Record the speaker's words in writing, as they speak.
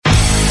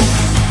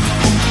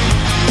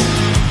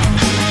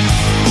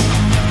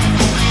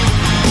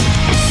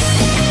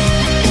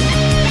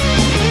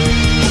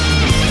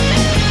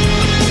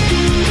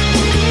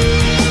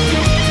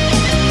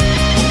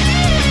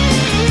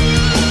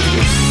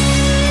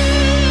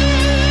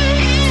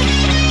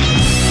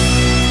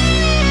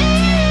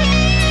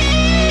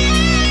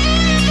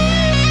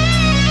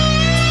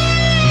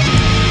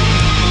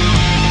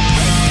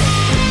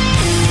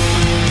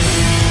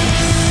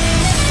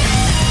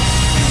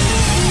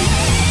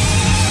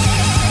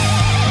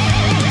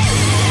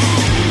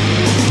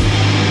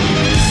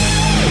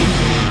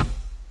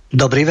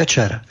Dobrý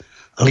večer.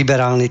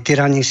 Liberálni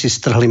tyrani si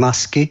strhli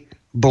masky,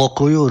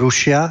 blokujú,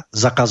 rušia,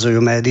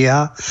 zakazujú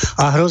médiá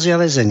a hrozia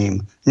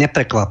väzením.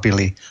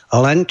 Neprekvapili,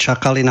 len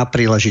čakali na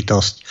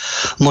príležitosť.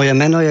 Moje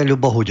meno je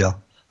Ľubo Huďo.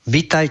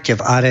 Vítajte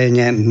v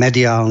aréne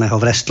mediálneho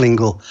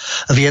wrestlingu.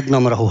 V jednom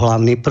rohu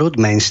hlavný prúd,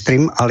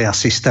 mainstream,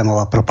 alias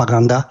systémová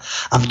propaganda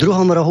a v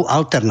druhom rohu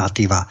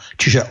alternatíva,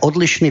 čiže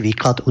odlišný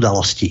výklad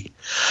udalostí.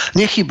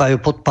 Nechýbajú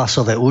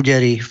podpásové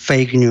údery,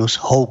 fake news,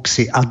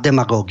 hoaxy a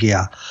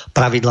demagógia.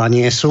 Pravidlá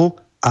nie sú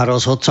a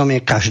rozhodcom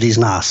je každý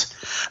z nás.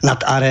 Nad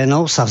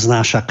arénou sa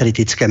vznáša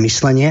kritické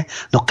myslenie,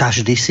 no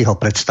každý si ho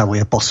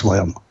predstavuje po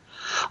svojom.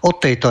 Od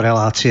tejto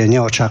relácie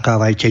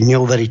neočakávajte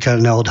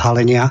neuveriteľné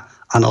odhalenia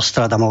a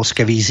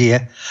nostradamovské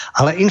vízie,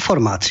 ale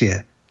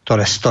informácie,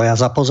 ktoré stoja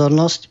za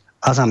pozornosť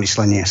a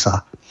zamyslenie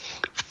sa.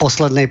 V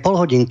poslednej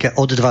polhodinke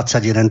od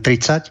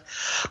 21:30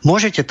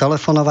 môžete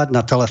telefonovať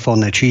na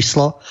telefónne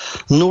číslo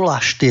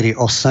 048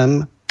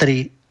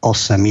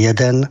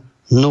 381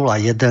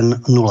 0101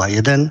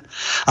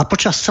 a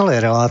počas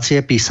celej relácie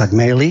písať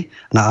maily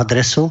na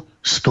adresu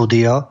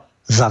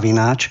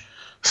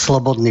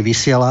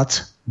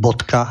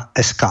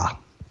studio@slobodnyvysielac.sk.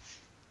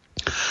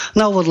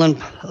 Na úvod len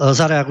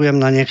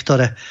zareagujem na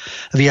niektoré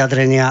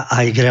vyjadrenia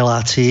aj k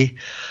relácii,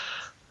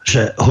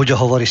 že Huďo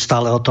hovorí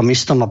stále o tom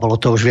istom a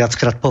bolo to už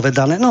viackrát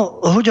povedané.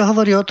 No, Huďo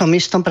hovorí o tom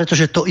istom,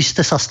 pretože to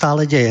isté sa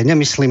stále deje.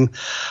 Nemyslím,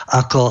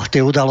 ako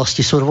tie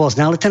udalosti sú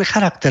rôzne, ale ten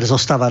charakter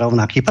zostáva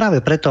rovnaký.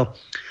 Práve preto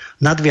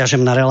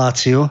nadviažem na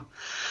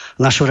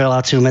našu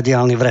reláciu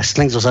Mediálny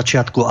Wrestling zo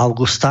začiatku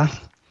augusta,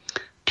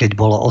 keď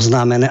bolo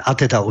oznámené, a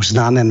teda už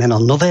známe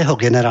meno nového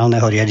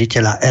generálneho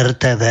riaditeľa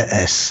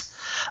RTVS.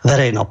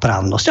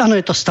 Verejnoprávnosť. Áno,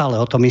 je to stále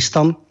o tom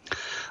istom.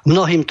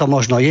 Mnohým to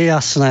možno je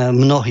jasné,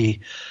 mnohí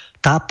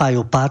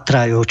tápajú,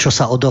 pátrajú, čo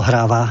sa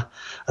odohráva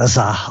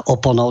za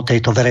oponou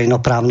tejto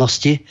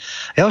verejnoprávnosti.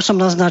 Ja už som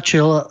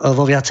naznačil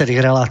vo viacerých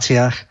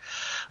reláciách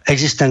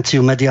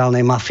existenciu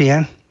mediálnej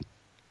mafie.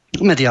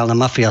 Mediálna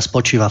mafia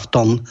spočíva v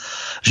tom,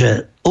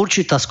 že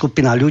určitá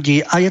skupina ľudí,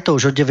 a je to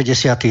už od 90.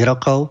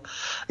 rokov,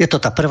 je to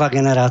tá prvá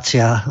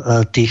generácia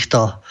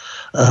týchto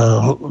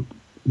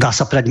dá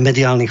sa povedať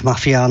mediálnych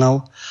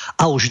mafiánov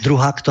a už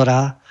druhá,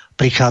 ktorá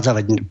prichádza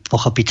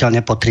pochopiteľne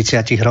po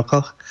 30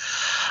 rokoch.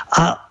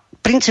 A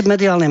princíp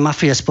mediálnej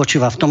mafie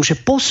spočíva v tom, že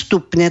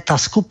postupne tá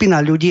skupina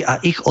ľudí a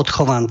ich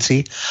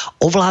odchovanci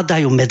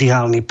ovládajú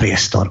mediálny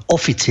priestor,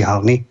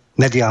 oficiálny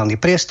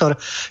mediálny priestor,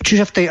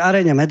 čiže v tej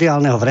aréne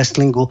mediálneho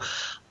wrestlingu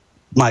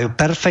majú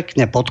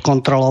perfektne pod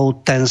kontrolou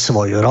ten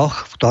svoj roh,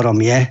 v ktorom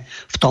je,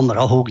 v tom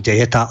rohu, kde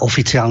je tá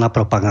oficiálna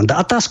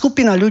propaganda. A tá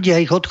skupina ľudí a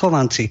ich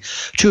odchovanci,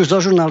 či už zo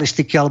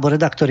žurnalistiky alebo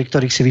redaktori,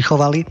 ktorých si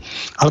vychovali,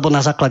 alebo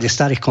na základe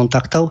starých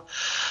kontaktov,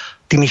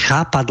 tými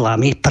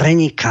chápadlami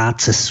preniká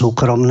cez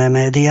súkromné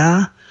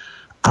médiá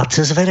a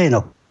cez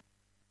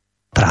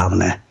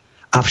verejnoprávne.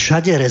 A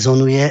všade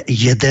rezonuje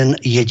jeden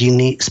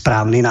jediný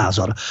správny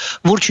názor.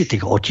 V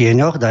určitých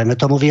odtieňoch, dajme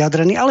tomu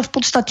vyjadrený, ale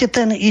v podstate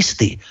ten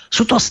istý.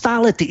 Sú to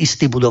stále tí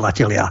istí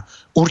budovatelia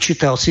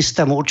určitého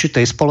systému,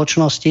 určitej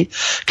spoločnosti,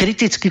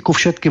 kriticky ku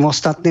všetkým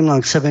ostatným,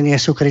 len k sebe nie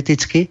sú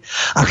kriticky,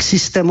 a k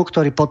systému,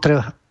 ktorý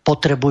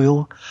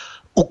potrebujú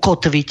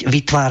ukotviť,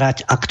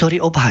 vytvárať a ktorý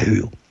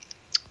obhajujú.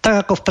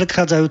 Tak ako v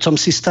predchádzajúcom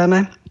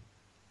systéme,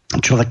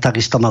 človek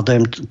takisto mal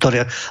dojem,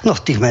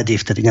 v tých médií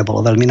vtedy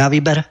nebolo veľmi na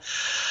výber,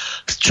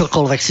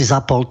 čokoľvek si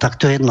zapol, tak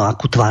to je jedno,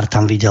 akú tvár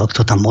tam videl,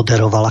 kto tam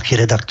moderoval,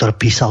 aký redaktor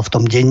písal v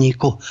tom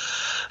denníku,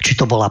 či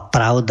to bola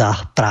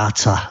Pravda,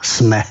 Práca,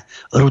 SME,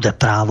 Rudé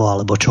právo,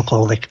 alebo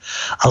čokoľvek,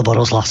 alebo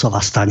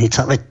rozhlasová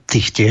stanica, veď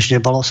tých tiež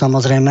nebolo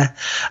samozrejme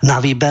na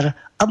výber.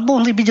 A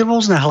mohli byť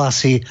rôzne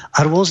hlasy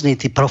a rôzni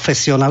tí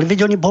profesionáli,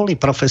 veď oni boli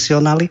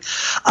profesionáli,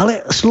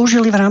 ale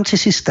slúžili v rámci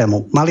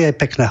systému. Mali aj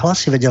pekné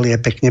hlasy, vedeli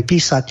aj pekne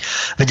písať,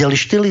 vedeli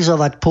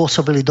štilizovať,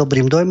 pôsobili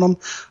dobrým dojmom,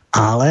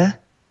 ale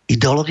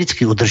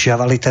ideologicky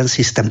udržiavali ten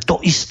systém. To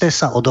isté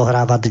sa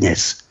odohráva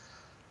dnes.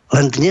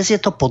 Len dnes je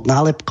to pod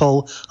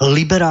nálepkou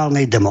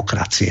liberálnej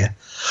demokracie.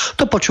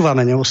 To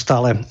počúvame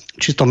neustále,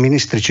 či to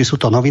ministri, či sú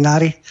to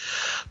novinári.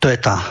 To je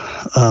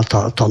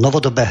to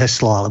novodobé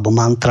heslo, alebo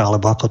mantra,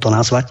 alebo ako to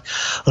nazvať.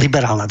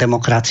 Liberálna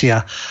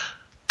demokracia.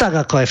 Tak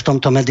ako aj v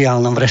tomto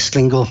mediálnom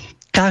wrestlingu.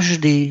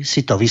 Každý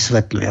si to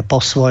vysvetľuje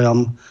po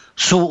svojom.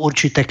 Sú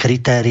určité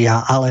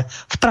kritériá, ale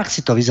v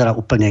praxi to vyzerá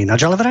úplne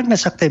ináč. Ale vráťme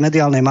sa k tej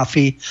mediálnej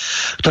mafii,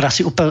 ktorá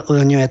si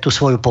upevňuje tú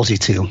svoju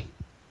pozíciu.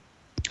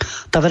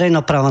 Tá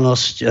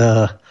verejnoprávnosť,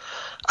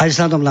 aj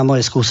vzhľadom na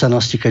moje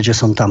skúsenosti, keďže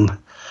som tam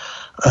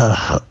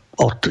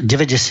od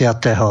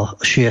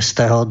 96.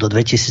 do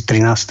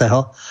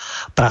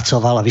 2013.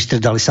 pracoval a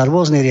vystriedali sa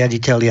rôzni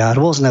riaditelia,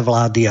 rôzne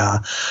vlády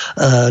a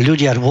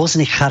ľudia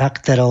rôznych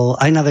charakterov,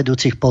 aj na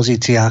vedúcich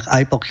pozíciách,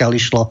 aj pokiaľ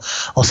išlo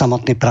o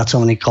samotný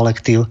pracovný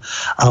kolektív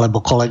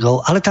alebo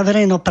kolegov. Ale tá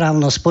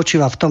verejnoprávnosť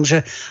spočíva v tom,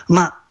 že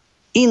má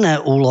iné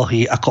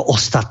úlohy ako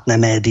ostatné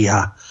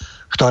médiá,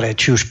 ktoré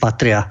či už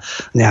patria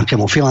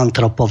nejakému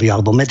filantropovi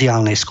alebo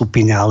mediálnej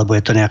skupine, alebo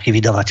je to nejaký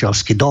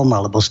vydavateľský dom,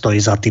 alebo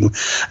stojí za tým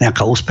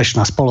nejaká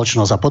úspešná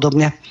spoločnosť a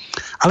podobne.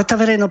 Ale tá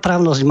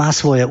verejnoprávnosť má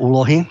svoje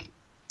úlohy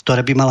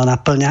ktoré by mala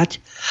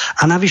naplňať.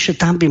 A navyše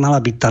tam by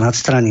mala byť tá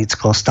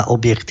nadstraníckosť, tá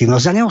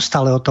objektívnosť. A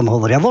neustále o tom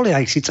hovoria. Volia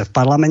ich síce v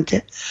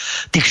parlamente,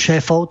 tých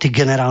šéfov, tých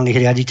generálnych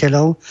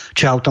riaditeľov,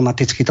 či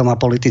automaticky to má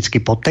politický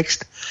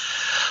podtext.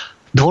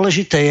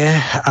 Dôležité je,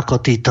 ako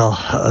títo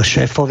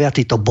šéfovia,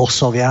 títo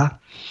bossovia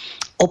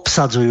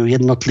obsadzujú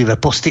jednotlivé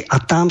posty a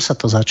tam sa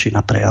to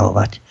začína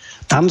prejavovať.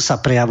 Tam sa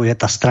prejavuje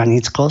tá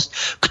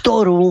straníckosť,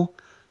 ktorú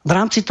v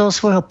rámci toho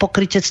svojho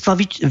pokrytectva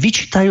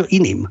vyčítajú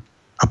iným.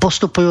 A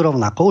postupujú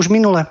rovnako. Už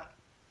minule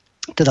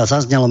teda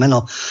zaznelo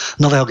meno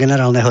nového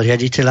generálneho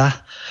riaditeľa,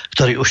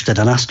 ktorý už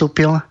teda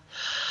nastúpil,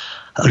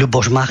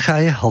 Ľubo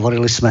Huďo,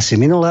 hovorili sme si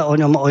minule o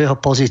ňom, o jeho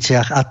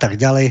pozíciách a tak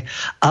ďalej.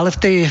 Ale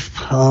v tej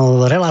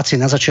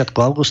relácii na začiatku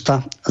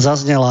augusta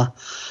zaznelo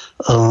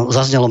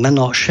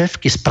meno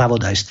šéfky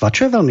spravodajstva,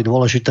 čo je veľmi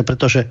dôležité,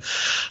 pretože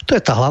to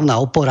je tá hlavná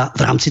opora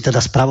v rámci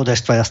teda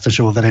spravodajstva. Jasné,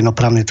 že vo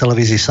verejnoprávnej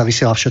televízii sa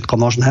vysiela všetko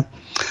možné,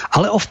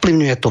 ale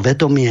ovplyvňuje to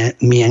vedomie,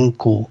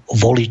 mienku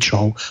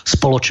voličov,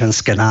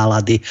 spoločenské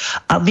nálady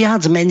a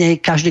viac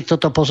menej každý, kto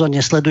to pozorne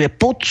sleduje,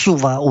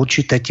 podsúva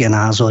určité tie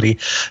názory,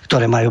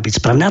 ktoré majú byť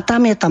správne. A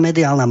tam je tá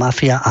mediálna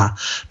mafia a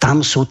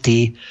tam sú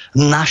tí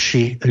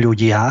naši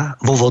ľudia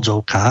v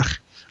úvodzovkách,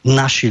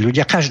 naši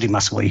ľudia, každý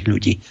má svojich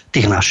ľudí,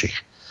 tých našich,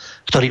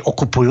 ktorí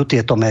okupujú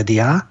tieto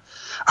médiá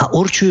a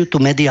určujú tú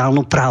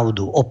mediálnu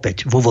pravdu,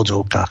 opäť v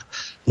úvodzovkách.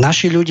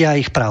 Naši ľudia a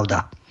ich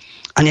pravda.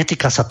 A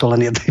netýka sa to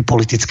len jednej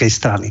politickej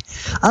strany.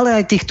 Ale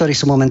aj tých, ktorí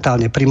sú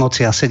momentálne pri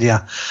moci a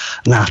sedia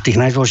na tých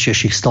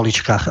najdôležitejších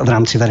stoličkách v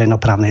rámci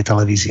verejnoprávnej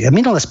televízie.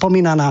 Minule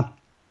spomínaná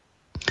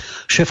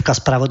šéfka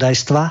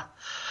spravodajstva,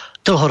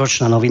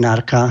 dlhoročná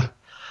novinárka,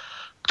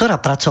 ktorá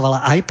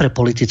pracovala aj pre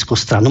politickú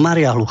stranu,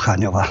 Mária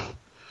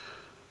Hlucháňová.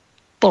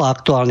 Bola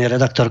aktuálne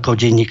redaktorkou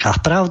denníka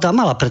Pravda,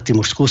 mala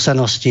predtým už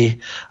skúsenosti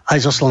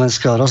aj zo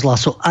Slovenského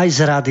rozhlasu, aj z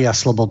rádia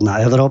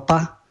Slobodná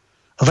Európa,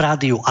 v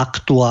rádiu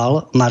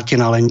Aktuál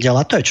Martina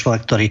Lendela, to je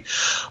človek, ktorý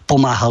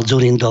pomáhal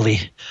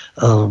Dzurindovi,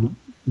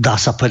 dá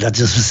sa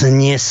povedať,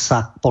 zniesť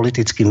sa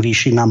politickým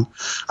výšinám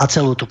a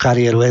celú tú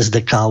kariéru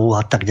SDKU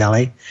a tak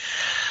ďalej.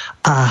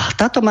 A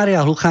táto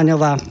Mária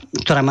Hlucháňová,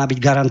 ktorá má byť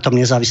garantom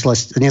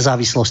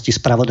nezávislosti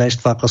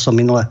spravodajstva, ako som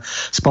minule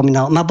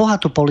spomínal, má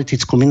bohatú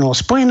politickú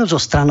minulosť spojenú so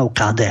stranou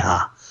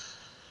KDH.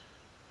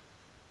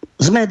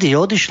 Z médií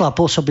odišla a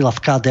pôsobila v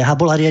KDH,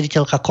 bola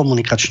riaditeľka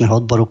komunikačného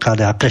odboru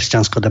KDH,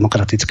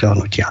 Kresťansko-demokratického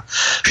hnutia.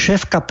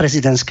 Šéfka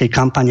prezidentskej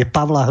kampane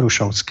Pavla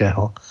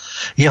Hrušovského,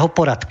 jeho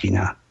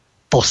poradkyňa,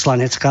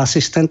 poslanecká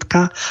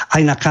asistentka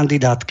aj na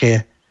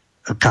kandidátke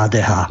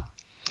KDH.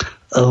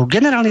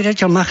 Generálny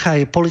riaditeľ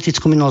Machaj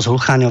politickú minulosť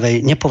Hlucháňovej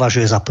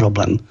nepovažuje za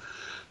problém.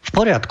 V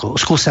poriadku,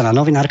 skúsená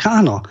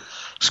novinárka, áno.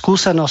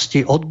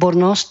 Skúsenosti,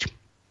 odbornosť,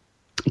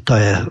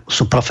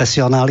 sú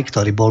profesionáli,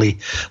 ktorí boli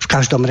v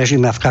každom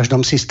režime a v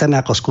každom systéme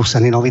ako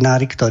skúsení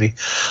novinári, ktorí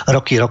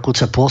roky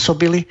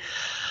pôsobili.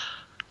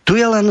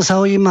 Tu je len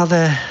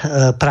zaujímavé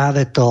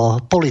práve to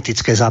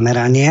politické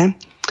zameranie,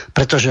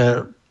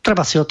 pretože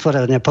treba si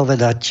otvorene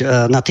povedať,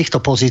 na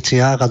týchto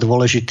pozíciách a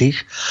dôležitých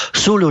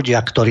sú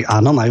ľudia, ktorí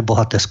áno, majú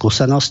bohaté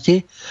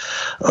skúsenosti,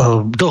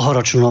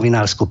 dlhoročnú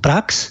novinárskú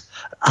prax,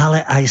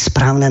 ale aj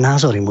správne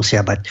názory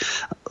musia mať.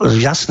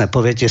 Jasné,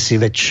 poviete si,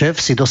 veď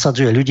šéf si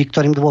dosadzuje ľudí,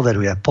 ktorým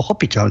dôveruje.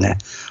 Pochopiteľne.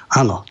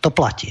 Áno, to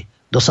platí.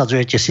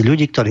 Dosadzujete si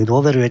ľudí, ktorým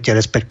dôverujete,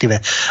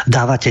 respektíve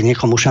dávate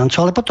niekomu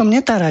šancu, ale potom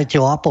netárajte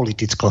o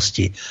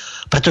apolitickosti.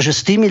 Pretože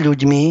s tými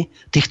ľuďmi,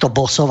 týchto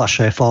bossov a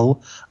šéfov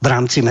v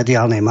rámci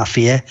mediálnej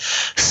mafie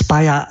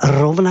spája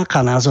rovnaká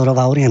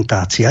názorová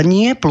orientácia,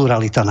 nie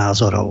pluralita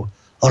názorov.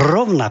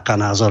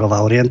 Rovnaká názorová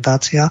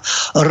orientácia,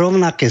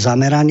 rovnaké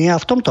zameranie a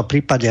v tomto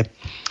prípade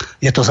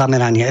je to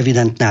zameranie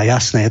evidentné a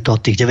jasné, je to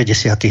od tých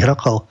 90.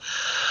 rokov.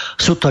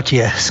 Sú to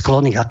tie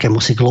sklony k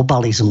akémusi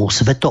globalizmu,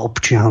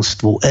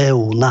 svetoobčianstvu,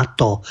 EÚ,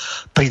 NATO,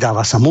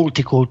 pridáva sa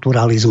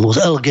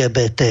multikulturalizmus,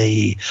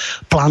 LGBTI,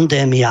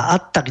 pandémia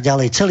a tak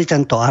ďalej. Celý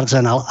tento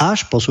arzenál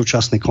až po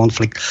súčasný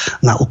konflikt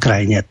na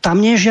Ukrajine. Tam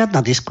nie je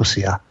žiadna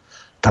diskusia.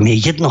 Tam je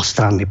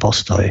jednostranný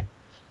postoj.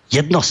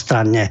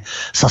 Jednostranne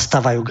sa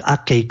stavajú k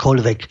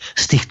akejkoľvek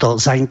z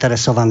týchto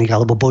zainteresovaných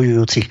alebo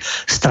bojujúcich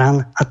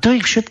stran a to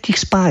ich všetkých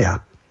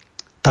spája.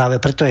 Práve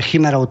preto je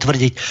chimerou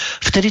tvrdiť,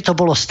 vtedy to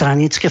bolo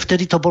stranické,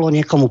 vtedy to bolo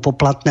niekomu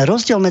poplatné.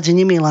 Rozdiel medzi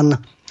nimi len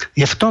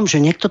je v tom,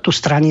 že niekto tú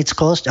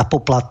stranickosť a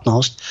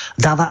poplatnosť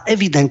dáva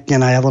evidentne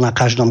najavo na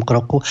každom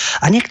kroku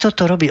a niekto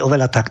to robí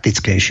oveľa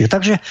taktickejšie.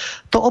 Takže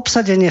to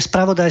obsadenie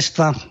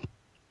spravodajstva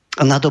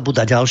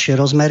nadobúda ďalšie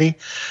rozmery.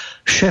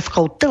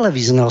 Šéfkou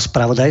televízneho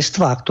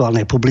spravodajstva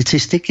aktuálnej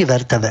publicistiky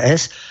v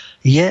RTVS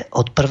je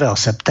od 1.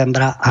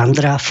 septembra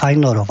Andrea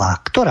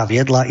Fajnorová, ktorá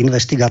viedla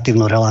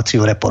investigatívnu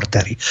reláciu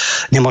Reportéri.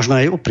 Nemožno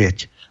jej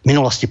uprieť. V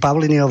minulosti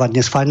Pavliniová,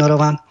 dnes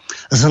Fajnorová,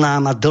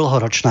 známa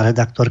dlhoročná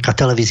redaktorka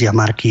televízia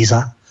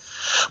Markíza,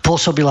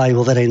 pôsobila aj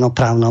vo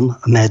verejnoprávnom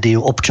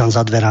médiu Občan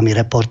za dverami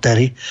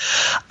Reportéri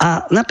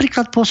a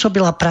napríklad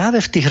pôsobila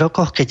práve v tých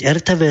rokoch, keď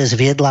RTVS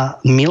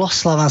viedla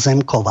Miloslava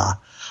Zemková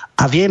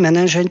a v jej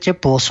manažmente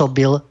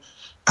pôsobil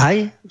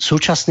aj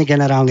súčasný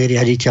generálny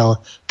riaditeľ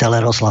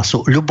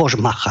Telerozhlasu Ľuboš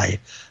Machaj.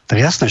 Tak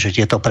jasné, že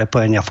tieto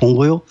prepojenia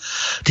fungujú.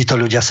 Títo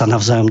ľudia sa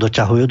navzájom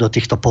doťahujú do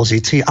týchto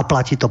pozícií a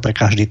platí to pre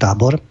každý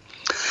tábor.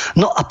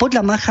 No a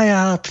podľa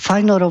Machaja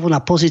Fajnorovu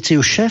na pozíciu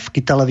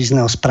šéfky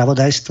televízneho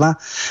spravodajstva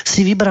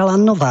si vybrala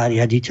nová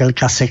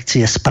riaditeľka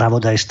sekcie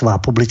spravodajstva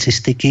a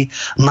publicistiky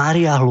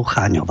Mária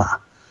Hlucháňová.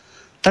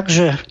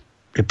 Takže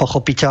je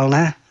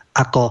pochopiteľné,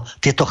 ako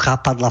tieto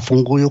chápadla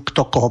fungujú,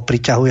 kto koho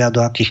priťahuje a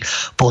do akých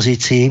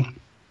pozícií.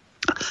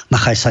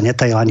 Machaj sa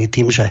netajil ani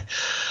tým, že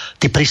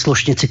tí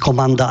príslušníci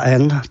Komanda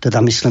N, teda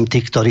myslím tí,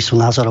 ktorí sú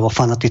názorovo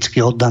fanaticky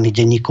oddaní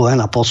denníku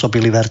N a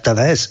pôsobili v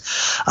RTVS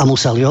a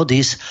museli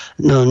odísť,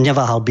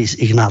 neváhal by s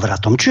ich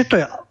návratom. Čiže to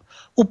je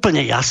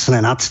úplne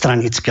jasné,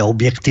 nadstranické,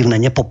 objektívne,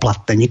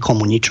 nepoplatné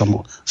nikomu,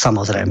 ničomu,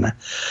 samozrejme.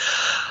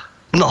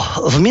 No,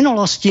 v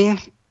minulosti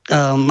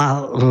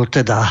má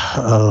teda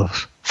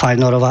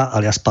Fajnorová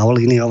alias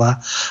Paulíniová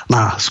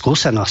má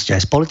skúsenosti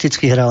aj z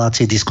politických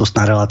relácií,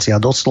 diskusná relácia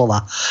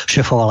doslova,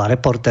 šefovala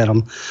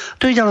reportérom.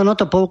 Tu ide len o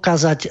to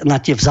poukázať na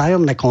tie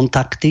vzájomné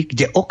kontakty,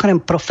 kde okrem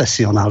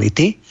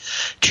profesionality,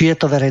 či je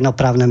to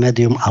verejnoprávne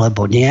médium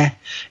alebo nie,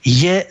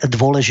 je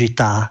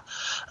dôležitý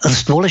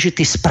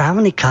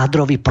správny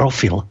kádrový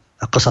profil,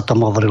 ako sa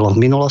tomu hovorilo v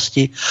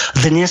minulosti,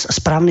 dnes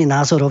správny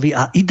názorový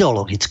a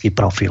ideologický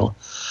profil.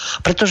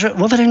 Pretože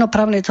vo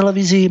verejnoprávnej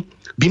televízii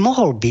by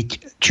mohol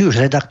byť či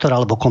už redaktor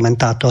alebo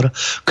komentátor,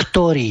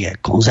 ktorý je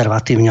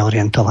konzervatívne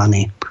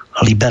orientovaný,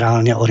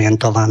 liberálne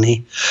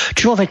orientovaný,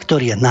 človek,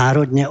 ktorý je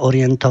národne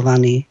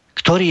orientovaný,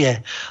 ktorý je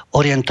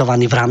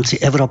orientovaný v rámci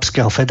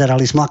európskeho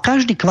federalizmu a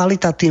každý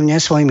kvalitatívne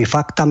svojimi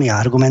faktami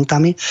a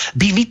argumentami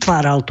by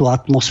vytváral tú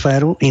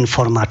atmosféru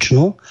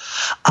informačnú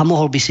a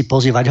mohol by si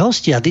pozývať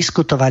hostia a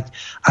diskutovať,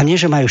 a nie,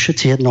 že majú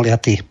všetci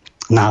jednoliatý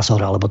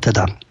názor, alebo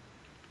teda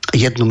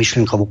jednu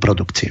myšlienkovú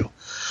produkciu.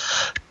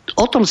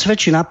 O tom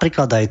svedčí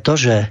napríklad aj to,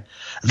 že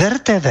v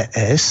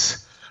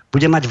RTVS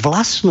bude mať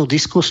vlastnú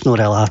diskusnú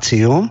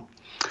reláciu.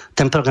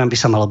 Ten program by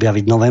sa mal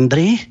objaviť v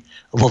novembri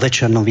vo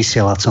večernom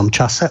vysielacom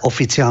čase.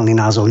 Oficiálny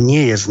názov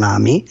nie je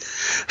známy.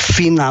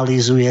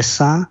 Finalizuje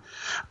sa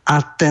a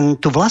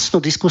tú vlastnú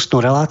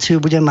diskusnú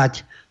reláciu bude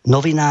mať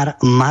novinár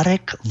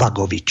Marek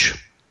Vagovič.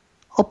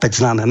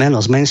 Opäť známe meno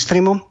z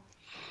mainstreamu.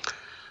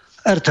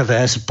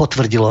 RTVS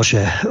potvrdilo,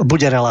 že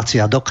bude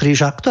relácia do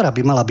kríža, ktorá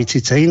by mala byť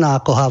síce iná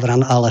ako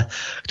Havran, ale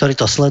ktorí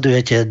to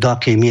sledujete, do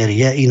akej miery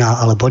je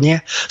iná alebo nie.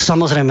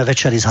 Samozrejme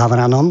večeri s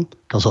Havranom,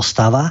 to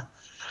zostáva.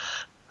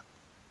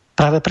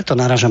 Práve preto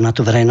narážam na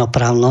tú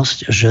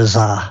verejnoprávnosť, že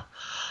za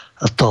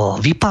to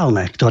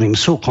výpalné, ktorým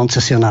sú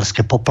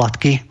koncesionárske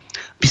poplatky,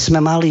 by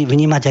sme mali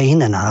vnímať aj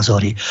iné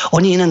názory.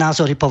 Oni iné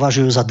názory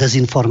považujú za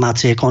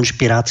dezinformácie,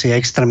 konšpirácie,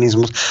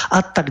 extrémizmus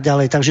a tak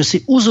ďalej. Takže si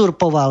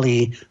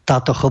uzurpovali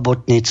táto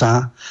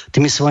chobotnica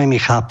tými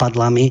svojimi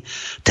chápadlami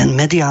ten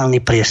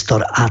mediálny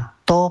priestor a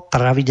to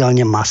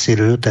pravidelne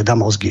masírujú teda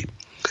mozgy.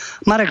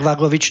 Marek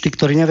Vagovič, tí,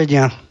 ktorí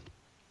nevedia,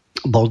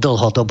 bol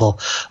dlhodobo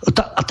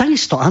a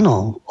takisto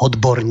áno,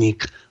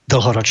 odborník,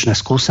 dlhoročné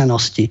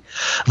skúsenosti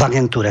v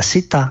agentúre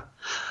SITA,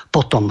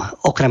 potom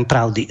okrem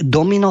Pravdy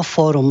Domino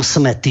Fórum,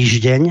 Sme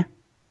týždeň,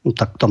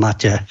 tak to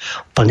máte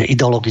úplne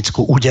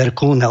ideologickú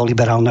úderku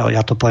neoliberálneho,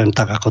 ja to poviem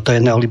tak, ako to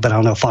je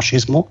neoliberálneho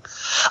fašizmu.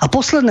 A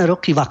posledné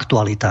roky v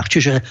aktualitách,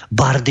 čiže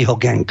Bardyho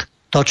gang,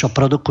 to, čo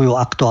produkujú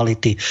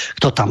aktuality,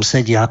 kto tam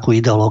sedí, akú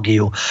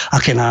ideológiu,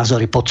 aké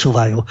názory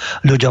podsúvajú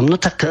ľuďom,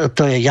 no tak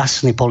to je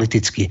jasný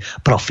politický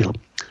profil.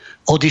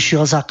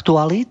 Odišiel z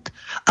aktualít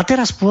a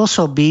teraz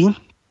pôsobí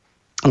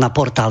na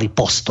portáli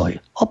Postoj.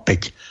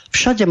 Opäť,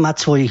 všade mať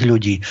svojich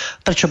ľudí.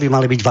 Prečo by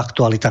mali byť v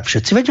aktualitách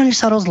všetci? Veď oni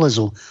sa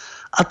rozlezú.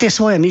 A tie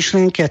svoje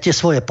myšlienky a tie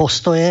svoje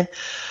postoje,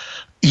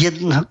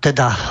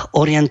 teda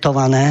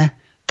orientované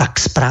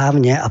tak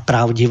správne a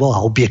pravdivo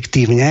a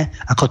objektívne,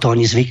 ako to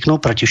oni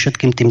zvyknú, proti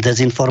všetkým tým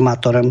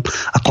dezinformátorom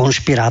a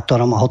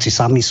konšpirátorom, a hoci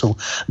sami sú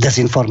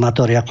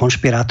dezinformátori a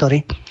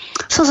konšpirátori,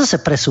 sa zase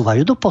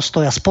presúvajú do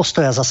Postoja, z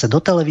Postoja zase do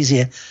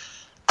televízie.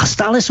 A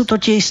stále sú to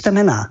tie isté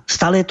mená.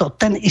 Stále je to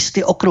ten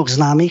istý okruh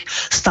známych,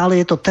 stále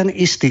je to ten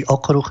istý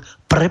okruh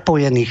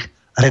prepojených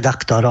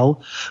redaktorov,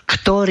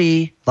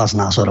 ktorí vás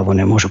názorovo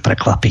nemôžu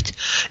prekvapiť.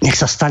 Nech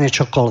sa stane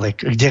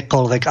čokoľvek,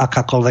 kdekoľvek,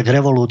 akákoľvek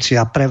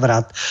revolúcia,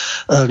 prevrat,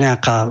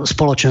 nejaká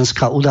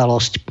spoločenská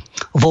udalosť,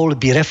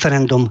 voľby,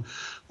 referendum,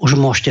 už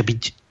môžete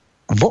byť,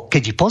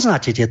 keď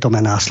poznáte tieto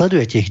mená a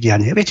sledujete ich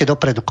dianie, viete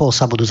dopredu, koho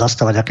sa budú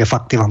zastávať, aké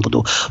fakty vám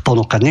budú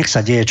ponúkať. Nech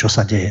sa deje, čo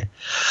sa deje.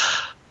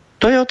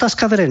 To je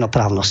otázka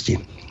verejnoprávnosti.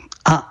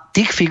 A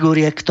tých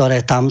figuriek,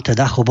 ktoré tam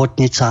teda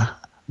chobotnica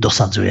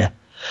dosadzuje.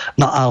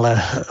 No ale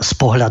z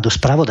pohľadu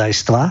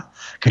spravodajstva,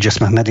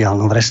 keďže sme v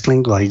mediálnom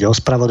wrestlingu a ide o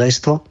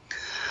spravodajstvo,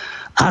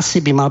 asi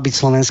by mal byť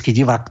slovenský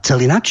divák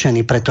celý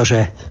nadšený,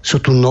 pretože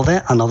sú tu nové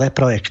a nové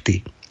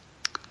projekty.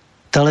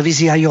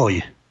 Televízia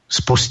Joj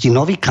spustí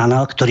nový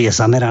kanál, ktorý je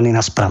zameraný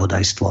na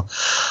spravodajstvo.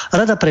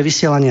 Rada pre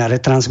vysielanie a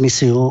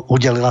retransmisiu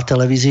udelila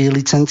televízii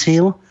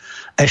licenciu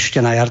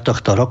ešte na jar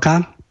tohto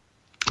roka.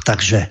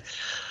 Takže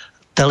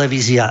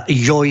televízia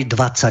Joj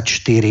 24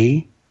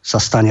 sa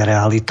stane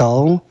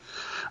realitou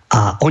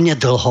a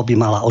onedlho by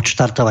mala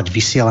odštartovať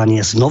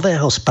vysielanie z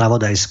nového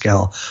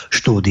spravodajského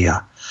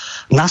štúdia.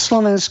 Na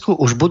Slovensku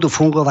už budú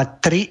fungovať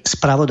 3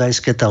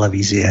 spravodajské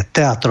televízie.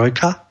 TA3,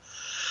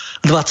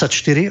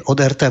 24 od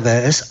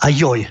RTVS a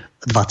JOJ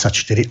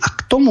 24. A k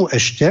tomu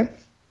ešte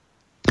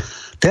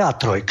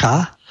TA3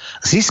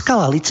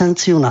 získala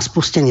licenciu na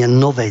spustenie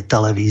novej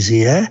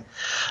televízie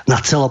na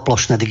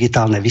celoplošné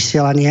digitálne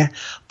vysielanie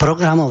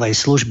programovej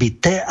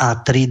služby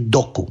TA3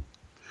 Doku.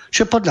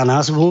 Čiže podľa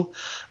názvu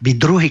by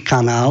druhý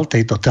kanál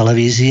tejto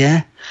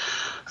televízie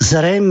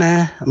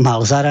zrejme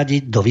mal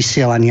zaradiť do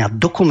vysielania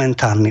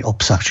dokumentárny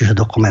obsah, čiže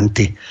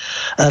dokumenty.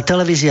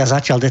 Televízia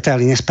zatiaľ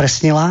detaily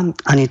nespresnila,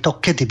 ani to,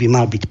 kedy by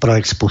mal byť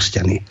projekt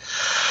spustený.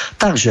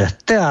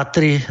 Takže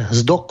TA3 z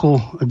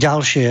Doku,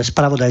 ďalšie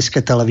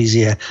spravodajské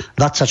televízie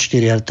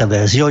 24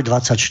 RTVS, JOJ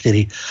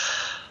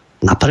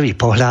 24. Na prvý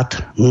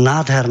pohľad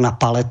nádherná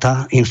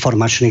paleta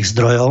informačných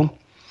zdrojov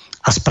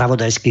a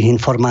spravodajských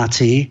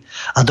informácií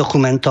a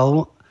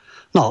dokumentov.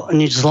 No,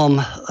 nič zlom,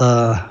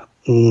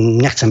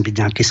 nechcem byť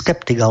nejaký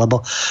skeptik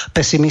alebo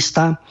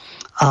pesimista,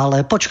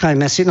 ale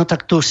počkajme si, no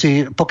tak tu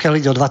si, pokiaľ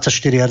ide o 24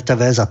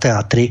 RTVS a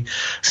TA3,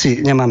 si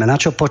nemáme na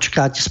čo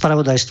počkať,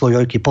 spravodajstvo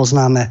Jojky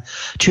poznáme,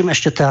 čím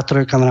ešte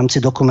TA3 v rámci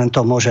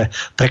dokumentov môže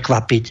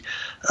prekvapiť.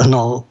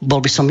 No,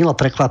 bol by som milo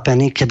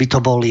prekvapený, keby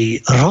to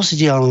boli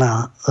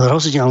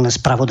rozdielne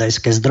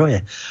spravodajské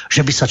zdroje,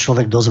 že by sa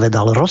človek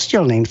dozvedal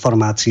rozdielne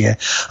informácie,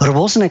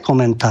 rôzne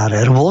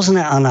komentáre,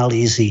 rôzne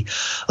analýzy,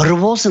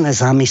 rôzne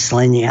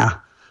zamyslenia.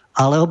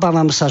 Ale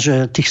obávam sa,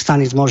 že tých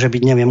staníc môže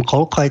byť neviem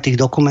koľko, aj tých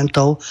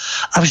dokumentov,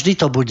 a vždy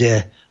to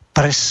bude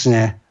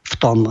presne v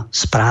tom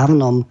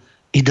správnom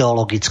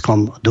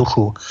ideologickom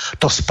duchu.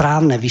 To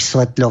správne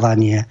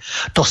vysvetľovanie,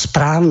 to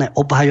správne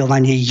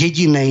obhajovanie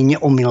jedinej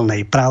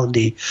neomylnej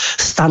pravdy,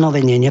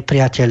 stanovenie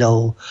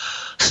nepriateľov,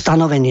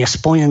 stanovenie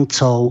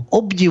spojencov,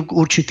 obdiv k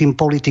určitým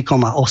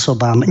politikom a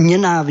osobám,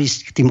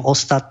 nenávisť k tým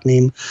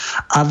ostatným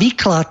a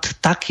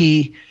výklad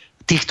taký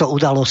týchto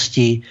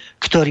udalostí,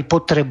 ktorí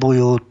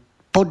potrebujú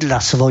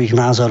podľa svojich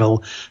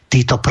názorov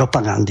títo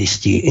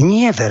propagandisti,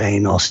 nie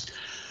verejnosť.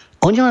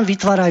 Oni len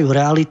vytvárajú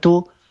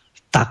realitu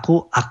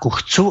takú, akú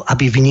chcú,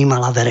 aby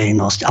vnímala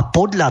verejnosť. A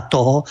podľa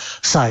toho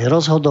sa aj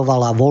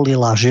rozhodovala,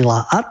 volila,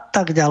 žila a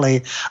tak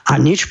ďalej.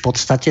 A nič v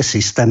podstate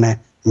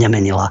systéme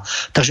nemenila.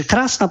 Takže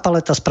krásna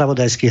paleta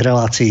spravodajských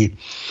relácií.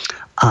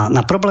 A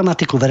na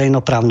problematiku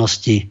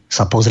verejnoprávnosti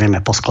sa pozrieme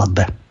po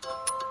skladbe.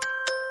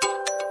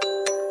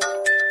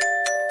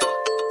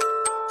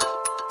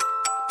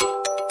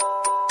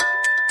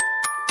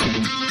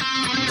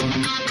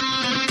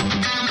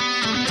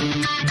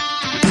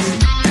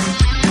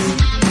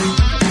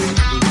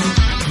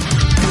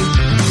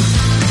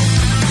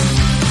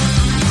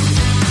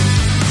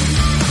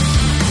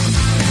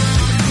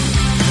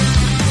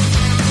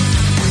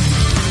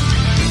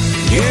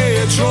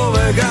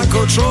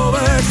 Ako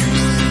človek,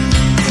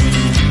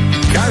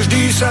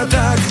 každý sa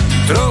tak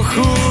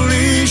trochu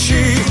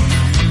líši.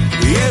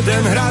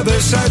 Jeden hrabe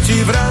sa ti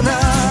v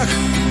ranách,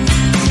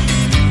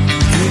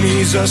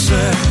 iný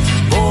zase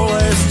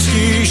bolesť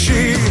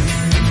stíši.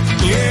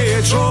 Nie je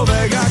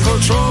človek ako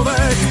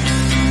človek,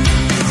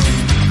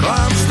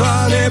 klamstvá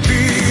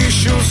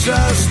nepíšu sa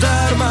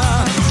zdarma.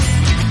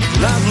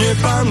 Na dne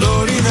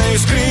Pandorinej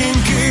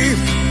skrinky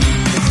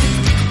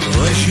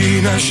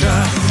leží naša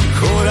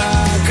chorá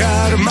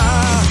karma,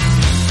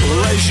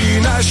 leží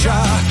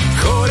naša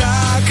chorá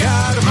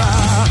karma.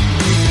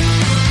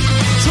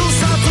 Čo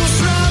sa tu s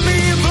nami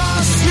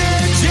vlastne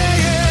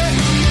deje?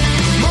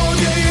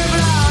 Móde je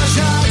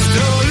vrážať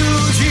do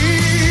ľudí,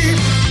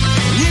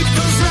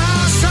 nikto z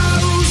nás sa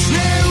už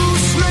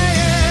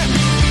neusmeje,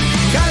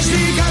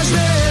 každý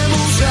každému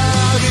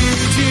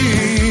závidí.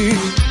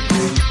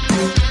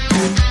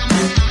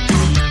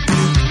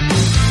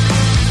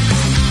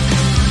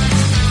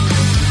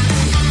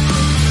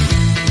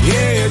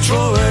 Nie je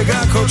človek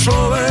ako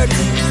človek,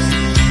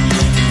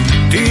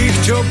 tých,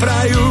 čo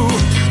prajú,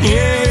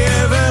 nie je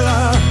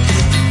veľa.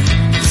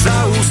 Za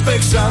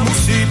úspech sa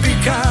musí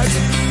pikať,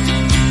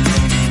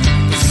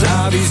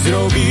 závisť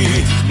robí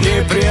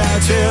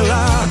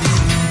nepriateľa.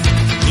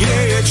 Nie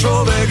je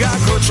človek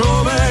ako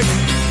človek,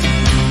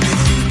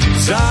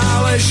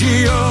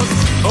 záleží od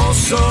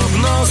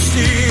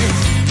osobnosti.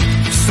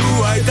 Sú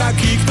aj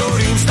takí,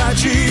 ktorým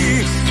stačí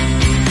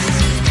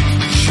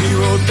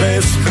život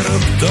bez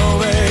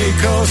chrbtovej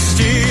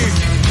kosti,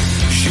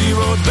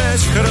 život bez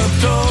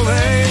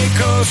chrbtovej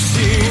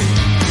kosti.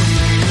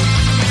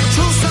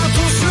 Čo sa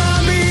tu s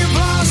nami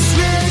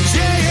vlastne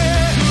deje?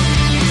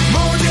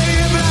 Móde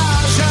je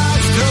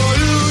vrážať do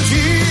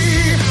ľudí,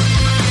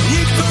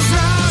 nikto z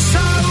nás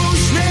sa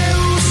už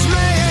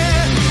neusmeje,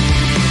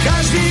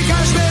 každý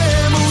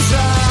každému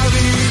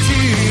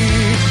závidí.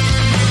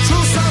 Čo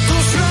sa tu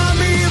s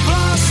nami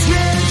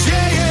vlastne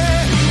deje?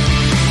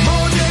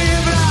 Móde je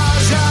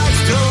vrážať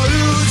do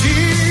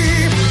ľudí,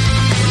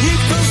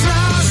 nikto z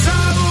nás sa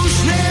už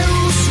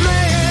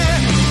neusmeje,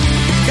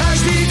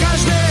 každý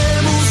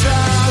každému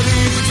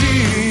závidí.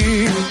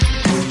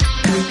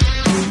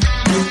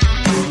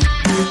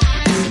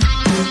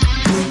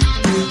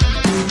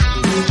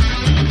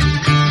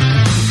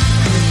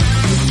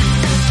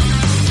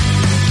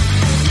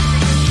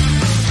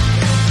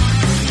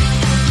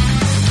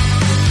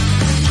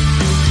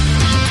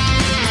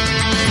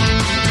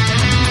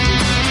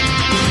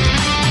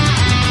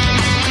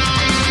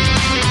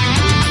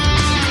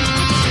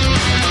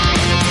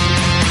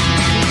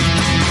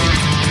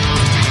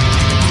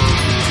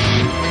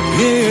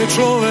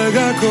 človek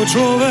ako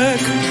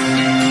človek.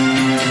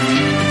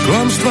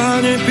 Klamstvá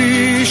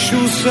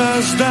nepíšu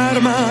sa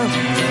zdarma,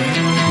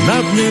 na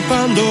dne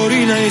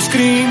Pandorinej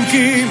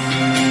skrínky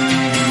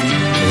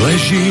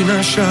leží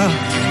naša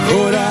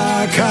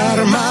chorá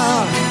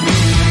karma.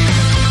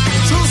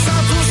 Čo sa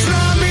tu s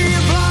nami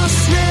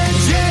vlastne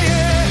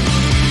deje?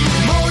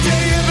 Móde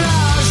je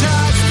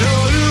vrážať do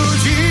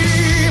ľudí,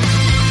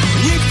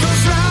 nikto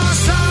z nás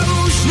sa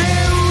už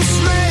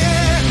neusmeje,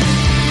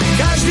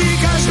 každý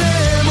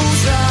každému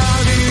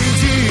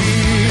závidí.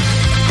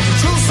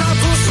 Čo sa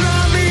tu s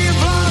nami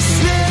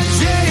vlastne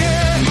deje?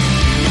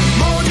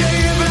 Móde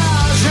je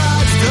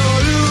vrážať do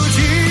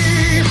ľudí,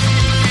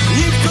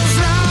 nikto z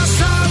nás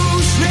sa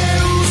už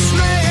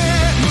neusmeje,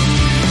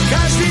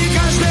 každý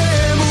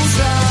každému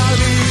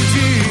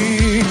závidí.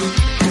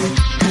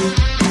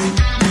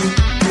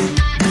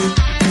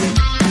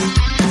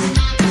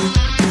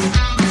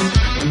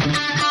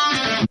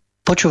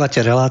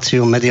 Počúvate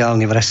reláciu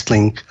Mediálny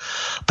Wrestling.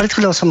 Pred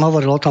chvíľou som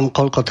hovoril o tom,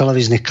 koľko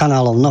televíznych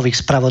kanálov nových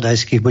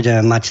spravodajských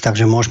budeme mať,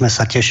 takže môžeme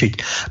sa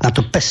tešiť na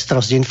tú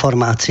pestrosť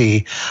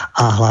informácií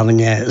a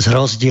hlavne z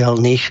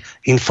rozdielných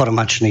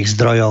informačných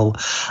zdrojov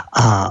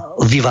a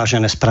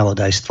vyvážené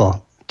spravodajstvo.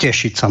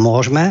 Tešiť sa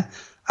môžeme,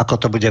 ako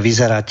to bude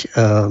vyzerať.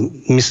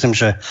 Myslím,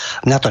 že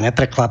mňa to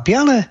neprekvapí,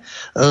 ale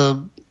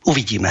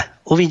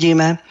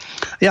Uvidíme.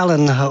 Ja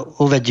len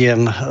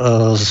uvediem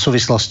v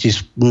súvislosti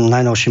s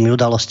najnovšími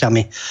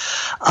udalosťami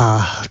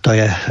a to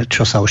je,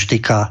 čo sa už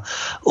týka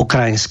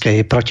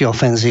ukrajinskej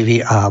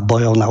protiofenzívy a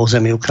bojov na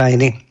území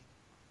Ukrajiny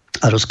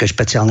a ruskej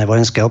špeciálnej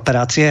vojenskej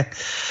operácie.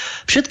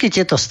 Všetky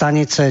tieto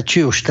stanice,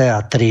 či už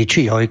TA3,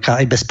 či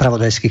Jojka, aj bez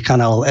spravodajských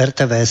kanálov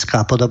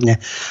RTVSK a podobne,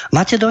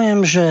 máte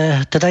dojem,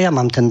 že, teda ja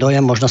mám ten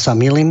dojem, možno sa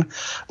mýlim,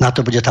 na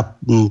to bude tá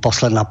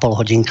posledná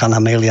polhodinka na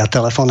maily a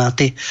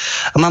telefonáty.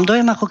 Mám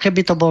dojem, ako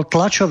keby to bol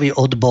tlačový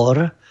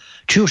odbor,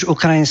 či už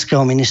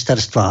ukrajinského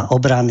ministerstva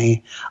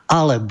obrany,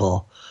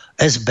 alebo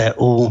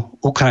SBU,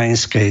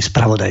 ukrajinskej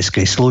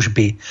spravodajskej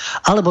služby,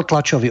 alebo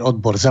tlačový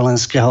odbor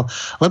Zelenského,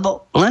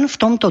 lebo len v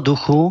tomto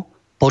duchu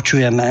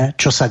počujeme,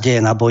 čo sa deje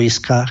na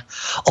boiskách,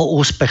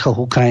 o úspechoch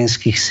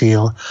ukrajinských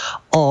síl,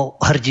 o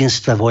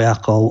hrdinstve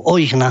vojakov, o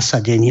ich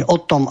nasadení, o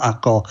tom,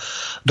 ako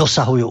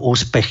dosahujú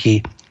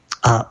úspechy.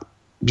 A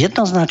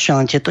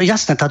jednoznačne len tieto,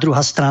 jasné, tá druhá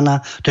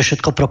strana, to je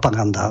všetko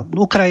propaganda.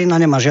 Ukrajina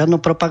nemá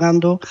žiadnu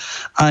propagandu,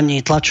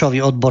 ani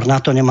tlačový odbor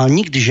na to nemal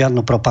nikdy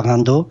žiadnu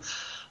propagandu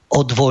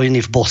od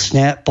vojny v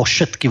Bosne, po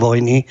všetky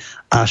vojny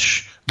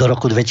až do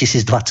roku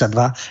 2022.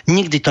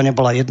 Nikdy to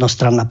nebola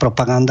jednostranná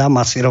propaganda,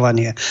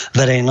 masírovanie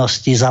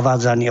verejnosti,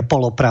 zavádzanie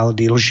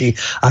polopravdy, lži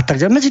a tak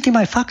ďalej. Medzi tým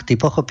aj fakty,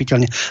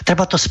 pochopiteľne.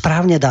 Treba to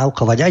správne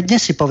dávkovať. Aj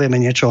dnes si povieme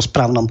niečo o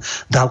správnom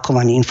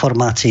dávkovaní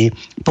informácií,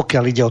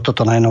 pokiaľ ide o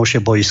toto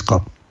najnovšie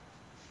boisko.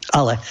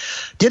 Ale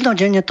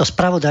dennodenne to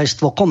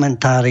spravodajstvo,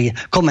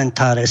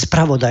 komentáre,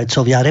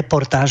 spravodajcovia,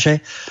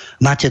 reportáže,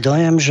 máte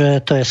dojem,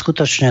 že to je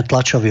skutočne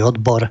tlačový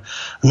odbor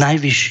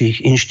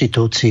najvyšších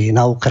inštitúcií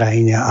na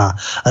Ukrajine a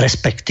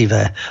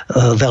respektíve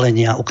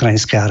velenia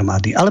ukrajinskej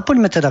armády. Ale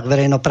poďme teda k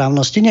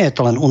verejnoprávnosti. Nie je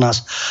to len u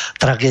nás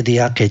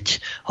tragédia,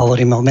 keď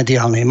hovoríme o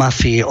mediálnej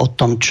mafii, o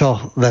tom,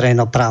 čo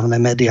verejnoprávne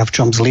médiá v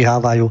čom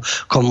zlyhávajú,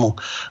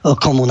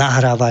 komu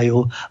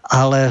nahrávajú,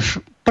 ale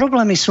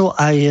problémy sú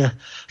aj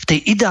v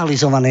tej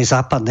idealizovanej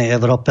západnej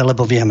Európe,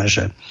 lebo vieme,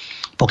 že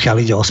pokiaľ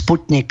ide o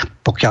Sputnik,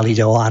 pokiaľ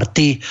ide o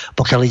RT,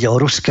 pokiaľ ide o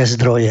ruské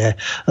zdroje,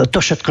 to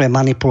všetko je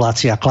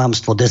manipulácia,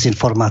 klamstvo,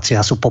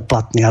 dezinformácia, sú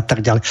poplatní a tak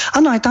ďalej.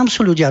 Áno, aj tam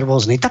sú ľudia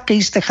rôzni, také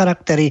isté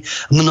charaktery,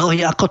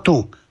 mnohí ako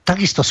tu,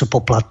 takisto sú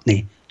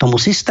poplatní tomu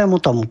systému,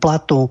 tomu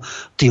platu,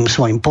 tým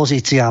svojim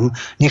pozíciám.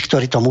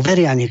 Niektorí tomu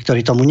veria,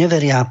 niektorí tomu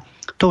neveria.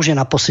 To už je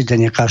na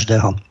posídenie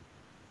každého.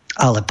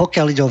 Ale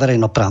pokiaľ ide o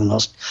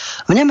verejnoprávnosť,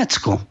 v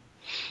Nemecku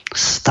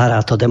stará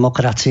to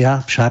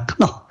demokracia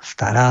však,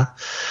 stará.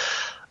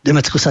 V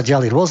Nemecku sa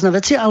diali rôzne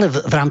veci, ale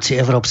v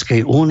rámci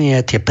Európskej únie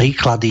tie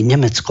príklady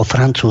Nemecko,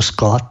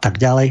 Francúzsko a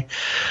tak ďalej,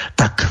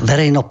 tak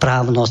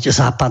verejnoprávnosť,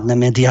 západné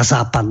médiá,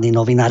 západní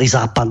novinári,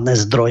 západné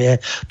zdroje,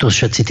 tu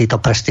všetci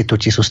títo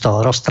prestitúti sú z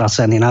toho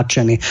roztrasení,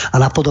 nadšení a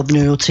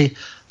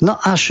napodobňujúci. No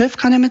a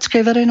šéfka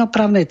nemeckej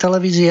verejnoprávnej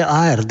televízie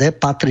ARD,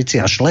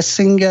 Patricia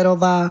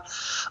Schlesingerová,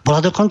 bola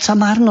dokonca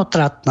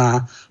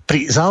marnotratná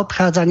pri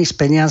zaobchádzaní s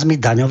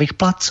peniazmi daňových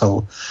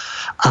platcov.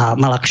 A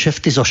mala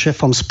kšefty so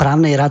šéfom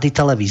správnej rady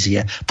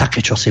televízie.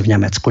 Také čosi v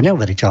Nemecku,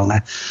 neuveriteľné.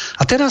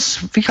 A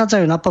teraz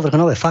vychádzajú na povrch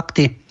nové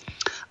fakty,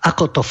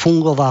 ako to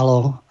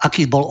fungovalo,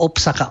 aký bol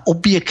obsah a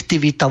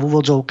objektivita v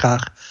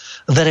úvodzovkách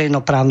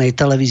verejnoprávnej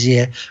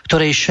televízie,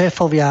 ktorej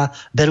šéfovia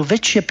berú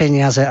väčšie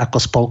peniaze ako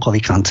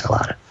spolkový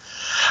kancelár.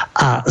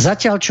 A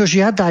zatiaľ, čo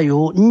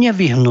žiadajú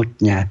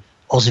nevyhnutne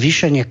o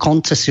zvýšenie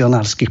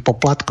koncesionárskych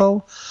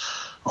poplatkov,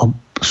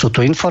 sú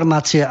tu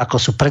informácie, ako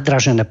sú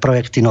predražené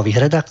projekty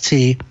nových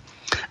redakcií,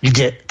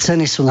 kde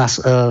ceny sú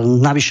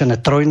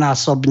navýšené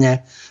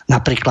trojnásobne,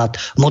 napríklad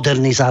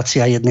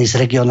modernizácia jednej z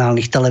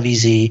regionálnych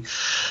televízií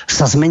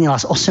sa zmenila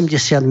z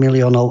 80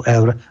 miliónov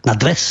eur na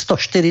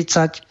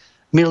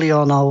 240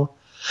 miliónov.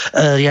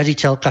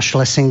 Riaditeľka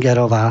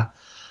Schlesingerová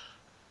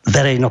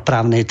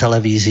verejnoprávnej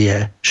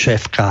televízie,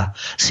 šéfka,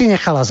 si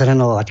nechala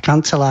zrenovovať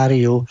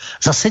kanceláriu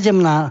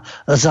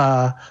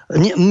za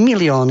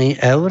milióny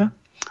eur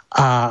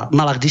a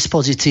mala k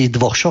dispozícii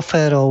 2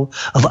 šoférov,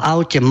 v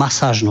aute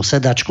masážnu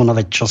sedačku, no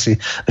veď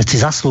si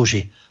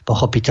zaslúži.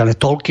 Pochopiteľne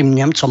toľkým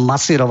Nemcom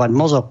masírovať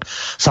mozog.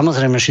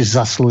 Samozrejme, že si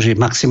zaslúži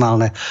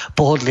maximálne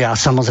pohodlie a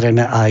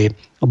samozrejme aj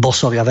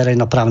bosovia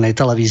verejnoprávnej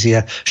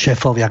televízie,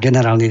 šéfovia,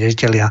 generálni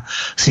riaditelia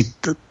si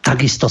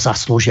takisto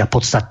zaslúžia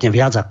podstatne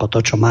viac ako to,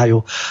 čo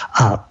majú.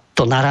 A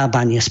to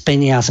narábanie s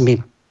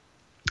peniazmi,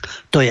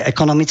 to je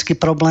ekonomický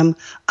problém,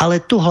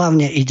 ale tu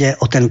hlavne ide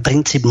o ten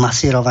princíp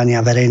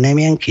masírovania verejnej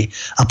mienky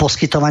a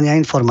poskytovania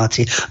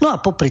informácií. No a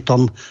popri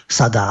tom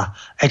sa dá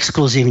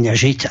exkluzívne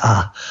žiť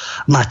a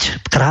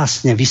mať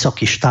krásne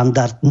vysoký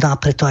štandard, no a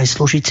preto aj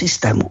slúžiť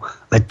systému.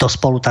 Veď to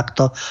spolu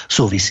takto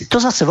súvisí.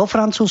 To zase vo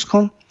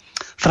Francúzskom.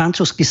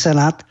 Francúzsky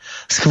senát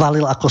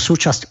schválil ako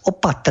súčasť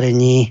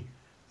opatrení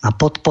na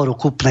podporu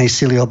kúpnej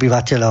sily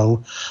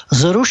obyvateľov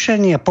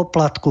zrušenie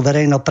poplatku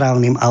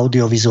verejnoprávnym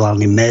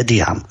audiovizuálnym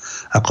médiám,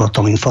 ako o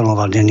tom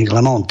informoval denník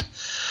Le Monde.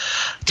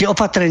 Tie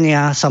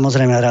opatrenia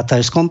samozrejme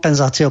rátajú s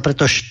kompenzáciou,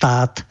 pretože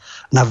štát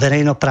na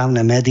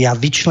verejnoprávne médiá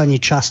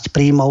vyčlení časť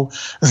príjmov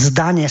z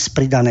dane z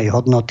pridanej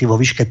hodnoty vo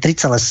výške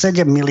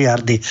 3,7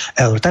 miliardy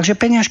eur. Takže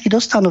peniažky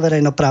dostanú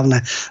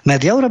verejnoprávne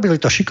médiá.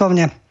 Urobili to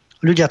šikovne.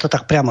 Ľudia to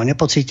tak priamo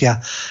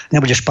nepocítia.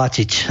 Nebudeš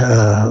platiť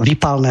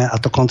výpalné a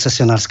to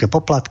koncesionárske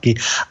poplatky,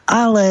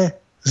 ale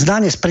z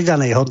dane z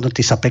pridanej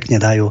hodnoty sa pekne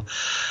dajú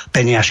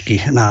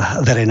peniažky na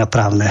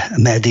verejnoprávne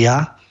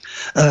médiá.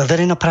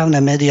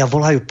 Verejnoprávne médiá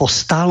volajú po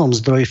stálom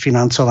zdroji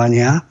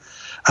financovania,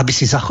 aby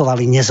si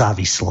zachovali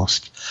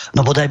nezávislosť.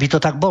 No bodaj by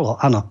to tak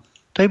bolo, áno.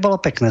 To by bolo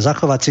pekné,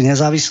 zachovať si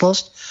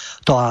nezávislosť,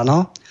 to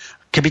áno.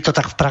 Keby to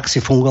tak v praxi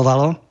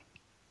fungovalo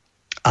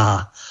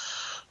a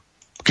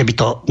keby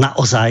to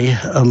naozaj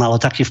malo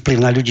taký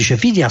vplyv na ľudí, že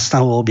vidia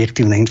snahu o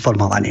objektívne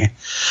informovanie.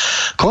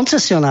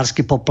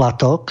 Koncesionársky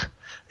poplatok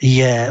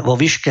je vo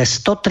výške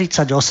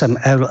 138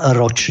 eur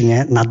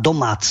ročne na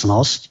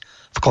domácnosť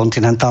v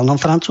kontinentálnom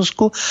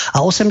Francúzsku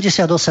a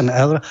 88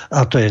 eur,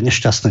 a to je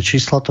nešťastné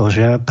číslo, to už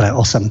je pre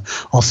 8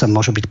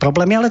 môžu byť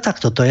problémy, ale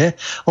takto to je,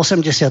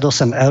 88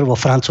 eur vo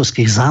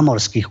francúzskych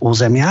zámorských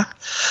územiach.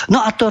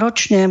 No a to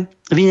ročne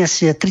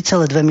vyniesie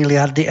 3,2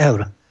 miliardy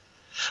eur.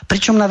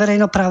 Pričom na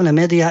verejnoprávne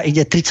médiá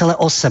ide 3,8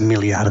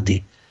 miliardy.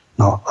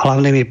 No,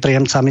 hlavnými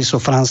príjemcami sú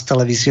France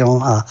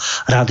Television a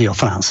Radio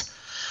France.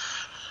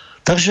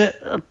 Takže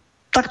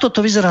takto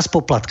to vyzerá s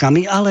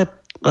poplatkami, ale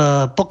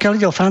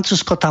pokiaľ ide o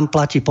Francúzsko, tam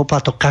platí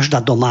poplatok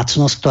každá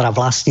domácnosť, ktorá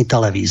vlastní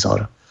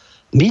televízor.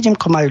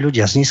 Výnimku majú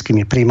ľudia s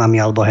nízkymi príjmami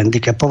alebo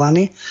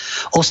handicapovaní.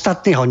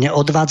 Ostatní ho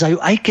neodvádzajú,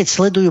 aj keď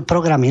sledujú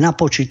programy na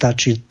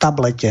počítači,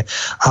 tablete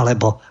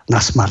alebo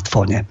na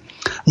smartfóne.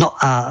 No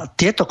a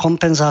tieto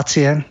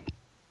kompenzácie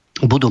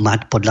budú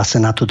mať podľa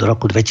Senátu do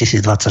roku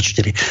 2024.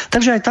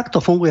 Takže aj takto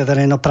funguje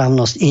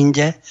verejnoprávnosť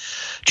inde.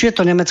 Či je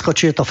to Nemecko,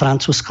 či je to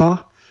Francúzsko.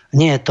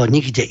 Nie je to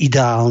nikde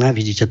ideálne.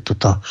 Vidíte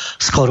tuto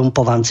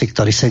skorumpovanci,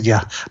 ktorí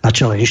sedia na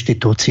čele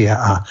inštitúcie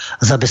a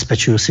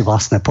zabezpečujú si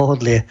vlastné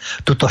pohodlie.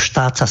 Tuto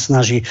štát sa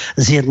snaží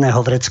z jedného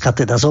vrecka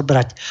teda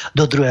zobrať,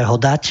 do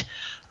druhého dať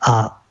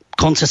a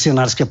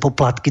koncesionárske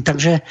poplatky.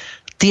 Takže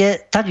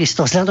tie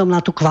takisto vzhľadom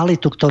na tú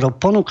kvalitu, ktorú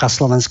ponúka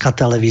slovenská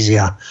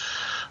televízia,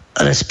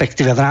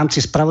 respektíve v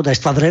rámci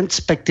spravodajstva,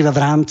 respektíve v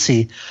rámci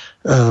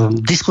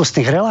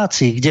diskusných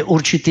relácií, kde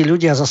určití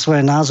ľudia za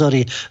svoje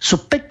názory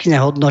sú pekne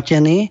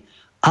hodnotení,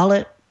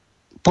 ale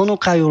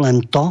ponúkajú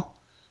len to,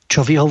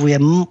 čo vyhovuje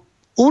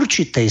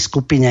určitej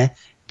skupine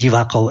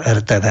divákov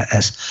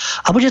RTVS.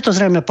 A bude to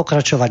zrejme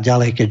pokračovať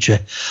ďalej, keďže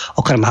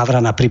okrem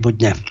Havrana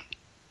pribudne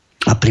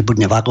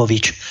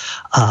Vagovič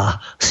a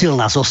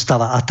silná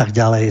zostava a tak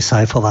ďalej,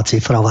 Saifová,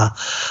 Cifrová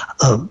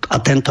a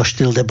tento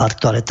štýl debat,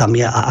 ktoré tam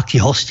je a akí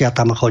hostia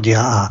tam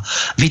chodia a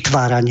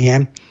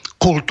vytváranie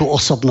kultu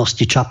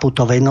osobnosti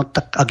Čaputovej. No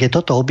tak ak je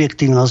toto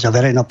objektívnosť a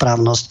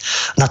verejnoprávnosť,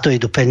 na to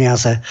idú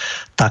peniaze,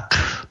 tak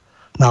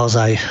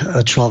naozaj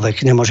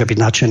človek nemôže byť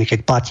nadšený, keď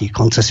platí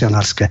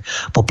koncesionárske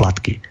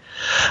poplatky.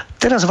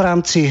 Teraz v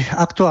rámci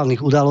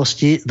aktuálnych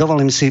udalostí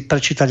dovolím si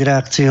prečítať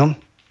reakciu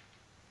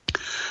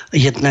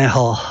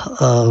jedného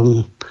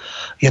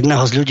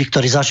z ľudí,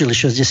 ktorí zažili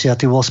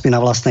 68. na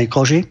vlastnej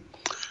koži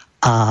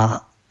a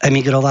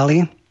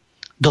emigrovali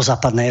do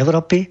západnej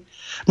Európy.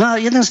 No a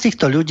jeden z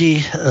týchto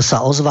ľudí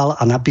sa ozval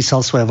a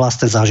napísal svoje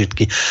vlastné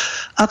zážitky.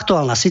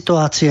 Aktuálna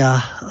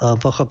situácia,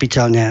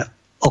 pochopiteľne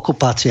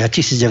okupácia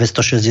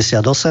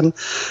 1968,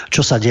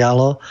 čo sa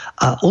dialo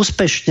a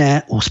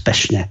úspešne,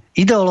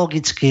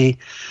 ideologicky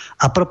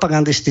a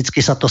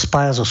propagandisticky sa to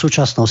spája so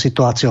súčasnou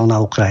situáciou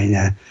na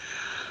Ukrajine.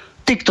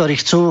 Tí,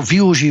 ktorí chcú,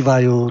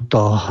 využívajú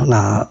to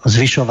na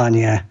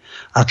zvyšovanie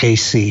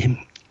akejsi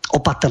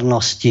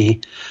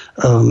opatrnosti,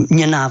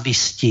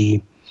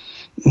 nenávisti,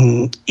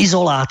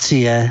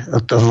 izolácie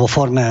vo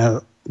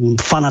forme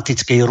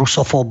fanatickej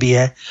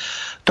rusofóbie.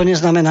 To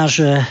neznamená,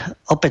 že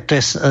opäť to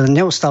je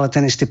neustále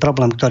ten istý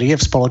problém, ktorý je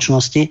v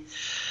spoločnosti.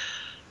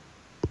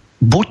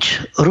 Buď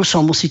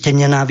Rusov musíte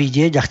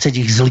nenávidieť a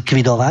chcieť ich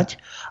zlikvidovať,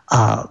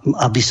 a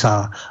aby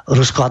sa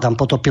Rusko Adam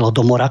potopilo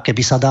do mora,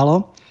 keby sa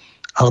dalo,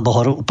 alebo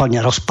ho úplne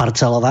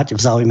rozparcelovať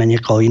v záujme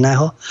niekoho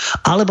iného.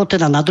 Alebo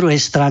teda na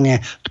druhej strane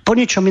po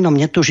ničom inom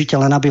netúžite,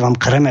 len aby vám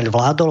Kremeľ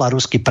vládol a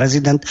ruský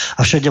prezident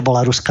a všade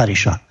bola ruská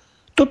ríša.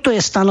 Toto je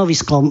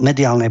stanovisko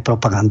mediálnej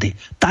propagandy.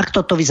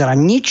 Takto to vyzerá.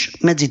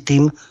 Nič medzi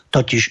tým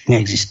totiž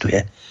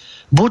neexistuje.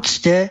 Buď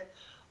ste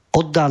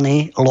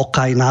oddaní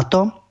lokaj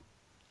NATO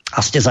a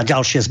ste za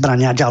ďalšie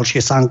zbrania,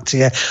 ďalšie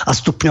sankcie a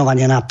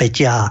stupňovanie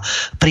napätia a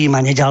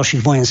prijímanie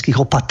ďalších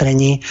vojenských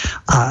opatrení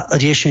a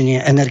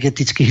riešenie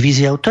energetických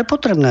výziev. To je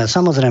potrebné,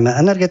 samozrejme.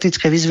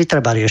 Energetické výzvy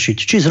treba riešiť.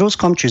 Či s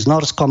Ruskom, či s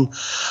Norskom,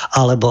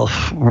 alebo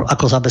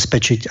ako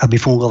zabezpečiť,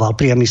 aby fungoval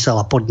priemysel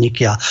a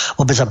podniky a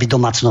vôbec, aby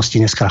domácnosti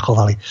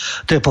neskrachovali.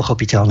 To je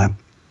pochopiteľné.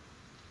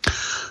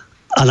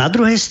 A na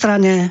druhej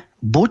strane,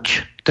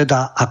 buď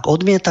teda, ak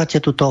odmietate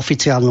túto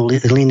oficiálnu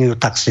líniu,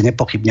 tak ste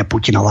nepochybne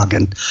Putinov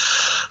agent.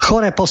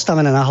 Choré,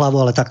 postavené na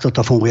hlavu, ale takto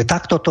to funguje.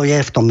 Takto to je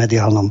v tom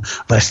mediálnom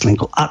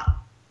wrestlingu. A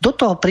do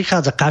toho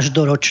prichádza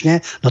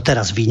každoročne, no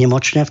teraz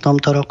výnimočne v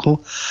tomto roku,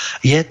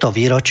 je to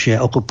výročie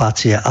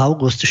okupácie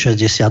august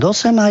 68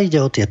 a ide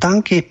o tie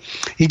tanky,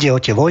 ide o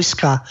tie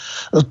vojska,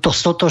 to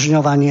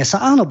stotožňovanie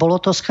sa, áno, bolo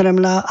to z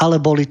Kremľa, ale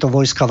boli to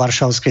vojska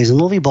Varšavskej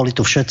zmluvy, boli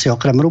tu všetci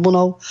okrem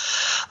Rumunov.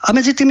 A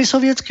medzi tými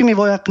sovietskými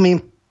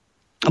vojakmi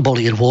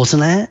boli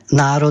rôzne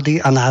národy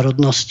a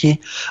národnosti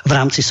v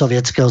rámci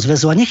Sovietskeho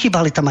zväzu a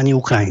nechýbali tam ani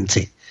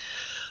Ukrajinci.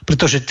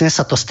 Pretože dnes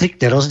sa to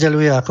striktne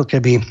rozdeľuje, ako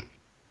keby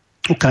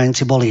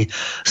Ukrajinci boli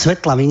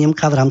svetlá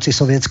výnimka v rámci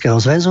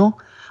Sovietskeho zväzu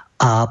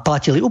a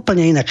platili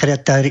úplne iné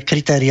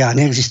kritériá,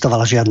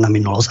 neexistovala žiadna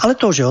minulosť. Ale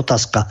to už je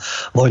otázka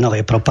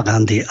vojnovej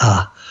propagandy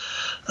a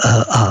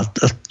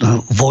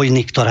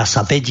vojny, ktorá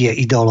sa vedie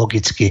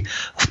ideologicky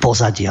v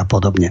pozadí a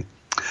podobne.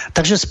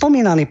 Takže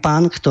spomínaný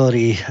pán,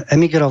 ktorý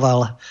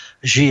emigroval,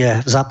 žije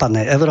v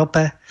západnej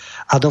Európe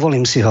a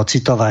dovolím si ho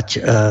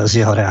citovať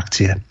z jeho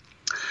reakcie.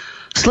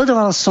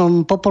 Sledoval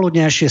som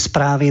popoludnejšie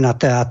správy na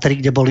teatri,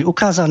 kde boli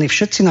ukázaní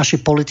všetci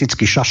naši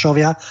politickí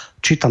šašovia,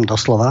 čítam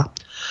doslova,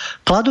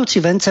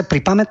 kladúci vence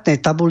pri pamätnej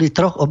tabuli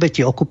 3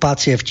 obetí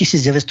okupácie v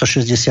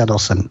 1968.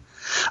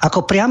 Ako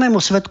priamému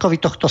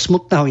svedkovi tohto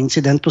smutného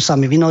incidentu sa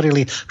mi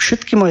vynorili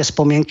všetky moje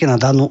spomienky na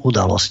danú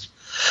udalosť.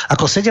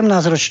 Ako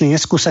 17-ročný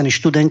neskúsený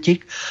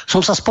študentík som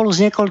sa spolu s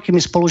niekoľkými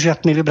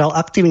spolužiakmi vybral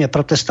aktívne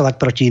protestovať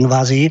proti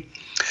invázii,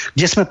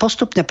 kde sme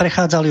postupne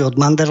prechádzali od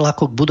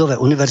Manderlaku k budove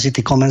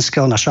Univerzity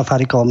Komenského na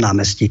Šafárikovom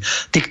námestí.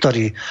 Tí,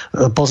 ktorí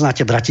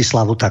poznáte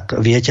Bratislavu, tak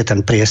viete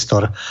ten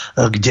priestor,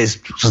 kde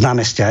z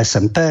námestia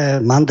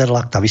SMP,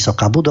 Manderlak, tá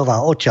vysoká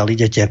budova, odtiaľ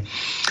idete,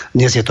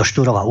 dnes je to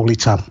Štúrová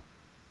ulica,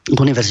 k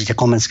Univerzite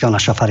Komenského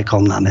na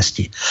Šafárikovom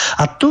námestí.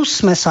 A tu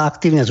sme sa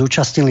aktívne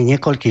zúčastnili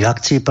niekoľkých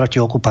akcií proti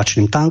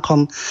okupačným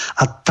tankom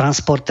a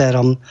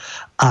transportérom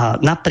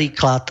a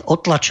napríklad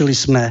otlačili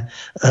sme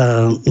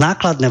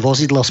nákladné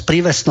vozidlo s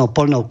prívesnou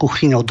poľnou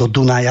kuchyňou do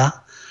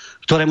Dunaja,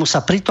 ktorému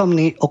sa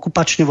prítomní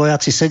okupační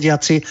vojaci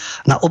sediaci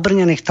na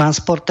obrnených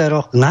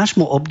transportéroch k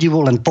nášmu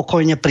obdivu len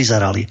pokojne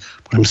prizerali.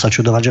 Budem sa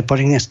čudovať, že po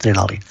nich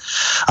nestrieľali.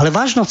 Ale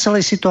vážnosť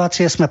celej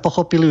situácie sme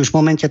pochopili už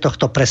v momente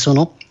tohto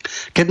presunu,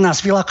 keď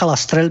nás vylákala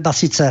streľba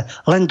síce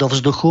len do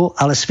vzduchu,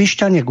 ale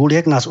svišťanie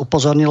guliek nás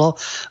upozornilo,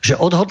 že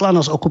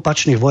odhodlanosť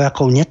okupačných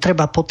vojakov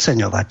netreba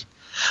podceňovať.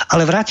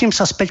 Ale vrátim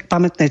sa späť k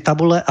pamätnej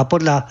tabule a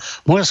podľa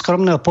môjho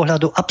skromného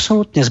pohľadu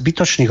absolútne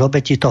zbytočných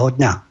obetí toho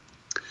dňa.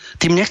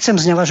 Tým nechcem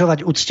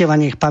znevažovať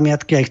uctievanie ich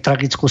pamiatky a ich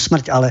tragickú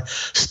smrť, ale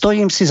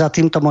stojím si za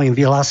týmto mojim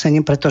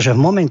vyhlásením, pretože v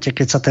momente,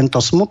 keď sa tento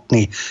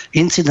smutný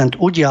incident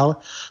udial,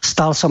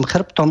 stál som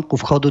chrbtom ku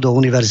vchodu do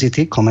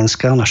Univerzity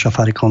Komenského na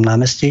Šafárikovom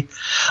námestí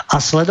a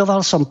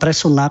sledoval som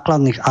presun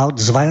nákladných aut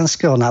z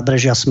Vajanského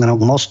nábrežia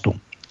smerom k mostu.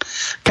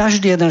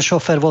 Každý jeden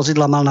šofér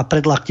vozidla mal na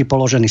predlakti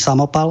položený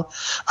samopal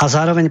a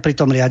zároveň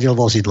pritom riadil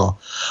vozidlo.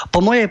 Po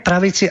mojej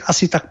pravici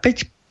asi tak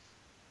 5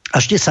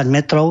 až 10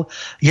 metrov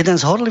jeden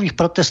z horlivých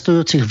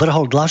protestujúcich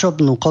vrhol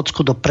dlažobnú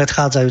kocku do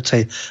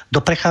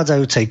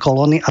prechádzajúcej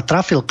kolóny a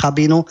trafil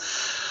kabínu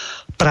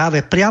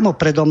práve priamo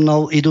predo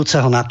mnou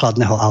idúceho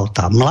nákladného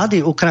auta.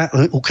 Mladý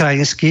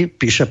ukrajinský,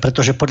 píše,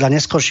 pretože podľa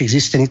neskorších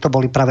zistení to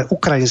boli práve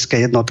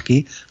ukrajinské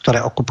jednotky,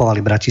 ktoré okupovali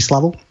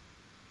Bratislavu.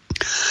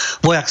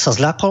 Vojak sa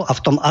zľakol a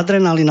v tom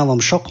adrenalinovom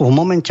šoku v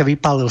momente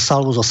vypálil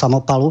salvu zo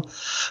samopalu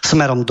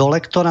smerom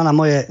dole, ktorá na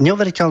moje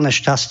neuveriteľné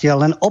šťastie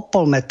len o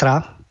pol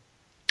metra,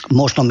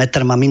 možno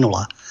meter ma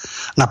minula.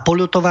 Na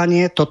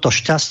poľutovanie toto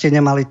šťastie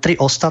nemali 3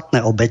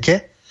 ostatné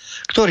obete,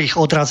 ktorých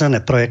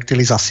odrazené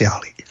projektily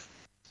zasiahli.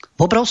 V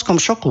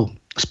obrovskom šoku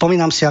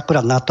spomínam si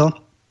akurát na to,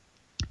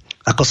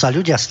 ako sa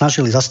ľudia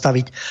snažili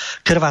zastaviť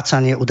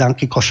krvácanie u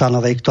Danky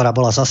Košanovej, ktorá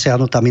bola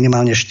zasiahnutá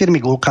minimálne 4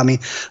 guľkami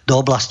do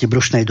oblasti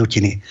brušnej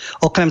dutiny.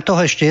 Okrem toho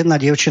ešte jedna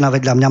dievčina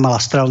vedľa mňa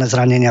mala strelné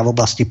zranenia v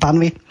oblasti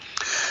panvy.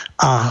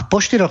 A po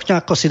 4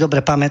 dňoch, ako si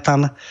dobre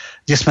pamätám,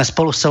 kde sme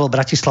spolu s celou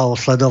Bratislavou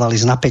sledovali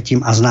s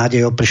napätím a s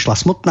nádejou, prišla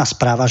smutná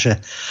správa,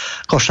 že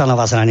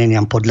Košanova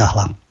zraneniam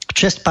podľahla. v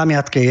česť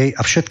pamiatke jej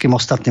a všetkým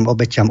ostatným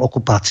obetiam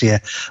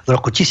okupácie v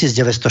roku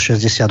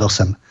 1968.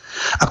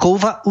 Ako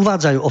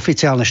uvádzajú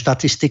oficiálne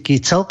štatistiky,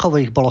 celkovo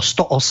ich bolo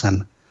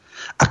 108.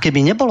 A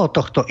keby nebolo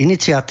tohto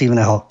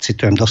iniciatívneho,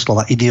 citujem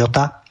doslova,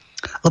 idiota,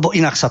 lebo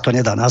inak sa to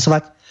nedá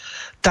nazvať,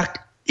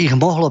 tak ich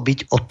mohlo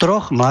byť o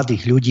 3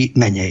 mladých ľudí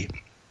menej.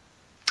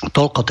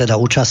 Toľko teda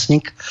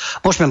účastník.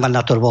 Môžeme mať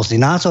na to rôzny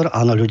názor.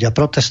 Áno, ľudia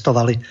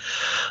protestovali,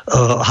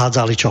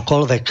 hádzali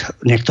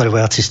čokoľvek. Niektorí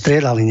vojaci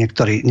strieľali,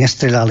 niektorí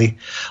nestrieľali.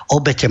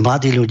 Obete,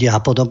 mladí ľudia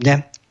a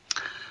podobne.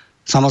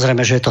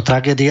 Samozrejme, že je to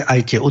tragédia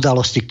aj tie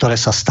udalosti, ktoré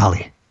sa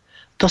stali.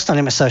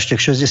 Dostaneme sa ešte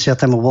k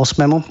 68.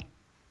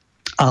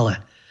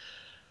 Ale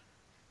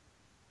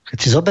keď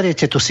si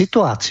zoberiete tú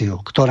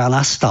situáciu, ktorá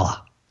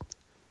nastala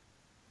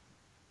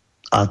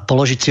a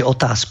položiť si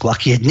otázku,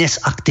 aký je dnes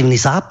aktívny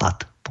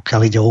Západ,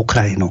 pokiaľ ide o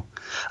Ukrajinu.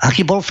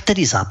 Aký bol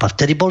vtedy Západ?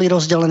 Vtedy boli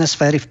rozdelené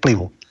sféry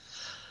vplyvu.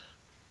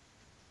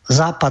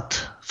 Západ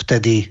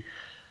vtedy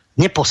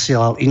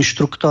neposielal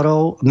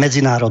inštruktorov,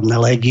 medzinárodné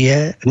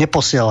légie,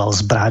 neposielal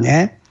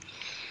zbrane,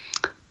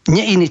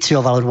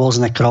 neinicioval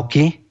rôzne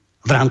kroky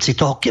v rámci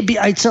toho, keby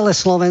aj celé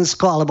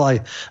Slovensko, alebo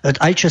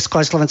aj Česko,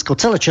 aj Slovensko,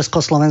 celé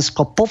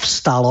Československo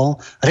povstalo,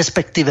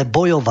 respektíve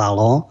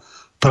bojovalo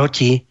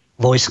proti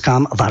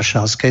vojskám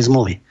Varšavskej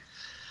zmluvy.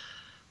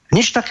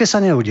 Nič také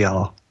sa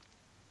neudialo.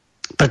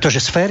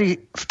 Pretože sféry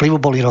vplyvu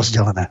boli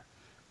rozdelené.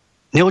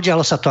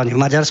 Neudialo sa to ani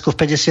v Maďarsku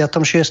v 56.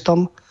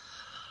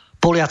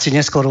 Poliaci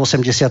neskôr v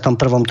 81.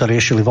 to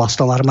riešili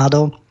vlastnou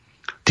armádou.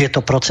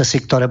 Tieto procesy,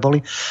 ktoré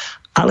boli.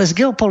 Ale z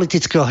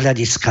geopolitického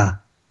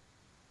hľadiska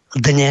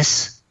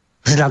dnes,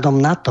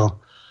 vzhľadom na to,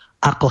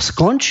 ako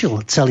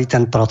skončil celý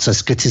ten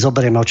proces, keď si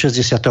zoberieme od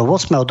 68.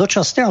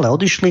 dočasne, ale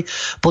odišli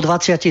po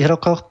 20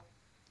 rokoch,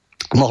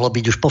 mohlo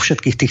byť už po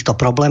všetkých týchto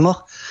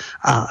problémoch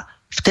a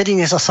vtedy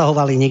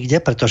nezasahovali nikde,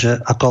 pretože,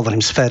 ako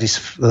hovorím, sféry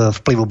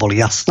vplyvu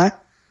boli jasné.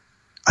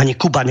 Ani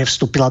Kuba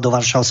nevstúpila do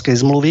Varšavskej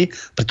zmluvy,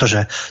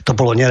 pretože to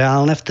bolo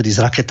nereálne, vtedy s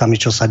raketami,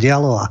 čo sa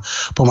dialo a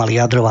pomaly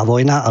jadrová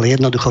vojna, ale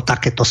jednoducho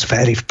takéto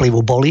sféry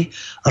vplyvu boli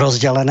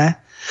rozdelené.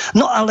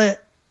 No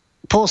ale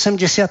po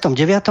 89.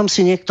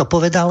 si niekto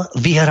povedal,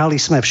 vyhrali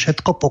sme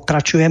všetko,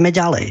 pokračujeme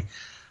ďalej.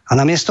 A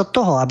namiesto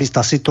toho, aby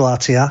tá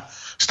situácia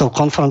s tou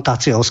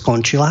konfrontáciou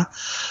skončila,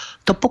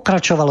 to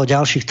pokračovalo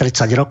ďalších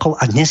 30 rokov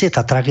a dnes je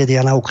tá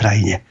tragédia na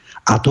Ukrajine.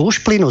 A tu už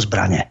plynú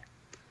zbrane.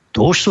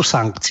 Tu už sú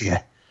sankcie.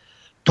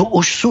 Tu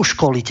už sú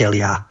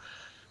školitelia.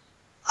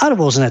 A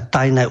rôzne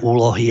tajné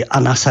úlohy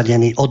a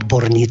nasadení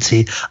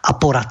odborníci a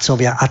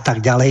poradcovia a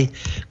tak ďalej,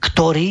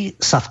 ktorí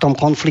sa v tom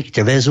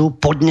konflikte väzú,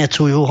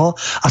 podnecujú ho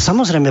a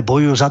samozrejme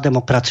bojujú za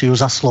demokraciu,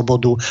 za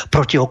slobodu,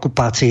 proti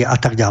okupácii a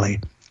tak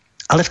ďalej.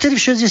 Ale vtedy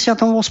v 68.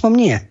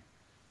 nie.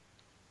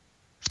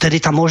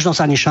 Vtedy tá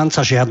možnosť ani šanca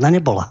žiadna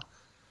nebola.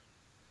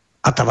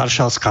 A tá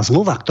Varšavská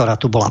zmluva, ktorá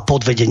tu bola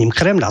pod vedením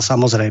Kremľa,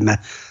 samozrejme,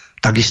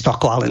 takisto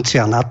ako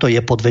aliancia NATO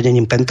je pod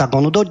vedením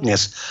Pentagonu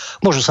dodnes.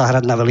 Môžu sa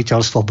hrať na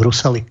veliteľstvo v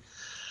Bruseli.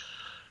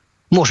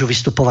 Môžu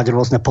vystupovať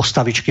rôzne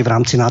postavičky v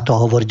rámci NATO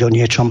a hovoriť o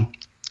niečom.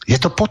 Je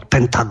to pod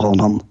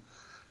Pentagónom.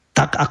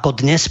 Tak ako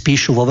dnes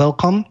píšu vo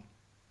veľkom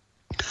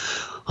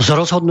z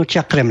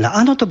rozhodnutia Kremľa.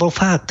 Áno, to bol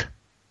fakt.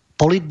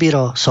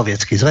 Politbíro,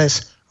 Sovietsky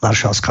zväz,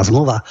 Varšavská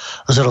zmluva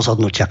z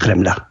rozhodnutia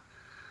Kremľa.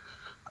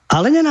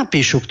 Ale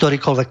nenapíšu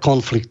ktorýkoľvek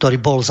konflikt, ktorý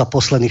bol za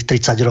posledných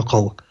 30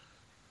 rokov.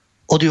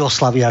 Od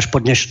Jugoslávie až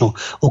po dnešnú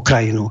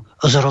Ukrajinu.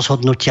 Z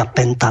rozhodnutia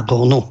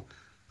Pentagónu.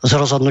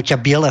 Z rozhodnutia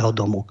Bieleho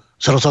domu.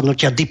 Z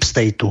rozhodnutia Deep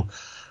Stateu.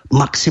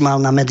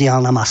 Maximálna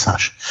mediálna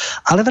masáž.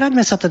 Ale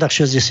vráťme sa teda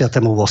k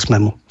 68.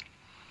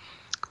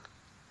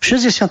 V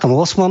 68.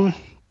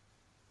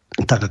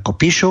 tak ako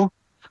píšu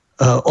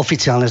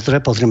oficiálne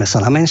zdroje, pozrime sa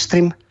na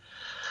mainstream,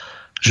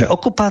 že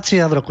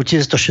okupácia v roku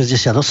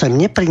 1968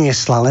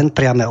 nepriniesla len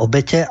priame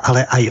obete,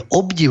 ale aj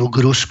obdiv k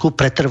Rusku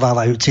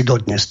pretrvávajúci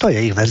dodnes. To je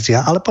ich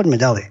verzia, ale poďme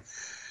ďalej.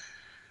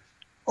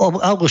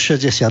 August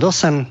 68,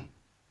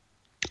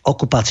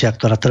 okupácia,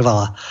 ktorá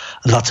trvala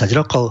 20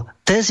 rokov,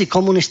 tézy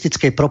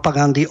komunistickej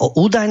propagandy o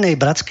údajnej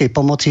bratskej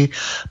pomoci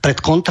pred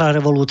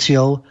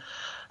kontrarevolúciou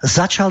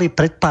začali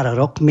pred pár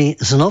rokmi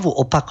znovu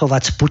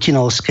opakovať z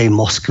putinovskej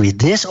Moskvy.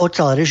 Dnes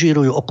odtiaľ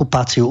režírujú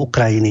okupáciu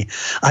Ukrajiny.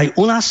 Aj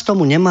u nás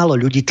tomu nemálo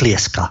ľudí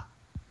tlieska.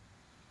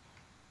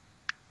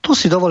 Tu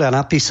si dovolia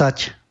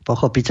napísať,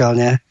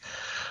 pochopiteľne,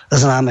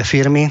 známe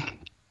firmy,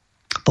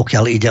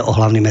 pokiaľ ide o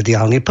hlavný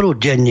mediálny prúd,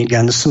 denník,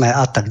 SME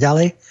a tak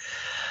ďalej.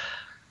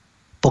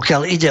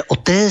 Pokiaľ ide o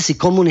tézy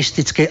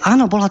komunistickej,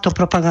 áno, bola to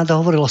propaganda,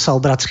 hovorilo sa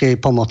o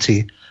bratskej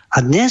pomoci.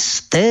 A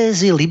dnes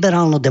tézy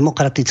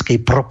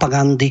liberálno-demokratickej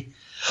propagandy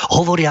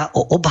hovoria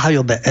o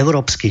obhajobe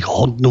európskych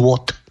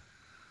hodnôt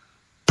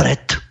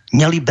pred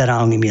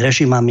neliberálnymi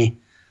režimami,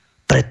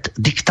 pred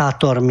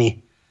diktátormi,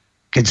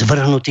 keď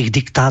zvrhnutých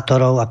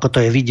diktátorov, ako to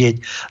je vidieť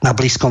na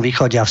Blízkom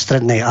východe a v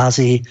Strednej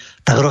Ázii,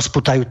 tak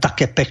rozputajú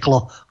také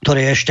peklo,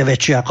 ktoré je ešte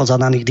väčšie ako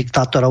za daných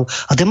diktátorov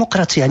a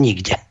demokracia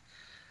nikde.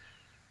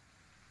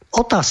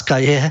 Otázka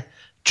je,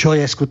 čo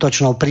je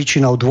skutočnou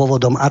príčinou,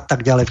 dôvodom a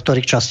tak ďalej, v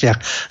ktorých častiach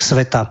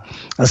sveta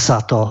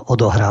sa to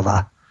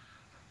odohráva.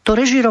 To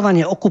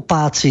režírovanie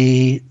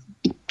okupácií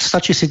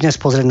stačí si dnes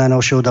pozrieť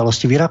najnovšie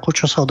udalosti v Iraku,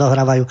 čo sa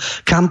odohrávajú,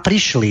 kam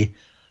prišli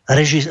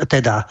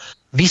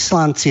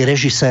vyslanci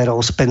režisérov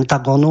z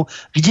Pentagonu,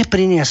 kde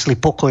priniesli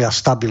pokoj a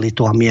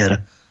stabilitu a mier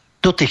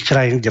do tých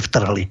krajín, kde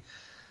vtrhli.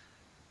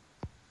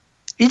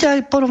 Ide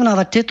aj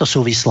porovnávať tieto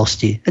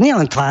súvislosti. Nie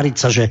len tváriť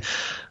sa, že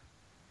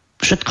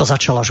všetko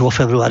začalo až vo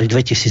februári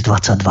 2022.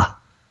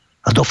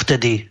 A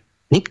dovtedy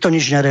nikto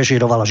nič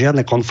nerežíroval,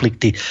 žiadne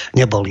konflikty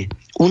neboli.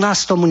 U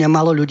nás tomu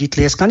nemalo ľudí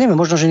tlieskať. Neviem,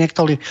 možno, že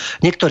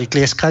niektorí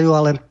tlieskajú,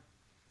 ale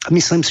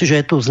myslím si,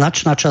 že je tu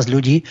značná časť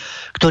ľudí,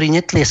 ktorí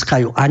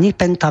netlieskajú ani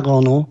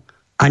Pentagonu,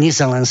 ani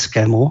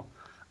Zelenskému,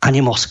 ani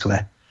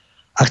Moskve.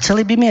 A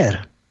chceli by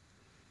mier.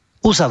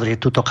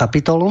 Uzavrieť túto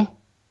kapitolu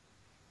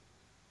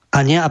a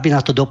nie, aby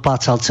na to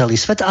doplácal celý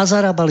svet a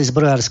zarábali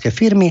zbrojárske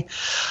firmy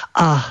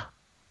a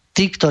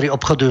tí, ktorí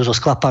obchodujú so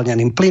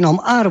skvapalneným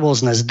plynom a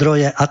rôzne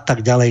zdroje a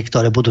tak ďalej,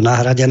 ktoré budú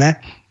nahradené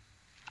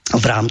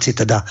v rámci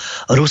teda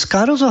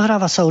Ruska.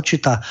 Rozohráva sa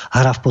určitá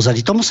hra v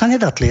pozadí. Tomu sa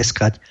nedá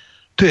tlieskať.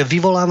 Tu je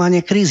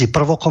vyvolávanie krízy,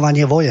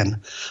 provokovanie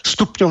vojen,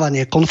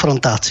 stupňovanie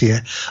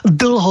konfrontácie,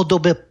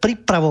 dlhodobé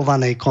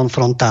pripravovanej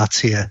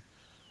konfrontácie.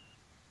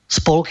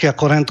 Spolky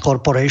ako Rand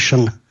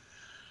Corporation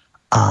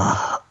a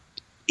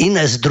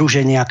iné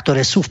združenia,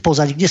 ktoré sú v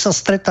pozadí, kde sa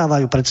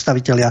stretávajú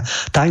predstavitelia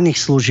tajných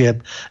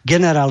služieb,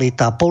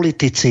 generalita,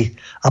 politici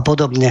a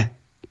podobne.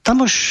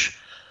 Tam už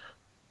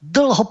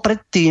dlho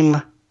predtým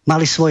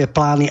mali svoje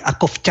plány,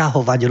 ako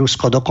vťahovať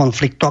Rusko do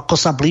konfliktu, ako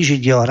sa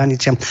blížiť jeho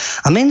hraniciam.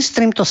 A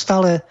mainstream to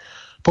stále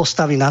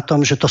postaví na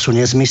tom, že to sú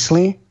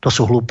nezmysly, to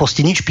sú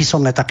hlúposti, nič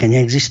písomné také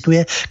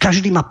neexistuje.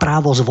 Každý má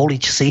právo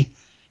zvoliť si,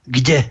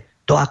 kde,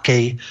 do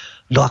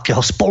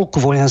akého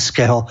spolku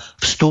vojenského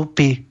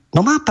vstúpi.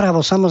 No má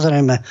právo,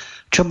 samozrejme.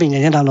 Čo by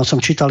nedávno som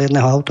čítal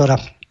jedného autora,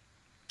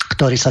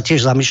 ktorý sa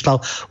tiež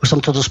zamýšľal, už som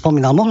to tu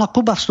spomínal, mohla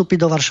Kuba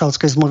vstúpiť do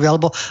Varšavskej zmluvy,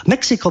 alebo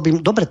Mexiko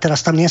by, dobre, teraz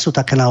tam nie sú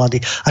také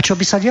nálady. A čo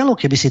by sa dialo,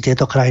 keby si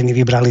tieto krajiny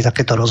vybrali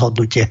takéto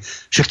rozhodnutie,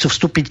 že chcú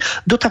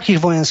vstúpiť do takých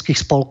vojenských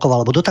spolkov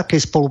alebo do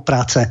takej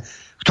spolupráce,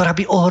 ktorá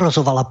by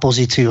ohrozovala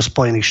pozíciu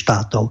Spojených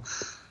štátov.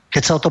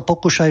 Keď sa o to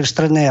pokúšajú v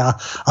Strednej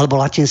alebo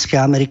Latinskej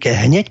Amerike,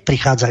 hneď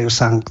prichádzajú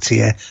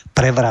sankcie,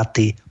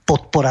 prevraty,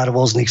 podpora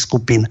rôznych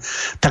skupín.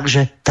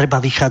 Takže treba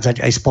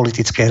vychádzať aj z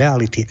politickej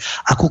reality.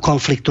 A ku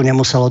konfliktu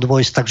nemuselo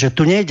dôjsť. Takže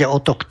tu nejde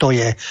o to, kto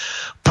je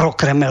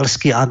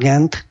prokremelský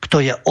agent, kto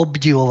je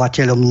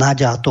obdivovateľom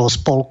Naďa toho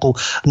spolku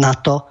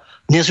NATO.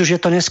 Dnes už je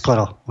to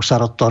neskoro. Už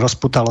sa to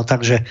rozputalo,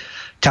 takže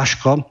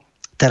ťažko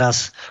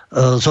teraz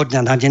zo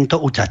dňa na deň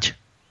to uťať.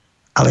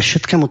 Ale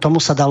všetkému tomu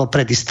sa dalo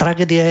predísť.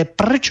 Tragédia je,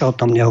 prečo o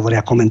tom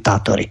nehovoria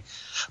komentátori?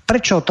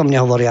 Prečo o tom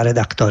nehovoria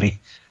redaktori?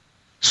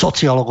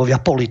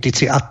 Sociológovia,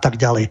 politici a tak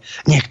ďalej.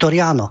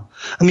 Niektorí áno.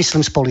 Myslím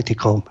s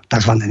politikou.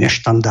 Takzvané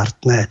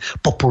neštandardné,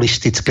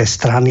 populistické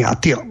strany a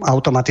tie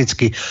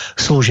automaticky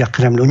slúžia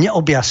Kremľu.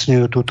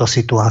 Neobjasňujú túto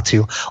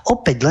situáciu.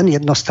 Opäť len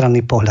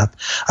jednostranný pohľad.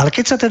 Ale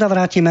keď sa teda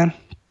vrátime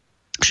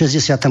k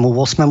 68.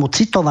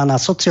 citovaná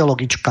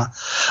sociologička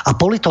a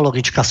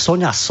politologička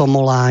Soňa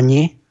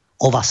Somoláni,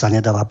 ova sa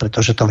nedáva,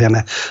 pretože to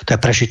vieme, to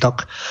je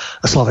prežitok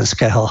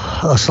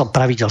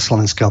pravidel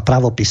slovenského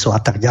pravopisu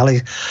a tak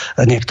ďalej.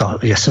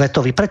 Niekto je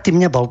svetový, predtým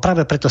nebol,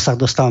 práve preto sa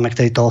dostávame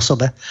k tejto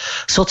osobe.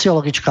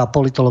 Sociologička a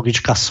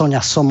politologička Soňa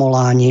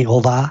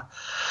Somoláni-ová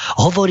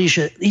hovorí,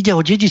 že ide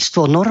o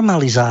dedičstvo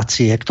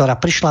normalizácie,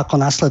 ktorá prišla ako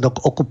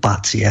následok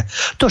okupácie.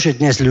 To, že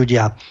dnes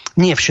ľudia,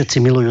 nie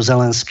všetci milujú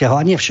Zelenského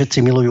a nie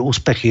všetci milujú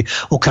úspechy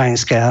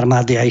ukrajinskej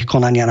armády a ich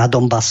konania na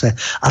Donbase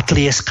a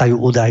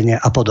tlieskajú údajne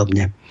a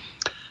podobne.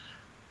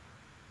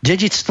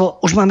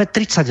 Dedičstvo, už máme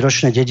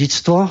 30-ročné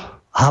dedičstvo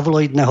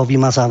havloidného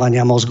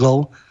vymazávania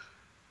mozgov,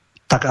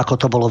 tak ako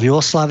to bolo v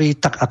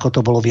Jugoslávii, tak ako to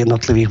bolo v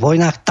jednotlivých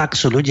vojnách, tak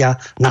sú ľudia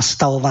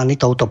nastavovaní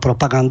touto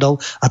propagandou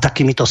a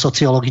takýmito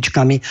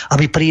sociologičkami,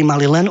 aby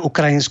prijímali len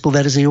ukrajinskú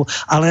verziu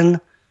a len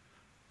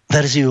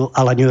verziu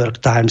a la New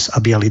York Times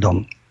a Bielý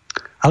dom.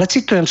 Ale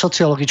citujem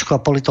sociologičku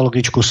a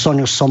politologičku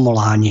Soňu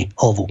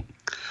Somoláni-ovu.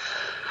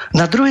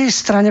 Na druhej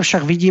strane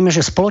však vidíme,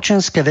 že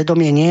spoločenské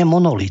vedomie nie je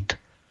monolit.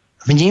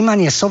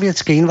 Vnímanie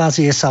sovietskej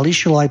invázie sa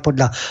líšilo aj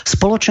podľa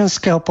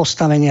spoločenského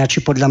postavenia či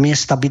podľa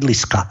miesta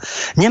bydliska.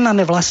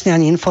 Nemáme vlastne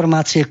ani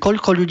informácie,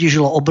 koľko ľudí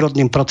žilo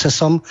obrodným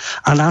procesom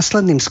a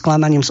následným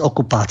sklamaním z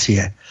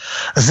okupácie.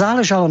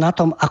 Záležalo na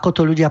tom, ako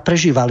to ľudia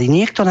prežívali.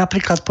 Niekto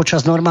napríklad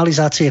počas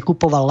normalizácie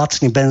kupoval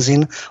lacný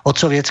benzín od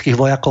sovietských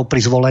vojakov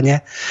pri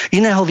zvolenie,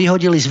 iného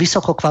vyhodili z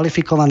vysoko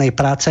kvalifikovanej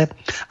práce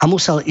a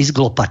musel ísť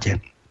k lopate.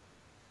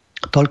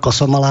 Toľko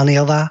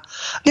Somolániová.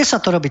 Dnes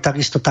sa to robí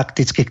takisto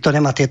takticky. Kto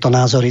nemá tieto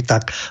názory,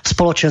 tak v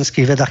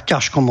spoločenských vedách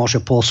ťažko môže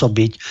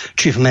pôsobiť,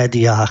 či v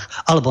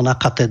médiách, alebo na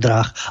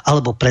katedrách,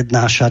 alebo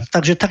prednášať.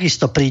 Takže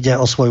takisto príde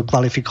o svoju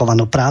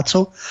kvalifikovanú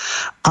prácu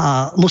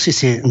a musí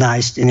si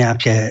nájsť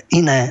nejaké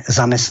iné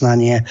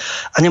zamestnanie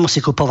a nemusí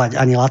kupovať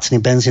ani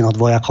lacný benzín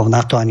od vojakov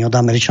NATO, ani od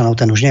Američanov,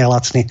 ten už nie je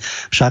lacný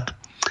však.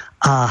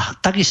 A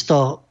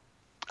takisto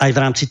aj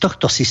v rámci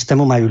tohto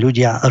systému majú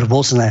ľudia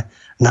rôzne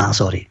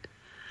názory.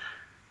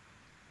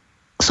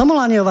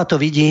 Somolániová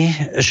to vidí,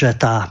 že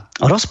tá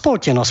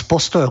rozpoltenosť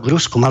postojov k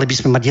Rusku, mali by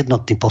sme mať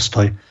jednotný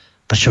postoj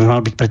Prečo by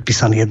mal byť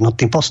predpísaný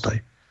jednotný postoj?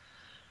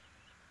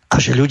 A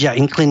že ľudia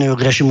inklinujú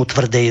k režimu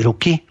tvrdej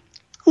ruky?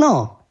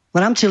 No, v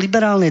rámci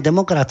liberálnej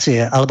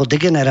demokracie alebo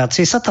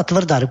degenerácie sa tá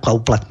tvrdá ruka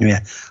uplatňuje.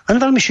 Len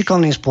veľmi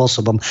šikovným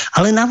spôsobom.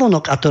 Ale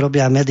navonok, a to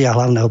robia médiá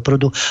hlavného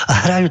prúdu,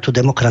 hrajú tú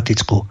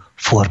demokratickú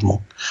formu.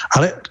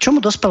 Ale k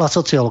čomu dospela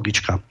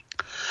sociologička?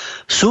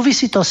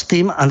 Súvisí to s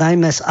tým a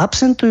najmä s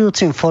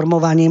absentujúcim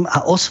formovaním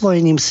a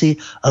osvojením si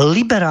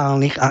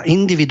liberálnych a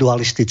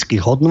individualistických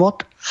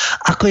hodnôt,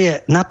 ako je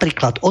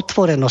napríklad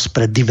otvorenosť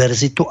pre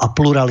diverzitu a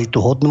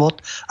pluralitu hodnôt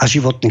a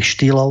životných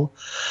štýlov,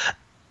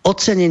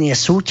 ocenenie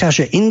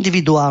súťaže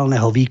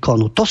individuálneho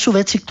výkonu. To sú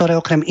veci, ktoré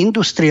okrem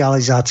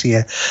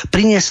industrializácie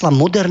priniesla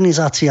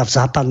modernizácia v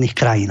západných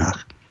krajinách.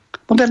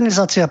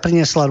 Modernizácia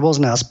priniesla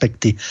rôzne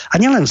aspekty.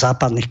 A nielen v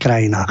západných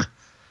krajinách.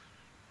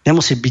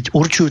 Nemusí byť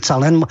určujúca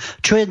len...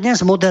 Čo je dnes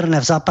moderné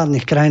v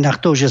západných krajinách,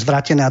 to už je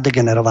zvrátené a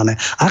degenerované.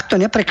 A ak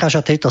to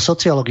neprekáža tejto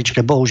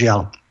sociologičke,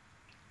 bohužiaľ,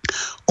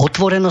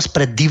 otvorenosť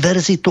pre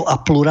diverzitu a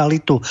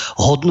pluralitu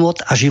hodnôt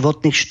a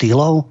životných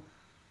štýlov.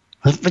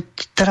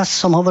 Teraz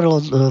som hovoril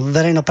o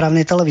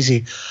verejnoprávnej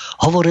televízii.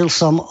 Hovoril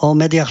som o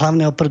médiách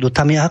hlavného prúdu.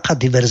 Tam je aká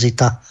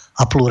diverzita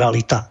a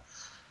pluralita?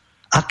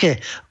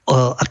 Aké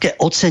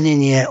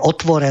ocenenie,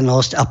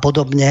 otvorenosť a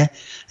podobne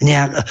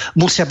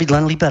musia byť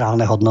len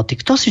liberálne hodnoty.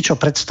 Kto si čo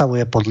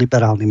predstavuje pod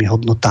liberálnymi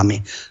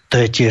hodnotami?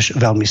 To je tiež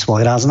veľmi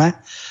svojrázne,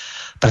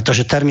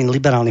 pretože termín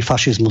liberálny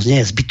fašizmus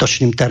nie je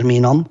zbytočným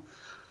termínom.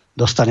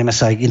 Dostaneme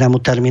sa aj k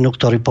inému termínu,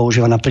 ktorý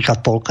používa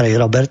napríklad Paul Cray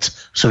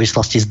Roberts v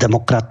súvislosti s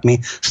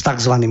demokratmi, s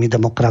takzvanými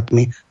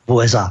demokratmi v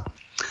USA.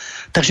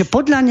 Takže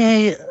podľa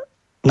nej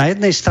na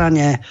jednej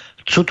strane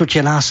sú tu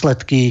tie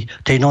následky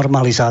tej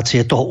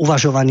normalizácie, toho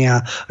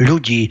uvažovania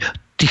ľudí,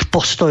 tých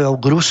postojov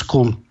k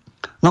Rusku.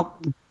 No,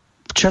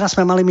 včera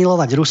sme mali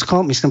milovať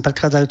Rusko, myslím v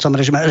predchádzajúcom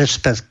režime,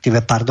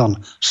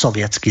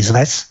 Sovietsky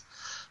zväz,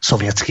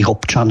 sovietských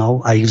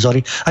občanov a ich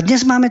vzory. A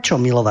dnes máme čo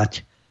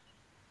milovať?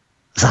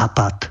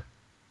 Západ,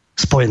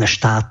 Spojené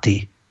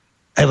štáty,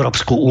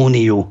 Európsku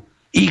úniu,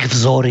 ich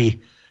vzory,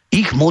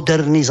 ich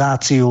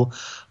modernizáciu,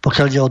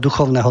 pokiaľ ide o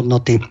duchovné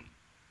hodnoty,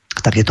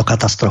 tak je to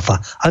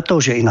katastrofa. Ale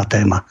to už je iná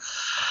téma.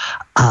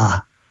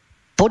 A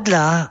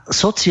podľa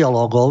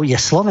sociológov je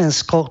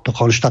Slovensko, to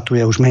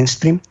konštatuje už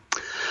mainstream,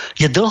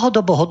 je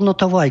dlhodobo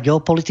hodnotovo aj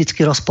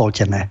geopoliticky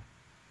rozpoltené.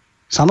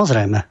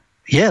 Samozrejme,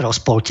 je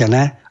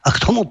rozpoltené a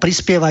k tomu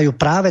prispievajú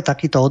práve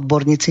takíto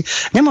odborníci.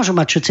 Nemôžu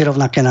mať všetci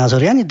rovnaké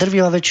názory, ani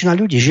drvivá väčšina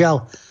ľudí,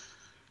 žiaľ.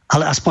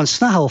 Ale aspoň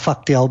snaha o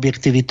fakty a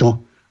objektivitu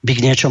by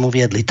k niečomu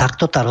viedli.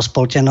 Takto tá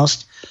rozpoltenosť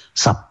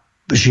sa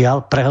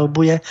žiaľ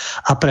prehlbuje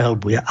a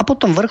prehlbuje. A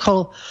potom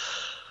vrchol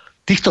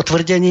týchto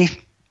tvrdení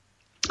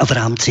v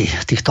rámci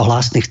týchto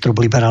hlasných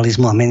trúb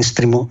liberalizmu a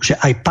mainstreamu, že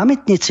aj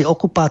pamätníci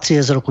okupácie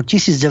z roku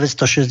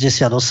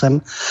 1968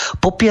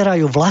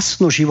 popierajú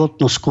vlastnú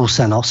životnú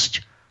skúsenosť.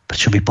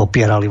 Prečo by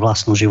popierali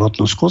vlastnú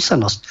životnú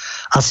skúsenosť?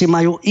 Asi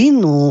majú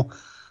inú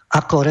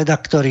ako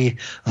redaktori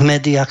v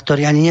médiách,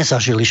 ktorí ani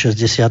nezažili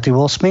 68.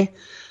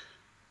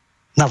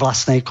 na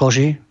vlastnej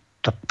koži.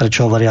 Tak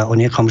prečo hovoria o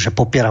niekom, že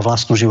popiera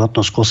vlastnú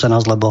životnú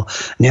skúsenosť, lebo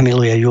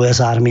nemiluje US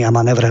Army a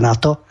manévre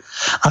NATO?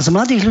 A z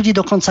mladých ľudí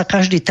dokonca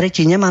každý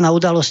tretí nemá na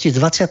udalosti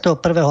 21.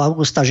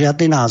 augusta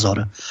žiadny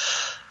názor.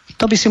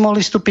 To by si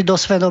mohli vstúpiť do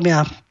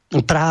svedomia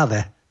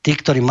práve tí,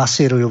 ktorí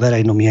masírujú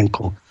verejnú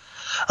mienku.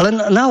 Len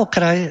na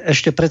okraj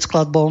ešte pred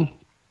skladbou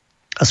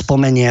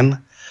spomeniem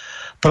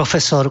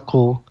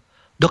profesorku,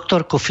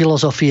 doktorku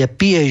filozofie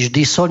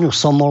PhD Soňu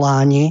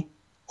Somoláni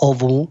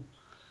Ovu,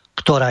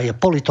 ktorá je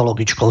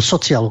politologičkou,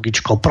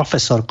 sociologičkou,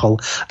 profesorkou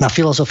na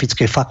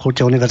Filozofickej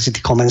fakulte Univerzity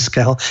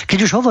Komenského, keď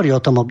už hovorí o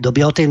tom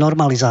období, o tej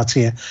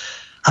normalizácie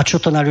a čo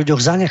to na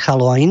ľuďoch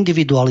zanechalo a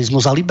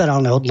individualizmus a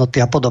liberálne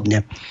hodnoty a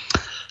podobne.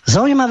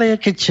 Zaujímavé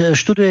je, keď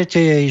študujete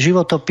jej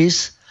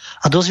životopis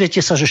a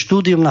dozviete sa, že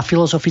štúdium na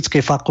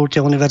Filozofickej fakulte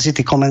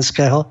Univerzity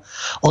Komenského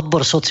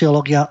odbor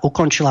sociológia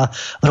ukončila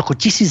v roku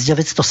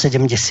 1971.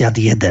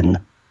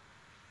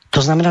 To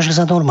znamená, že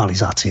za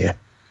normalizácie.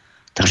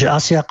 Takže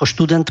asi ako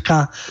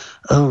študentka,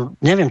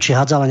 neviem, či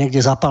hádzala niekde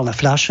zápalné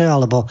fľaše,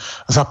 alebo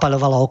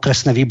zapaľovala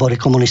okresné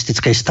výbory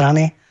komunistickej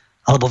strany,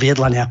 alebo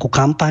viedla nejakú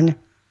kampaň,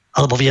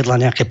 alebo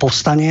viedla nejaké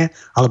povstanie,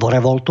 alebo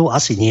revoltu,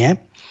 asi nie.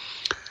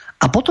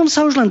 A potom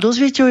sa už len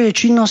dozviete o jej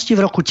činnosti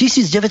v roku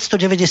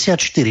 1994.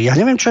 Ja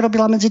neviem, čo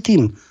robila medzi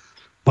tým.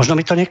 Možno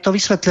mi to niekto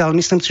vysvetlil, ale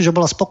myslím si, že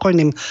bola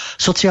spokojným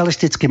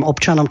socialistickým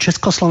občanom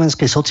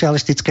Československej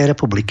socialistickej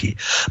republiky.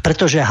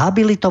 Pretože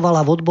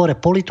habilitovala v odbore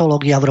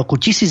politológia v roku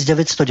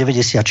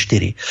 1994.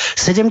 V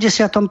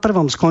 71.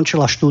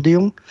 skončila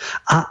štúdium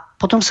a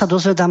potom sa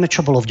dozvedáme,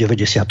 čo bolo v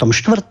 94.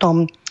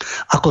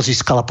 Ako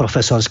získala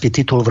profesorský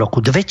titul v roku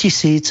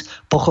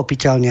 2000,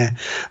 pochopiteľne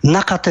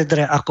na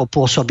katedre, ako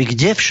pôsobí,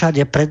 kde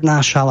všade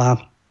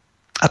prednášala,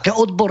 aké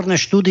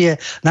odborné štúdie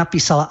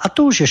napísala. A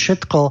to už je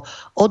všetko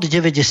od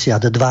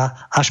 92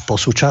 až po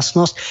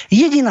súčasnosť.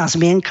 Jediná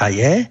zmienka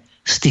je,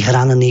 z tých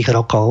ranných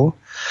rokov,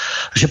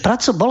 že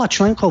bola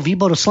členkou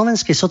výboru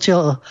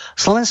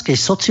Slovenskej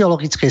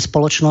sociologickej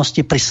spoločnosti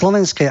pri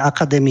Slovenskej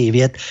akadémii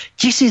vied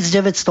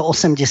 1986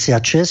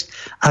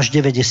 až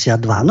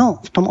 92.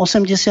 No, v tom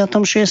 86.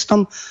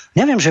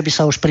 neviem, že by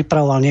sa už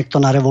pripravoval niekto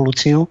na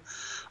revolúciu,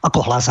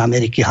 ako Hlas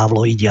Ameriky,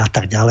 Havloidi a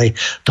tak ďalej.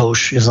 To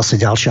už je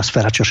zase ďalšia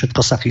sféra, čo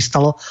všetko sa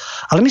chystalo.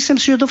 Ale myslím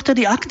si, že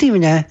dovtedy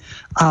aktívne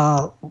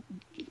a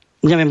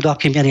neviem do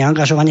akej miery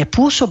angažovanie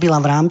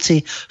pôsobila v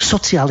rámci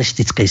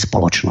socialistickej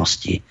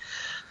spoločnosti.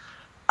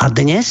 A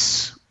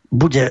dnes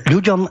bude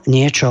ľuďom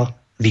niečo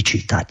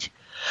vyčítať.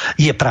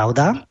 Je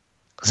pravda,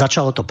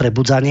 začalo to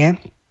prebudzanie,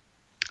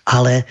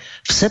 ale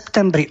v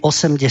septembri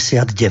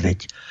 89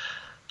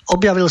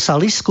 objavil sa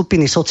list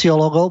skupiny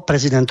sociológov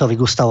prezidentovi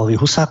Gustavovi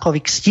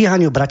Husákovi k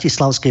stíhaniu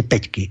bratislavskej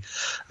Peťky.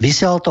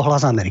 Vysielal to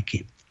Hlas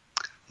Ameriky.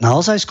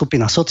 Naozaj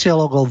skupina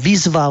sociológov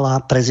vyzvala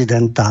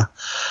prezidenta,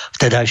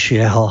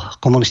 vtedajšieho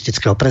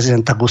komunistického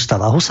prezidenta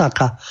Gustava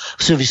Husáka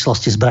v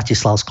súvislosti s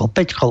bratislavskou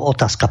Peťkou,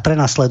 otázka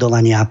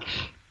prenasledovania,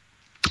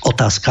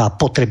 otázka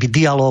potreby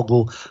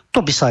dialógu,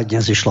 to by sa aj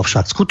dnes išlo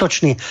však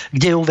skutočný,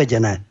 kde je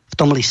uvedené v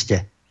tom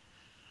liste.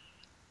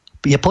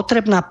 Je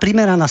potrebná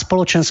primeraná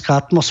spoločenská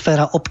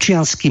atmosféra,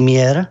 občiansky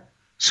mier,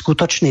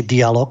 skutočný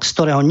dialog, z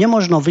ktorého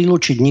nemožno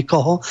vylúčiť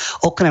nikoho,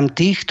 okrem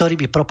tých, ktorí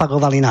by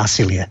propagovali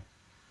násilie.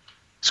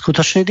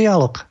 Skutočný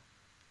dialog.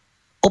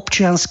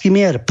 Občiansky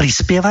mier.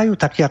 Prispievajú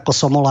takí ako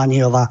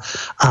Somolániova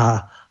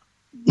a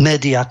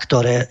médiá,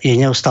 ktoré jej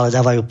neustále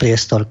dávajú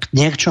priestor k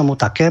niečomu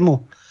takému.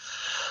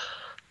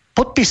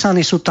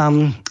 Podpísaní sú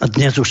tam,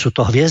 dnes už sú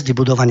to hviezdy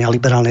budovania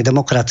liberálnej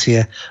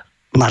demokracie,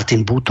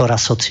 Martin Bútora,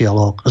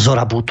 sociológ,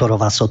 Zora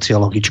Bútorová,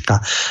 sociologička,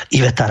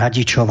 Iveta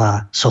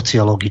Radičová,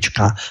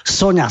 sociologička,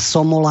 Soňa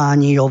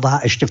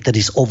Somolániová, ešte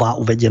vtedy z OVA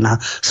uvedená,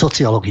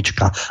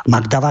 sociologička,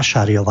 Magda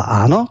Vašáriová.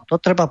 Áno,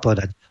 to treba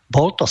povedať.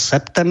 Bol to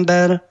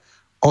september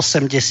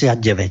 89.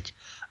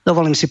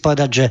 Dovolím si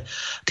povedať, že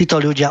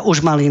títo ľudia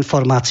už mali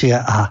informácie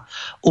a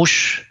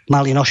už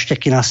mali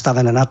nožteky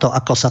nastavené na to,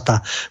 ako sa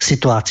tá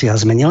situácia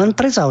zmení. Len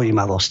pre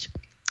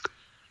zaujímavosť.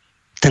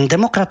 Ten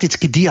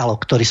demokratický dialog,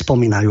 ktorý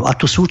spomínajú, a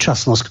tú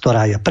súčasnosť,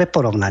 ktorá je pre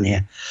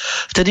porovnanie.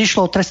 Vtedy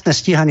išlo o trestné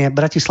stíhanie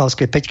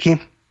bratislavskej Peťky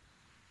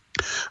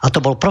a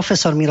to bol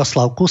profesor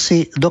Miroslav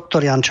Kusy,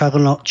 doktor Jan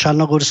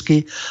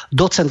Čarnogurský,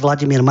 docent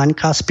Vladimír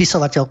Maňka,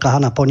 spisovateľka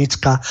Hanna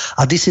Ponická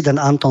a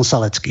disident Anton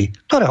Salecký,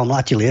 ktorého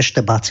mlátili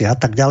eštebáci a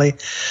tak ďalej,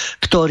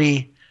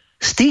 ktorý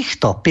z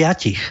týchto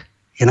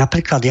 5 je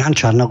napríklad Jan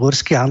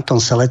Čarnogurský a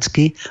Anton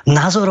Salecký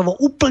názorovo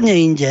úplne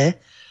inde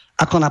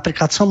ako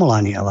napríklad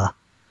Somoláni.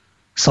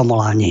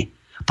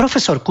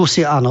 Profesor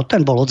Kusy, áno,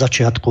 ten bol od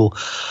začiatku,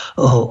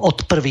 od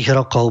prvých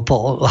rokov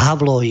po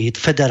Havloid,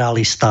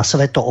 federalista,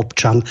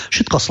 svetoobčan,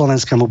 všetko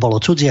slovenskému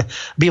bolo cudzie,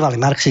 bývalý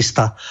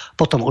marxista,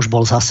 potom už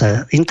bol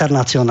zase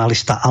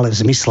internacionalista, ale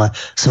v zmysle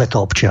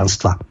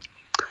svetoobčianstva.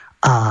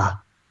 A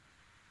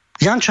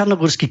Jan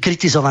Čarnogurský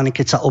kritizovaný,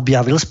 keď sa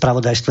objavil v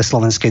spravodajstve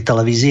slovenskej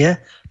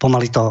televízie,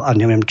 pomaly to, a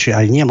neviem, či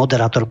aj nie,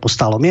 moderátorku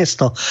stálo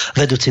miesto,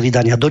 vedúci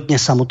vydania, dodnes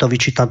sa mu to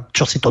vyčíta,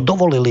 čo si to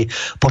dovolili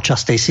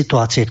počas tej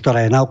situácie,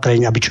 ktorá je na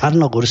Ukrajine, aby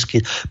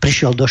Čarnogurský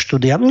prišiel do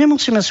štúdia.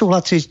 Nemusíme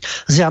súhlasiť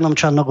s Janom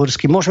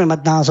Čarnogurským, môžeme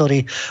mať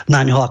názory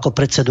na ňo ako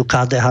predsedu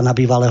KDH, na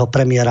bývalého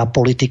premiéra,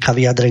 politika,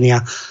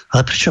 vyjadrenia,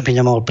 ale prečo by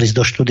nemohol prísť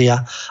do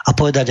štúdia a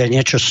povedať aj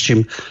niečo, s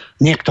čím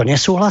niekto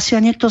nesúhlasí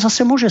a niekto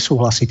zase môže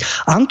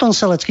súhlasiť. Anton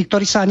Selecký,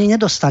 ktorý sa ani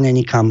nedostane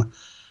nikam.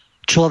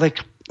 Človek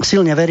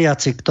silne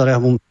veriaci,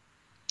 ktorého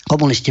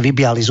komunisti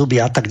vybíjali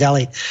zuby a tak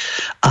ďalej.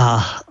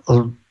 A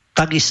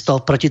takisto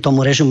proti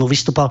tomu režimu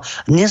vystúpal.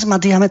 Dnes má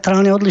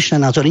diametrálne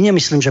odlišné názory.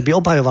 Nemyslím, že by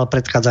obhajoval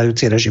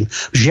predchádzajúci režim.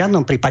 V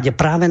žiadnom prípade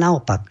práve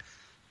naopak.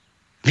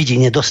 Vidí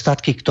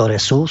nedostatky,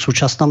 ktoré sú v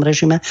súčasnom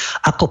režime,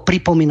 ako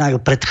pripomínajú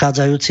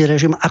predchádzajúci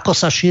režim, ako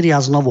sa šíria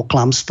znovu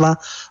klamstva.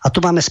 A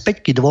tu máme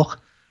späťky dvoch,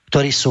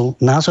 ktorí sú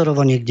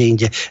názorovo niekde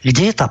inde.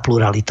 Kde je tá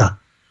pluralita?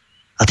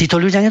 A títo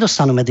ľudia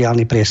nedostanú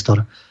mediálny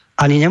priestor.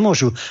 Ani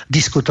nemôžu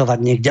diskutovať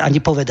niekde, ani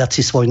povedať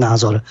si svoj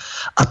názor.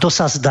 A to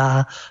sa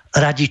zdá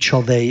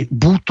Radičovej,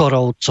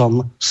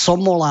 Bútorovcom,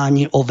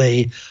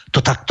 Somolániovej. To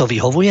takto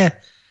vyhovuje?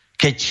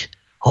 Keď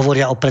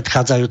hovoria o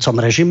predchádzajúcom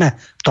režime,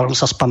 v ktorom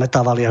sa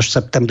spamätávali až v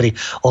septembri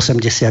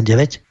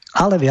 89,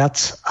 ale viac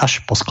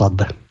až po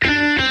skladbe.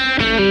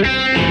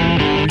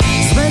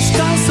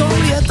 Zmeškal som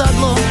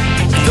lietadlo,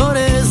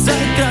 ktoré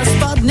zajtra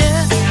spadne.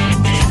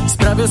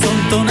 Spravil som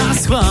to na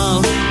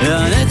schvál, ja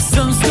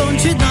nechcem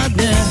skončiť na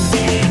dne.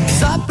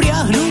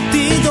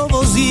 Zapriahnutý do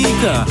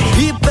vozíka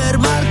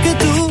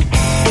hypermarketu.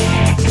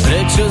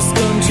 Prečo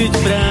skončiť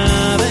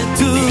práve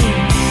tu?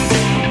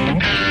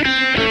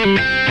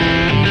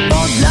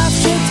 Podľa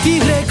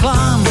všetkých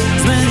reklám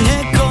sme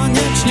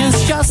nekonečne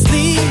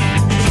šťastní.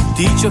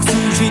 Tí, čo chcú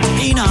žiť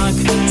inak,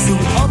 sú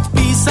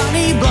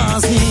odpísaní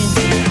blázni.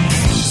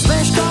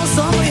 Zmeškal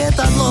som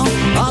lietadlo,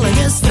 ale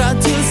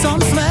nestratil som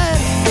smer.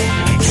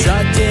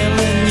 Všade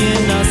len nie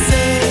na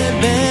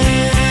sebe.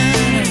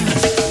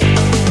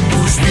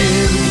 Už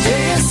viem, kde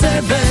je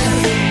sever,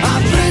 a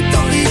preto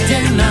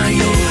idem na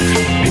juh.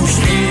 Už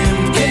viem,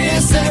 kde je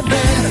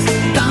sever,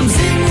 tam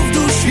zimu v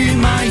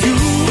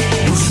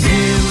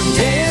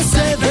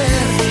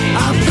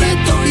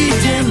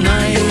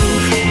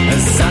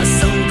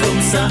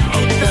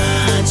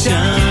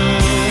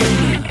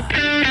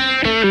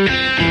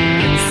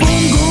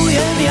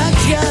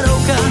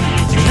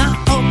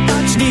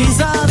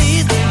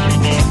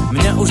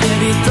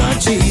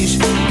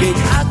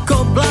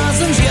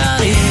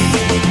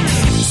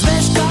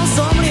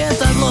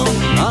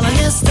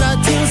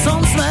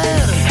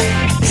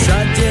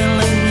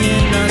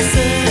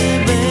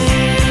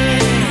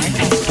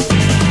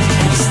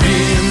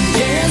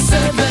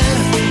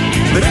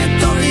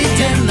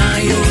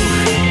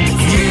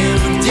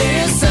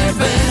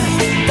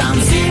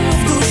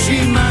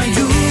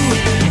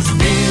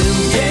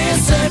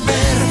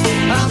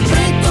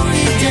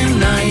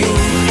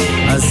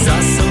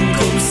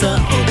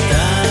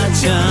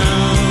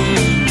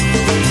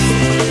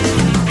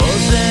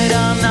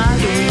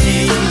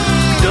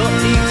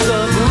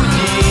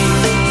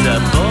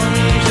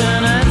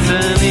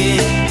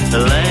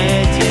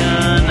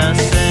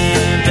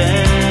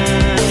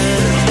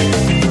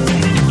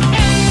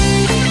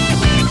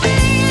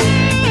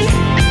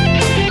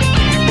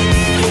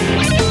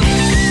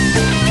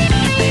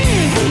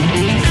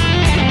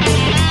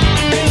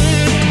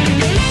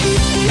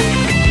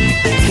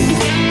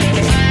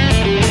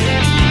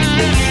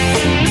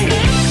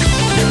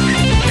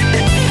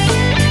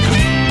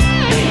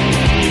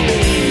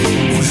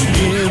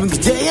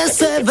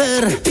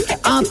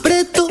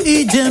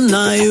idem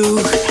na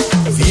juh.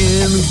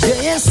 Viem, kde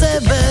je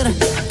sever,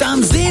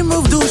 tam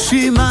zimu v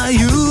duši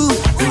majú.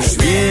 Už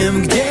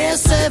viem, kde je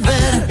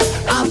sever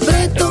a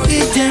preto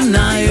idem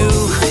na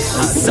juh.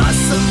 A za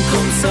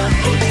slnkom sa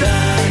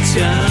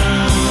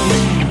otáčam.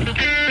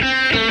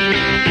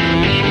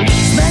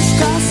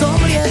 Zmeškal som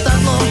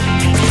lietadlo,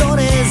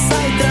 ktoré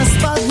zajtra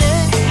spadne.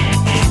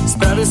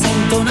 Spravil som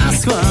to na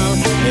schvál,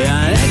 ja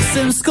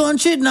nechcem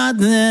skončiť na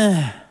dne.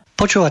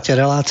 Počúvate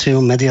reláciu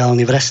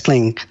Mediálny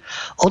Wrestling.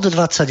 Od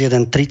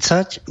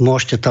 21:30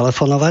 môžete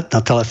telefonovať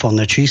na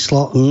telefónne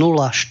číslo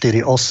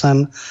 048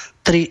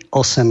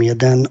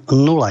 381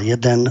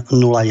 0101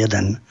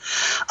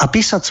 a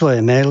písať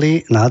svoje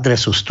maily na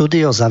adresu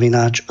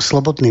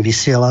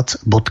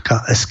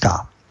studio@slobodnyvysielac.sk.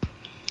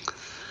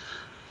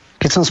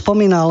 Keď som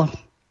spomínal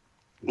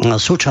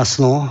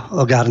súčasnú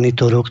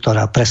garnitúru,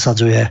 ktorá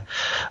presadzuje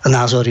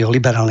názory o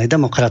liberálnej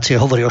demokracie,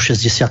 hovorí o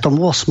 68.,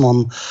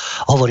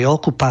 hovorí o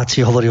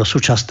okupácii, hovorí o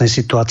súčasnej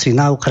situácii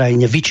na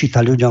Ukrajine,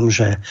 vyčíta ľuďom,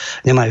 že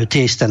nemajú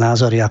tie isté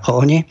názory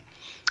ako oni.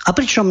 A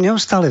pričom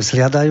neustále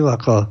vzhliadajú,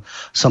 ako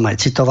som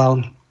aj citoval,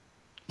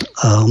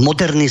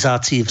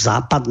 modernizácii v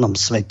západnom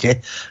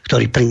svete,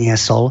 ktorý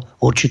priniesol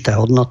určité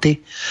hodnoty.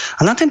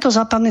 A na tento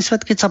západný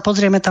svet, keď sa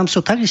pozrieme, tam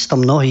sú takisto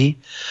mnohí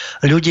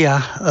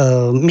ľudia,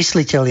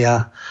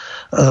 myslitelia,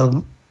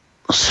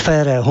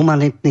 sfére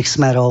humanitných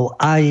smerov,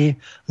 aj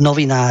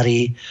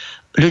novinári,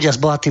 ľudia s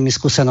bohatými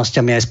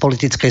skúsenostiami aj z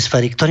politickej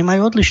sféry, ktorí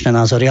majú odlišné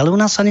názory, ale u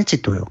nás sa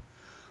necitujú.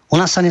 U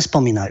nás sa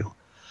nespomínajú.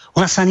 U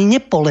nás sa ani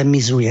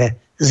nepolemizuje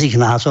s ich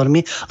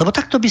názormi, lebo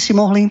takto by si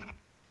mohli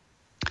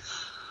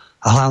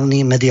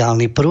hlavný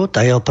mediálny prúd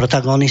a jeho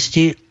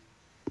protagonisti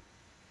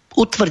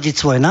utvrdiť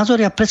svoje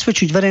názory a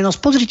presvedčiť verejnosť.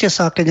 Pozrite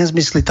sa, aké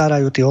nezmysly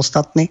tárajú tí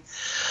ostatní.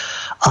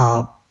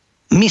 A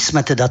my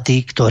sme teda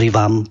tí, ktorí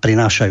vám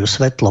prinášajú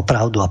svetlo,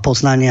 pravdu a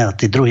poznanie a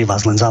tí druhí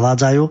vás len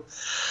zavádzajú.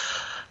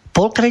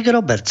 Paul Craig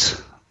Roberts.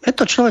 Je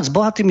to človek s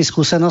bohatými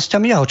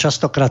skúsenosťami, ja ho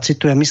častokrát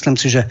citujem, myslím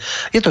si, že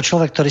je to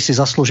človek, ktorý si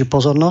zaslúži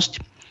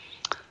pozornosť.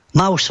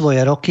 Má už svoje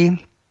roky.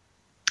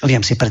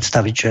 Viem si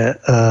predstaviť, že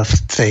v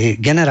tej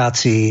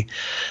generácii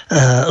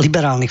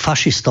liberálnych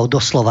fašistov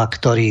doslova,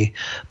 ktorí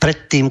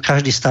predtým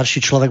každý starší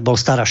človek bol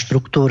stará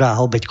štruktúra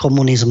a obeť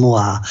komunizmu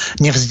a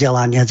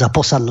nevzdelanec a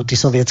posadnutý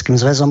Sovietským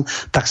zväzom,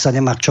 tak sa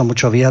nemá k čomu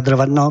čo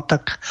vyjadrovať. No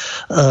tak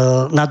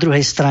na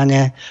druhej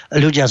strane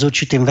ľudia s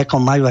určitým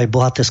vekom majú aj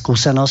bohaté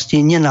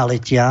skúsenosti,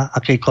 nenaletia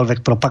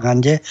akejkoľvek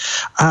propagande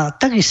a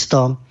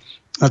takisto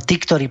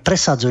tí, ktorí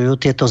presadzujú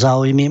tieto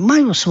záujmy,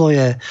 majú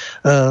svoje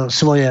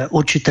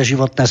určité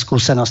životné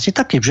skúsenosti.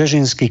 Taký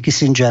Bžežinský,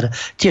 Kissinger,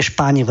 tiež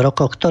páni v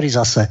rokoch, ktorí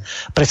zase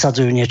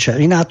presadzujú niečo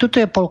iné. A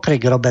tuto je Paul Craig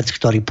Roberts,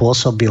 ktorý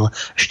pôsobil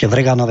ešte v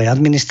Reaganovej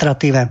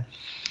administratíve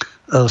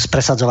s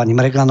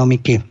presadzovaním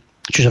Reaganomiky,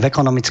 čiže v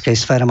ekonomickej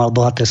sfére mal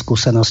bohaté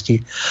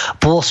skúsenosti.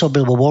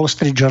 Pôsobil vo Wall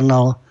Street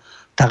Journal,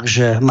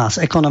 takže má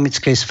z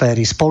ekonomickej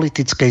sféry, z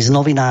politickej, z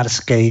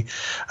novinárskej,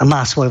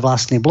 má svoj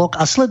vlastný blog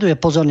a sleduje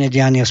pozorne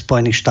dianie v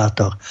Spojených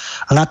štátoch.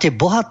 A na tie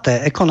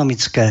bohaté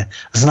ekonomické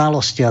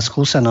znalosti a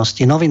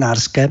skúsenosti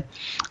novinárske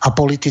a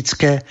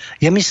politické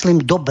je,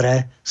 myslím,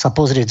 dobré sa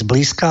pozrieť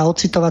zblízka a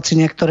ocitovať si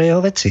niektoré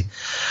jeho veci.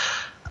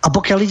 A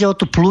pokiaľ ide o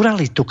tú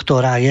pluralitu,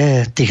 ktorá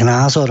je tých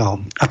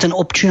názorov a ten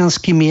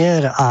občiansky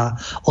mier a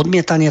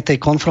odmietanie tej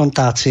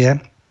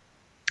konfrontácie,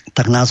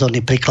 tak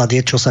názorný príklad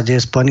je, čo sa deje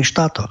v Spojených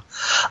štátoch.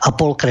 A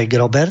Paul Craig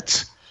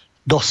Roberts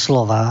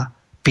doslova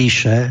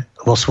píše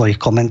vo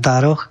svojich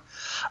komentároch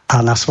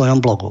a na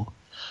svojom blogu.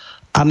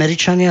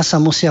 Američania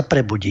sa musia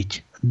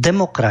prebudiť.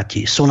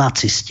 Demokrati sú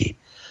nacisti.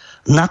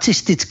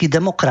 Nacistickí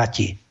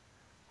demokrati.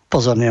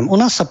 Pozorňujem, u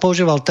nás sa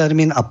používal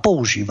termín a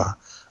používa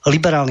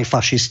liberálni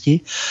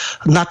fašisti.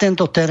 Na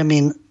tento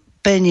termín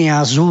penia,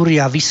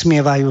 zúria,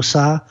 vysmievajú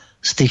sa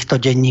z týchto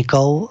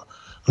denníkov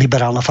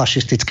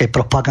liberálno-fašistickej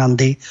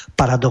propagandy,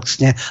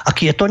 paradoxne.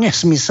 Aký je to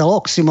nesmysel,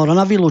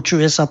 oxymoron a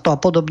vylúčuje sa to a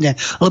podobne,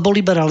 lebo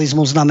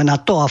liberalizmus znamená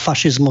to a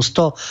fašizmus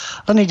to.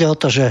 Len ide o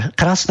to, že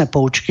krásne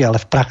poučky, ale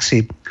v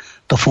praxi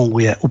to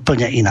funguje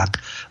úplne inak.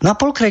 No a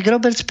Paul Craig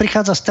Roberts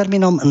prichádza s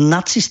termínom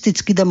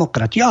nacistickí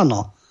demokrati.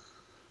 Áno,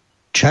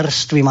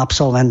 čerstvým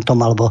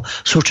absolventom alebo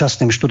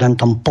súčasným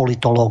študentom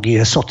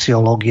politológie,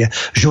 sociológie,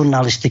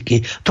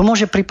 žurnalistiky. To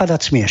môže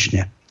pripadať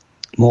smiešne.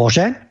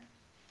 Môže,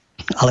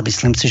 ale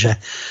myslím si, že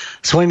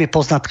svojimi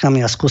poznatkami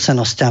a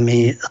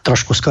skúsenosťami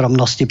trošku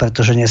skromnosti,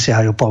 pretože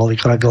nesiahajú Paulovi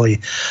Craigovi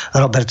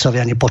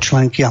Robertsovi ani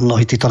počlenky a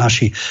mnohí títo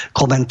naši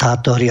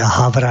komentátori a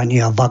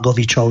Havrani a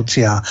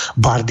Vagovičovci a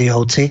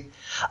Bardiovci.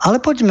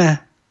 Ale poďme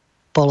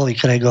Paulovi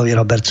Craigovi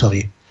Robertsovi.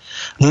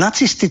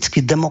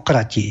 Nacistickí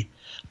demokrati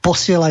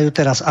posielajú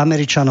teraz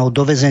Američanov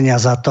do väzenia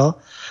za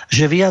to,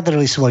 že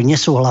vyjadrili svoj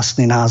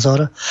nesúhlasný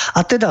názor a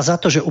teda za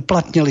to, že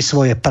uplatnili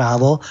svoje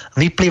právo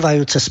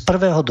vyplývajúce z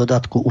prvého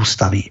dodatku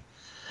ústavy.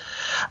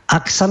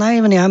 Ak sa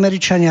naivní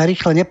Američania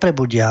rýchle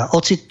neprebudia,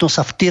 ocitnú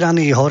sa v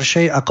tyranii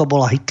horšej, ako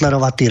bola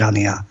Hitlerova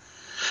tyrania.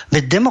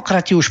 Veď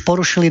demokrati už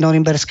porušili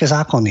norimberské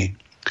zákony.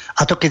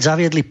 A to keď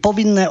zaviedli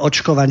povinné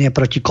očkovanie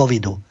proti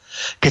covidu.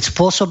 Keď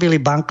spôsobili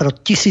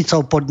bankrot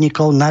tisícov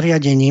podnikov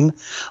nariadením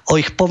o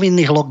ich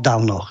povinných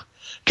lockdownoch.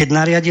 keď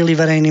nariadili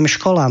verejným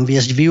školám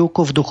viesť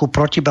výuku v duchu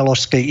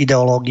protibeložskej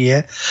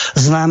ideológie,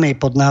 známej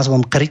pod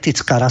názvom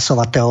kritická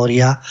rasová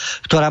teória,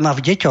 ktorá má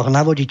v deťoch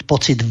navodiť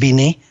pocit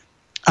viny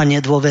a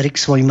nedôvery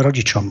k svojim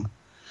rodičom.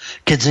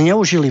 Keď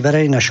zneužili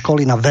verejné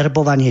školy na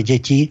verbovanie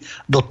detí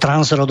do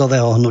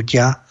transrodového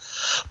hnutia,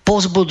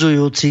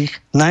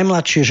 povzbudzujúcich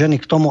najmladšie ženy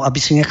k tomu, aby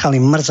si nechali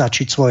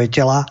mrzačiť svoje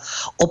tela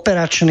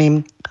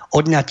operačným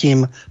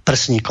odňatím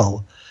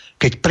prsníkov.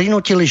 Keď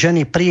prinútili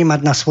ženy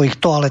prijímať na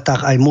svojich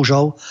toaletách aj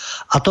mužov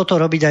a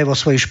toto robiť aj vo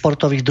svojich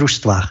športových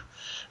družstvách.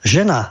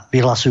 Ženou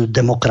vyhlasujú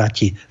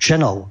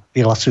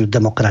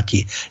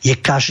demokrati. Je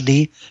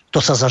každý, kto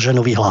sa za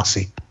ženu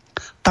vyhlási.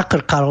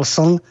 Tucker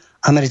Carlson,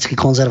 americký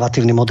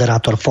konzervatívny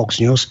moderátor Fox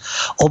News,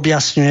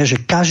 objasňuje,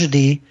 že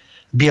každý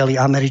biely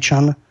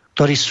Američan,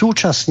 ktorý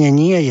súčasne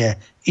nie je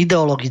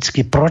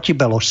ideologicky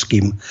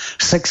protibeložským,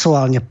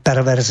 sexuálne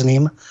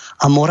perverzným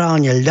a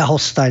morálne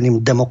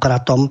ľahostajným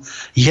demokratom,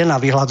 je na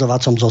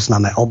vyhľadzovacom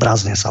zozname.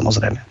 Obrazne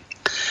samozrejme.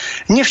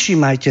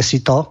 Nevšímajte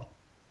si to,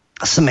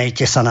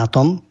 smejte sa na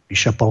tom,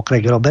 píše Paul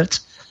Craig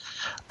Roberts,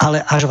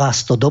 ale až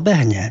vás to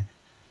dobehne,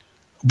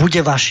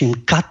 bude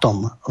vašim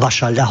katom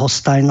vaša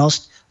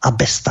ľahostajnosť a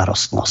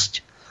bezstarostnosť.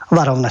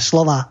 Varovné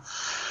slova,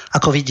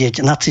 ako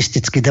vidieť,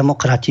 nacistickí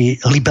demokrati,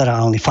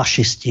 liberálni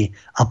fašisti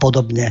a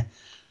podobne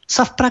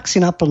sa v praxi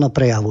naplno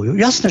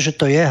prejavujú. Jasné, že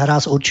to je hra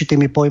s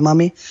určitými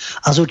pojmami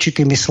a s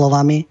určitými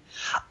slovami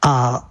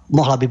a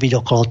mohla by byť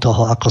okolo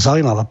toho ako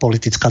zaujímavá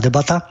politická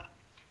debata.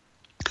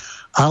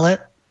 Ale,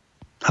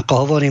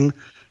 ako hovorím,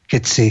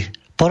 keď si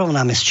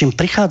porovnáme, s čím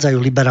prichádzajú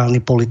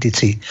liberálni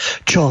politici,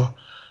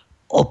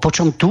 po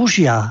čom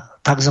túžia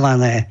tzv.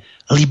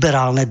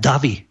 Liberálne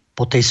davy,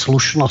 po tej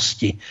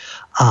slušnosti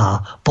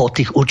a po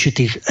tých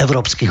určitých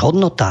európskych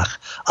hodnotách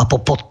a po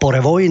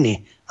podpore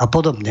vojny a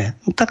podobne,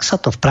 tak sa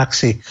to v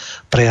praxi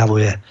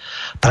prejavuje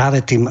práve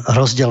tým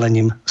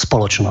rozdelením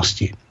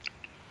spoločnosti.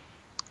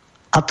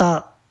 A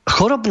tá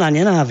chorobná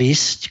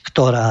nenávisť,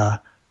 ktorá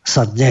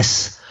sa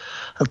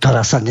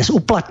dnes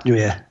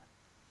uplatňuje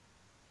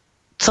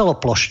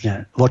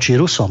celoplošne voči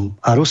Rusom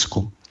a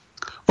Rusku.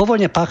 Vo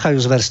vojne páchajú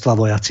zverstva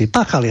vojaci.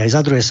 Páchali aj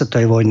za druhej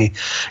svetovej vojny.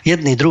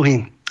 Jedni,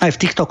 druhí. Aj v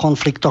týchto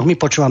konfliktoch my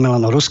počúvame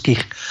len o ruských,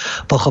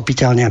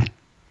 pochopiteľne.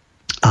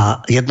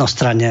 A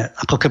jednostranne,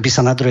 ako keby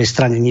sa na druhej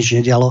strane nič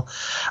nedialo.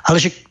 Ale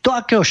že do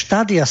akého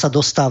štádia sa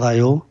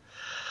dostávajú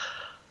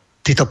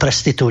títo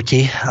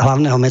prestitúti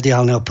hlavného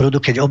mediálneho prúdu,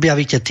 keď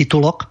objavíte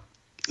titulok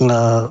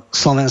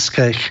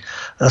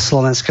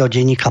slovenského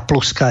denníka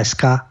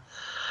Plus.sk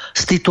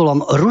s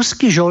titulom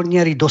Ruskí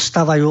žoldnieri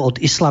dostávajú od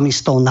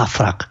islamistov na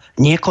frak.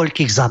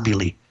 Niekoľkých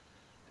zabili.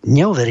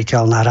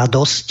 Neuveriteľná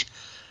radosť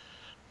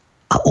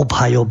a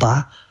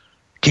obhajoba,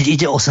 keď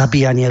ide o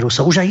zabíjanie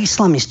Rusov. Už aj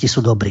islamisti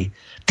sú dobrí.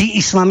 Tí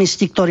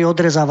islamisti, ktorí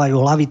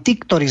odrezávajú hlavy, tí,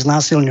 ktorí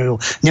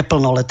znásilňujú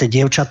neplnoleté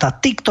dievčatá,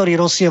 tí, ktorí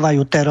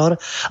rozsievajú teror,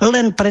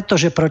 len preto,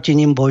 že proti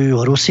ním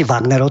bojujú Rusi,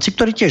 Wagnerovci,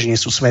 ktorí tiež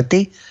nie sú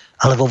svätí,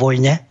 ale vo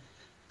vojne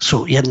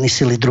sú jedny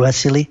sily, druhé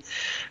sily,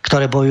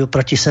 ktoré bojujú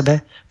proti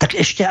sebe, tak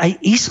ešte aj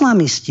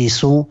islamisti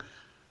sú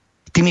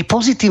tými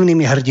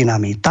pozitívnymi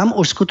hrdinami. Tam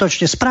už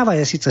skutočne správa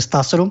je síce z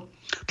TASRu,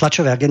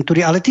 tlačovej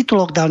agentúry, ale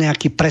titulok dal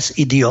nejaký press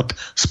idiot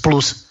z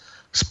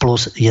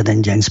plus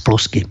jeden deň, z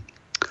plusky.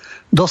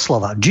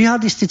 Doslova,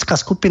 džihadistická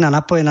skupina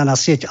napojená na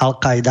sieť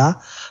Al-Qaida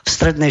v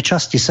strednej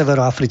časti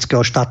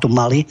severoafrického štátu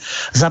Mali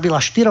zabila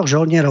 4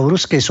 žoldnierov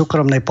ruskej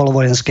súkromnej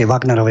polovojenskej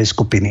Wagnerovej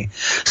skupiny.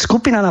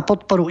 Skupina na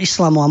podporu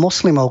islamu a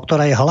moslimov,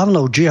 ktorá je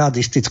hlavnou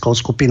džihadistickou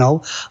skupinou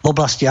v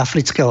oblasti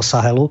afrického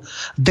Sahelu,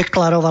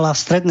 deklarovala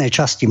v strednej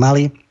časti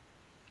Mali,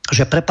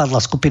 že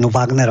prepadla skupinu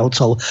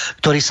Wagnerovcov,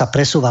 ktorí sa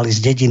presúvali z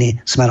dediny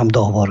smerom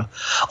do hôr.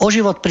 O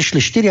život prišli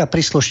 4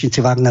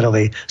 príslušníci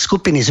Wagnerovej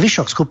skupiny,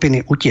 zvyšok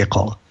skupiny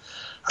utiekol.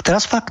 A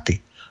teraz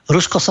fakty.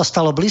 Rusko sa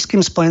stalo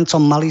blízkym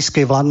spojencom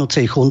malískej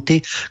vládnucej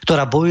chunty,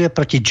 ktorá bojuje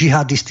proti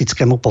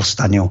džihadistickému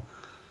povstaniu.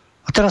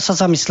 A teraz sa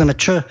zamyslíme,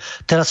 čo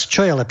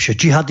je lepšie?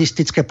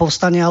 Džihadistické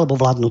povstanie alebo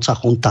vládnúca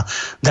chunta?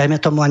 Dajme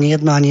tomu ani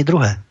jedno, ani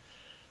druhé.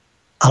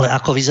 Ale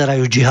ako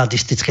vyzerajú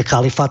džihadistické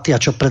kalifáty a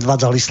čo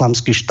predvádzal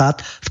islamský štát,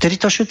 vtedy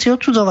to všetci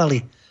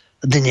odsudzovali.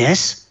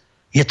 Dnes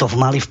je to v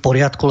Mali v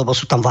poriadku, lebo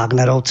sú tam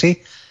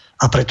Wagnerovci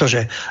a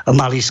pretože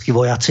malíski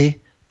vojaci,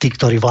 tí,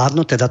 ktorí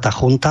vládnu, teda tá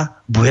chunta,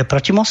 bojuje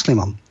proti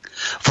moslimom.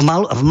 V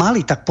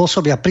Mali tak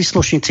pôsobia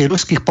príslušníci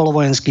ruských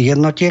polovojenských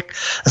jednotiek,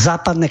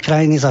 západné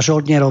krajiny za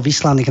žoldnierov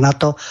vyslaných na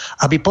to,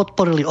 aby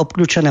podporili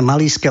obklúčené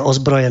malíske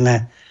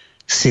ozbrojené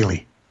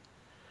sily.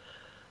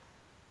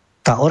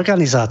 Tá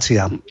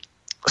organizácia,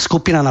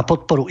 skupina na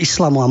podporu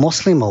islamu a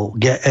moslimov,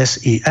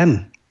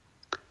 GSIM,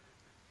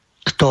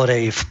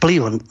 ktorej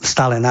vplyv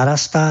stále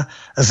narastá,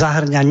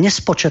 zahrňa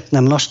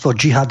nespočetné množstvo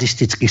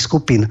džihadistických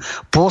skupín.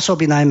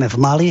 Pôsobí najmä v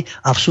Mali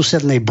a v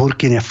susednej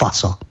Burkine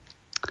Faso.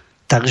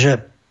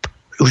 Takže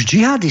už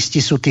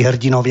džihadisti sú tí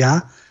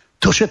hrdinovia,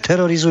 to, že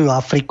terorizujú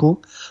Afriku,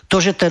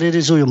 to, že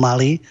terorizujú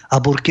Mali a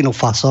Burkinu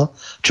Faso,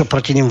 čo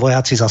proti nim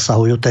vojaci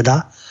zasahujú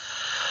teda.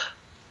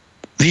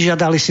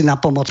 Vyžiadali si na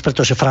pomoc,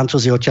 pretože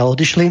Francúzi odtiaľ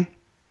odišli,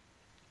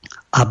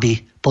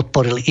 aby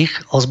podporili ich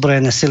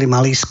ozbrojené sily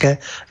malijské,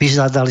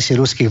 vyžadali si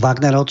ruských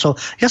Wagnerovcov.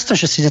 Jasné,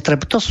 že si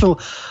netreba. To sú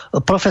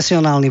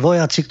profesionálni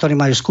vojaci, ktorí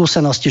majú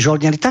skúsenosti,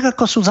 žoldnieri, tak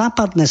ako sú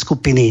západné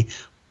skupiny,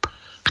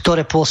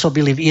 ktoré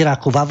pôsobili v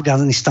Iraku, v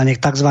Afganistane,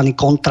 tzv.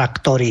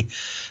 Kontraktori.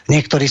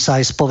 Niektorí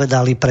sa aj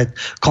spovedali pred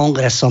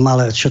kongresom,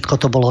 ale všetko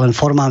to bolo len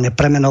formálne.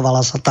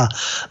 Premenovala sa tá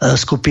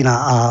skupina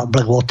a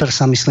Blackwater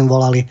sa, myslím,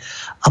 volali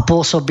a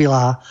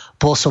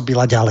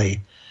pôsobila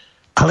ďalej.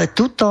 Ale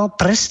tuto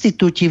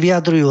prestitúti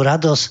vyjadrujú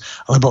radosť,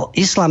 lebo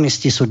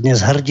islamisti sú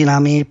dnes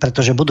hrdinami,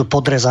 pretože budú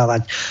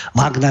podrezávať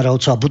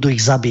Wagnerovcov a budú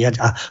ich zabíjať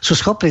a sú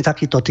schopní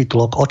takýto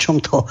titulok, o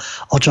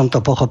čom to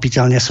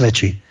pochopiteľne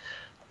svedčí.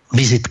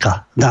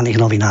 Vizitka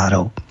daných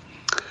novinárov.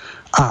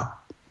 A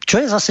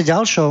čo je zase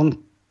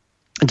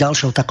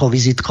ďalšou takou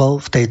vizitkou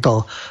v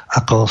tejto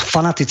ako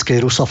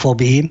fanatickej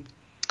rusofóbii,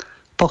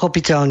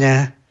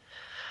 pochopiteľne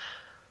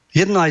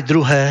jedno aj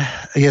druhé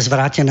je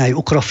zvrátené aj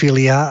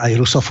ukrofília,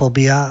 aj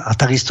rusofóbia a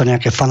takisto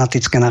nejaké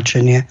fanatické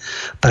nadšenie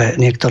pre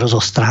niektorú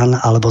zo strán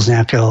alebo z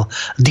nejakého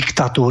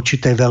diktátu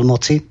určitej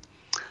veľmoci.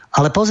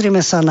 Ale pozrime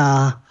sa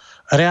na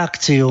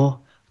reakciu,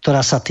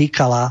 ktorá sa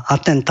týkala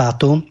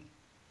atentátu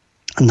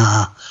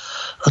na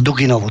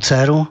Duginovú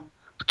dceru,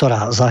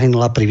 ktorá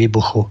zahynula pri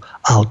výbuchu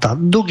auta.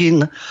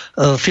 Dugin,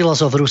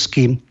 filozof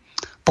ruský,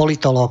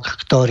 politolog,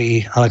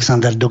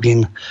 Alexander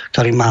Dugin,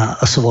 ktorý má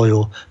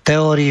svoju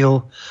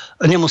teóriu.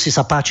 Nemusí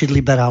sa páčiť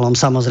liberálom,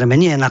 samozrejme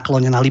nie je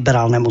naklonená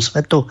liberálnemu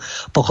svetu.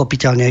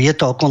 Pochopiteľne je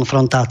to o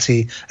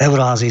konfrontácii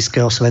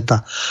euroazijského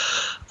sveta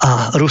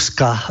a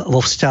Ruska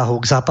vo vzťahu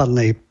k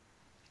západnej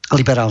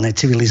liberálnej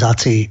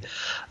civilizácii.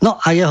 No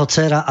a jeho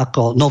dcéra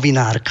ako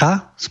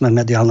novinárka, sme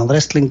v Mediálnom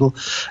Wrestlingu,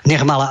 nech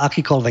mala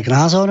akýkoľvek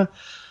názor,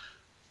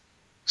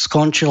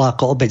 skončila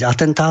ako obeť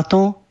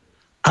atentátu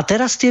a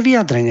teraz tie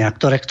vyjadrenia,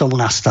 ktoré k tomu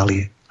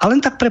nastali. A len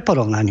tak pre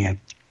porovnanie.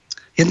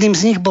 Jedným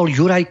z nich bol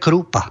Juraj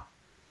Krúpa,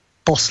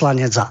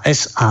 poslanec za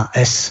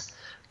SAS,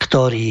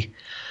 ktorý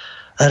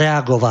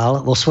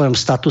reagoval vo svojom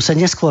statuse,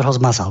 neskôr ho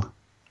zmazal,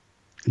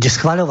 kde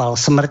schvaľoval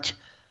smrť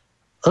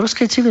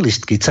ruskej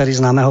civilistky, dcery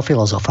známeho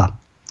filozofa.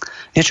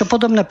 Niečo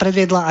podobné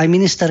predviedla aj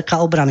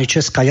ministerka obrany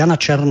Česka Jana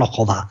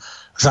Černochová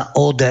za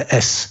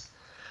ODS,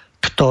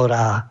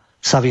 ktorá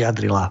sa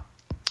vyjadrila.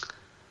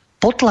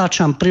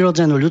 Potláčam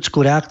prirodzenú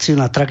ľudskú reakciu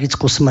na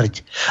tragickú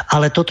smrť,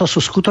 ale toto sú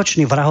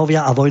skutoční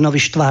vrahovia a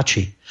vojnoví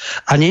štváči.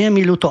 A nie je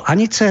mi ľúto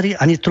ani dcery,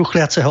 ani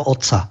truchliaceho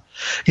otca.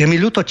 Je mi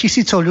ľúto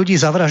tisícov ľudí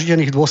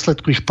zavraždených v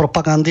dôsledku ich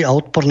propagandy a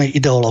odpornej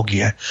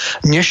ideológie.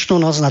 Dnešnú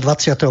noc na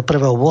 21.8.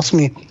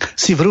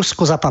 si v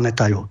Rusku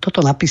zapamätajú.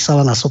 Toto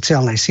napísala na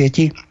sociálnej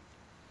sieti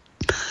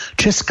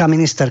česká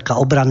ministerka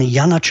obrany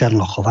Jana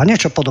Černochová.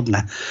 Niečo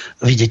podobné.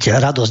 Vidíte,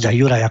 radosť aj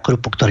Juraja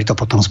Krupu, ktorý to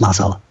potom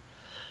zmazal.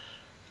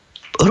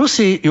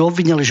 Rusi ju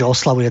obvinili, že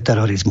oslavuje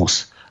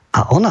terorizmus.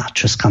 A ona,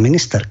 česká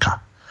ministerka,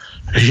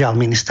 žiaľ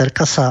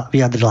ministerka sa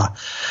vyjadrila,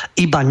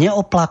 iba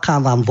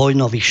neoplakávam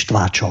vojnových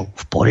štváčov.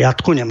 V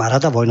poriadku, nemá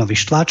rada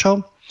vojnových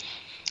štváčov.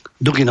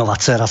 Duginová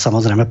dcéra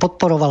samozrejme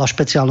podporovala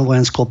špeciálnu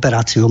vojenskú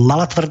operáciu,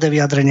 mala tvrdé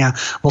vyjadrenia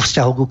vo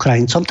vzťahu k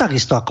Ukrajincom,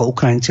 takisto ako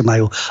Ukrajinci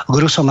majú k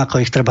Rusom,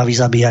 ako ich treba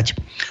vyzabíjať.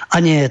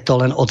 A nie je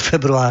to len od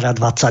februára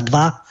 22,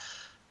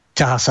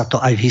 ťahá sa to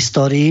aj v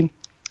histórii,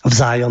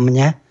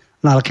 vzájomne,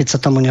 no ale keď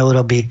sa tomu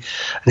neurobí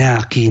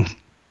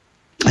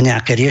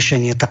nejaké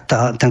riešenie, tak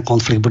ten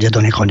konflikt bude do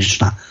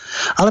nekonečna.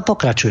 Ale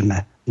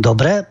pokračujme.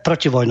 Dobre,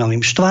 proti vojnovým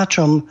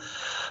štváčom,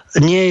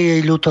 nie je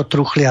jej ľúto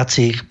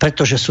truchliacich,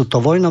 pretože sú to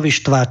vojnoví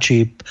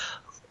štváči,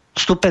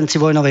 vstupenci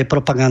vojnovej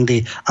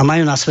propagandy a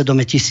majú na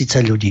svedome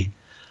tisíce ľudí.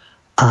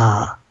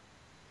 A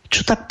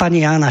čo tak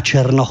pani Jana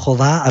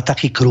Černochová a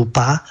taký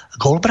Krupa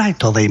k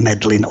Albrightovej,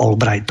 Madeleine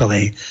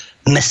Albrightovej,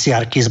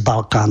 mesiarky z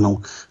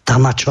Balkánu.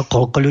 Tam má čo,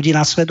 koľko ľudí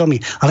na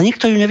svedomí. Ale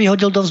nikto ju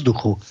nevyhodil do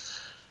vzduchu.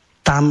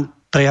 Tam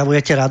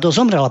prejavujete radosť,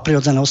 zomrela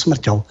prirodzenou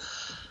smrťou.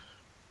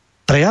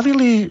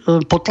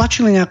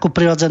 Potlačili nejakú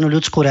prirodzenú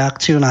ľudskú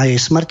reakciu na jej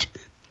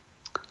smrť?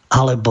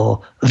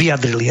 Alebo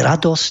vyjadrili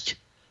radosť?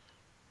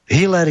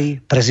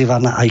 Hillary,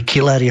 prezývaná aj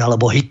Killery,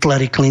 alebo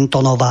Hitlery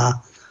Clintonová,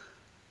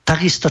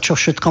 takisto čo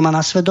všetko má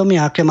na svedomí,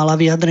 aké mala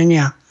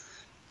vyjadrenia.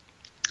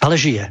 Ale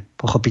žije,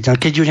 pochopiteľne.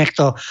 Keď ju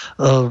niekto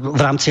v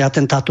rámci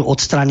atentátu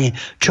odstraní,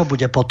 čo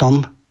bude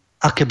potom?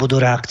 Aké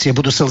budú reakcie?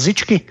 Budú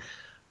slzičky?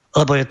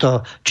 Lebo je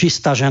to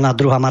čistá žena,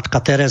 druhá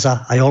matka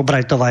Teresa, aj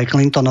Albrightová, aj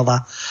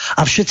Clintonová.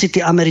 A všetci tí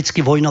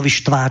americkí vojnoví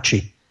štváči.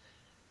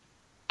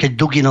 Keď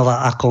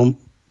Duginová ako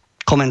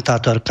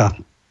komentátorka,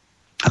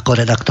 ako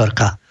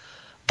redaktorka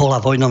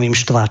bola vojnovým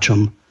štváčom.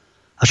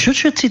 A čo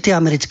všetci tí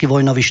americkí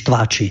vojnoví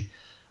štváči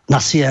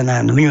na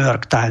CNN, New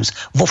York Times,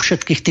 vo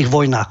všetkých tých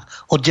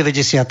vojnách od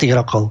 90.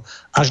 rokov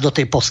až do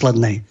tej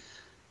poslednej.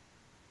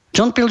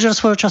 John Pilger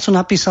svojho času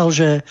napísal,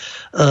 že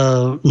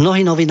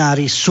mnohí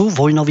novinári sú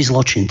vojnoví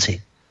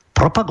zločinci.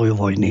 Propagujú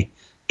vojny,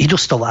 idú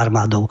s tou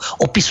armádou,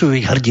 opisujú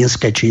ich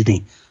hrdinské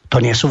činy. To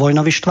nie sú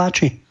vojnoví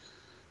štváči?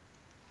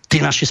 Tí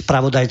naši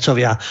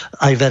spravodajcovia,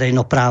 aj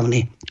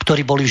verejnoprávni,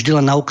 ktorí boli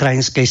vždy len na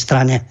ukrajinskej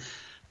strane,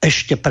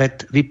 ešte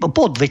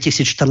po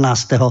 2014,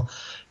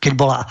 keď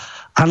bola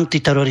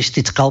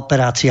antiteroristická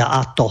operácia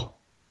ATO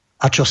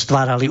a čo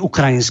stvárali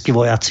ukrajinskí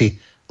vojaci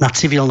na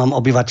civilnom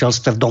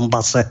obyvateľstve v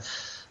Donbase,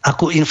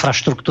 akú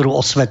infraštruktúru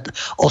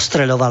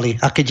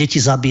ostreľovali, aké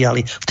deti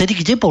zabíjali. Vtedy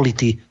kde boli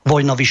tí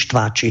vojnoví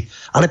štváči?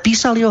 Ale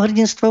písali o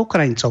hrdinstve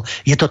Ukrajincov.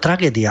 Je to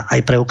tragédia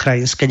aj pre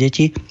ukrajinské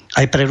deti,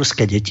 aj pre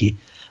ruské deti.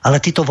 Ale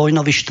títo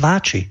vojnoví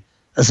štváči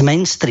z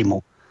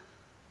mainstreamu,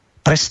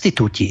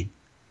 prestitúti,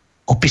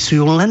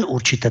 opisujú len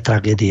určité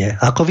tragédie.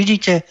 Ako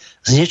vidíte,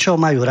 z niečoho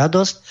majú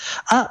radosť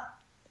a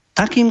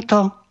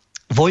takýmto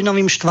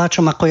vojnovým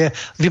štváčom, ako je,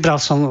 vybral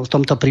som v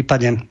tomto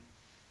prípade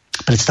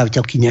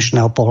predstaviteľky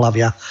dnešného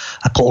pohlavia,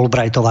 ako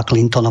Albrightová,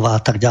 Clintonová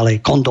a tak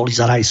ďalej,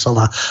 Condoleezza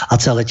Riceová a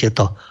celé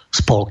tieto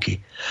spolky.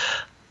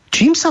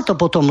 Čím sa to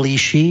potom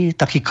líši,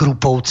 takí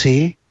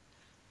Krupovci,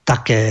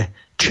 také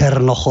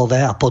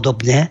Černochové a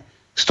podobne,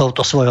 s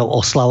touto svojou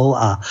oslavou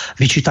a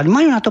vyčítali?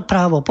 Majú na to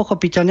právo,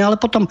 pochopiteľne, ale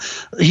potom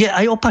je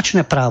aj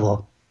opačné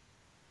právo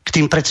k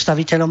tým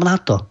predstaviteľom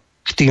NATO,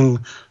 k tým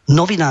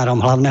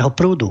novinárom hlavného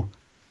prúdu,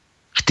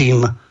 k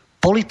tým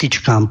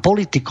političkám,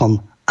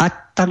 politikom a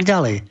tak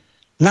ďalej.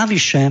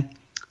 Navyše,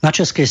 na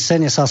českej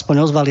scéne sa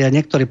aspoň ozvali aj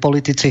niektorí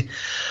politici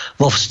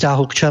vo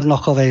vzťahu k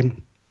Černochovej,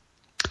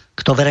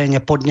 kto verejne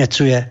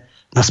podnecuje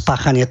na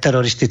spáchanie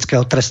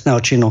teroristického trestného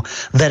činu,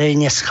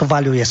 verejne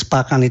schvaľuje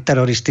spáchaný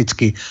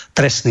teroristický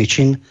trestný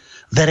čin,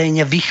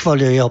 verejne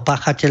vychvaľuje jeho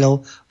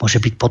páchateľov, môže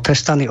byť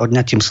potrestaný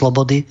odňatím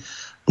slobody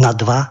na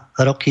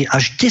 2 roky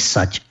až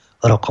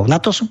 10 rokov.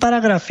 Na to sú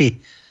paragrafy,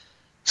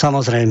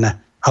 samozrejme.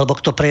 Alebo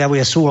kto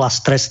prejavuje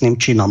súhlas s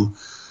trestným činom.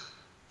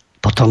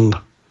 Potom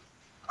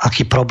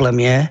aký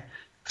problém je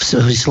v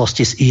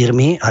súvislosti s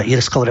Írmi a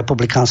Írskou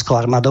republikánskou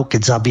armádou,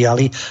 keď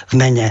zabíjali v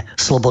mene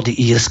slobody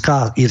Írska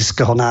a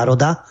írskeho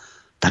národa,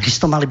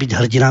 takisto mali byť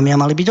hrdinami a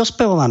mali byť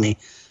ospevovaní.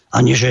 A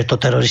nie, že je to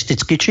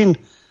teroristický čin.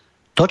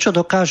 To, čo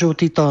dokážu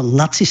títo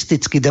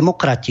nacistickí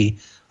demokrati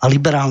a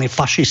liberálni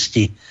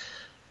fašisti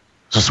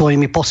so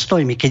svojimi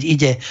postojmi, keď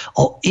ide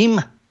o im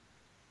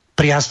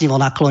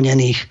priaznivo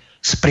naklonených,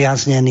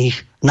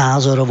 spriaznených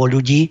názorovo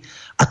ľudí,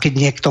 a keď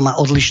niekto má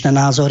odlišné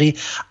názory,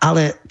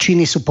 ale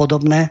činy sú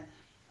podobné,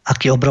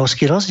 aký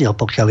obrovský rozdiel,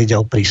 pokiaľ ide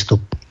o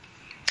prístup.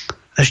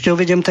 Ešte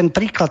uvediem ten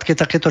príklad,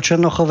 keď takéto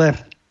Černochové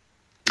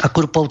a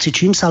Krupovci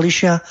čím sa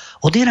lišia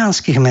od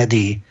iránskych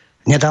médií.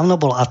 Nedávno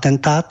bol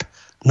atentát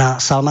na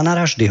Salmana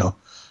Rushdieho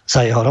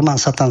za jeho román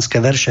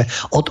Satanské verše.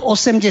 Od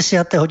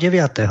 89.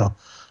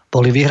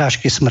 boli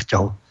vyhrážky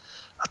smrťou.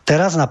 A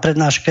teraz na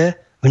prednáške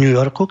v New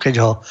Yorku, keď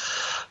ho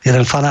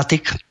jeden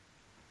fanatik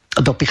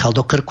dopichal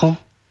do krku,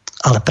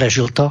 ale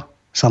prežil to,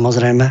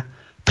 samozrejme.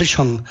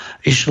 Pričom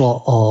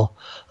išlo o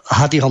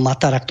Hadiho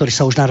Matara, ktorý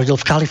sa už narodil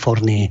v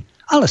Kalifornii,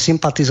 ale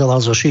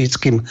sympatizoval so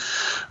šiitským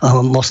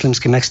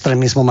moslimským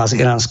extrémizmom a s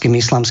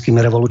iránskymi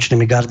islamskými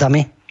revolučnými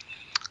gardami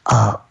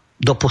a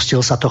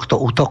dopustil sa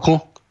tohto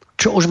útoku,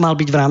 čo už mal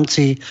byť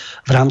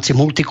v rámci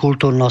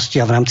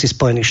multikultúrnosti a v rámci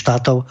Spojených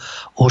štátov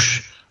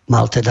už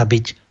mal teda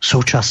byť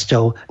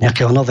súčasťou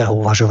nejakého nového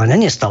uvažovania.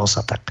 Nestalo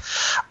sa tak.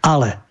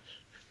 Ale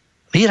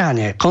v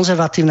Iráne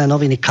konzervatívne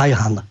noviny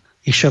Kajhan,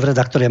 ich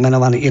šéfredaktor je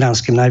menovaný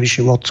iránskym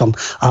najvyšším vodcom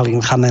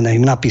Alim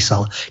Chameneim,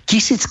 napísal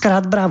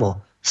 1000-krát bravo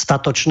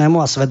statočnému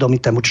a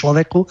svedomitému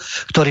človeku,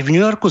 ktorý v New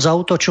Yorku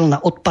zaútočil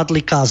na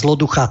odpadlíka a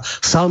zloducha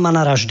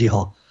Salmana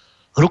Rushdieho.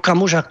 Ruka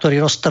muža,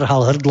 ktorý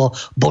roztrhal hrdlo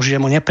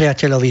Božiemu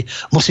nepriateľovi,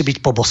 musí byť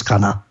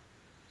poboskaná.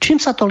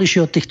 Čím sa to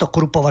líši od týchto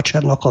Krupov a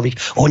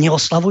Černochových? Oni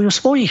oslavujú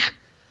svojich.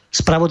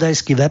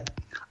 Spravodajský web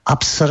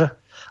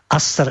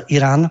Asr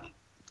Irán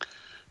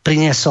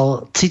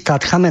priniesol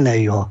citát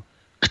Chameneiho,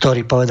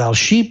 ktorý povedal: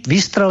 šíp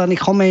vystrelený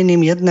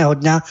Chomejným jedného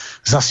dňa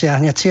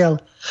zasiahne cieľ.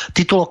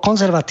 Titulok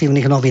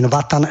konzervatívnych novín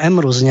Vatan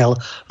Emru znel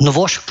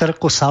Nôž v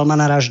krku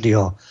Salmana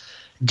Rushdieho.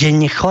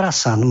 Denník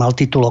Chorasan mal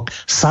titulok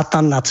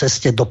Satan na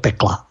ceste do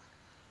pekla.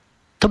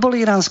 To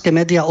boli iránske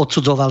médiá,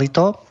 odsudzovali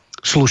to,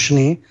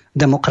 slušní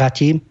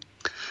demokrati.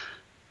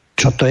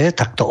 Čo to je?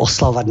 Takto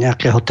oslavovať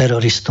nejakého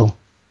teroristu.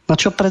 No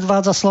čo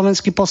predvádza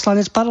slovenský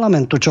poslanec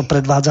parlamentu? Čo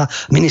predvádza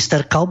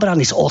ministerka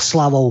obrany s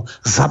oslavou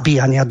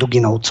zabíjania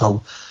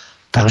Duginovcov?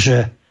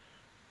 Takže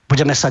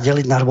budeme sa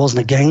deliť na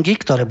rôzne gangy,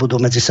 ktoré budú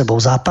medzi sebou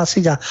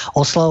zápasiť a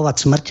oslavovať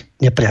smrť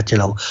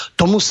nepriateľov.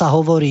 Tomu sa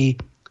hovorí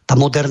tá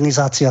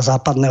modernizácia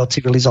západného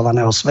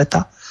civilizovaného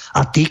sveta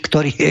a tí,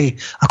 ktorí jej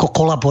ako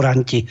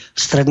kolaboranti v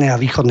strednej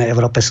a východnej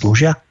Európe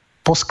slúžia.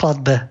 Po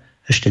skladbe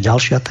ešte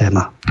ďalšia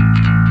téma.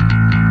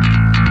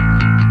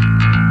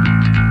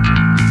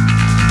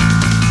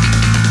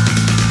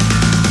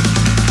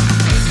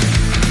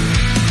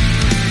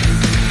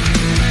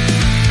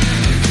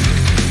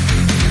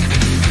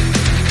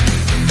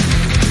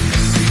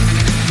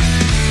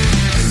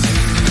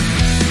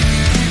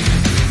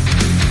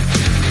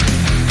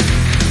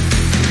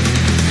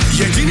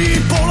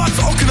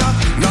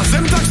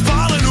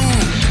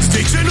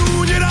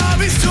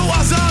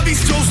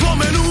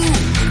 Zlomenú,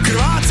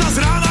 krváca z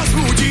rána z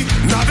ľudí,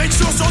 na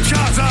večnosť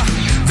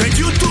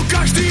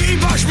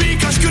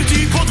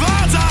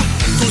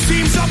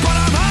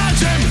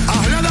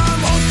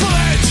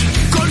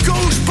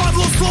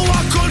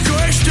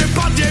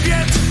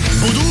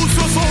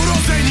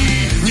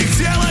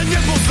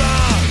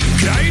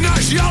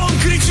žialom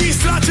kričí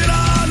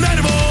stratená,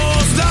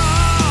 nervózna.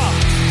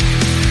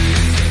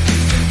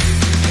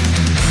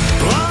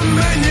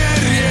 Plamene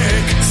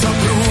riek sa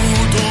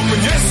prúdom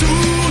nesú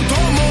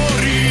do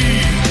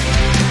morí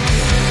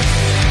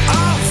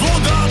a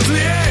voda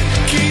tlie,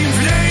 kým v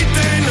nej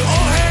ten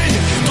oheň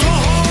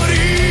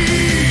dohorí.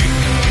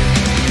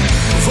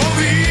 Vo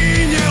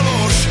víne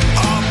lož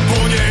a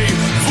po nej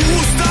v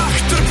ústach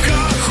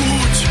trpká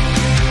chuť.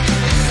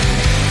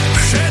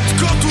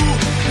 Všetko tu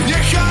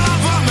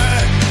nechávame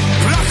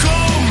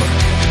prachom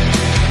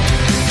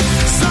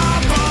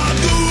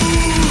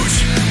zapadnúť.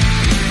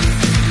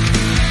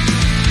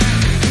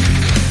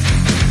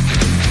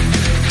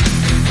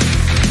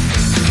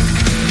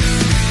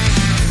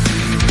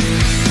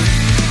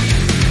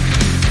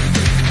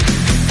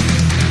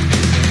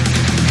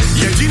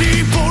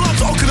 Jediný pohľad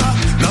z okna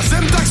na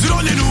zem tak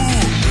zronenú,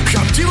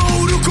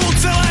 chamtivou rukou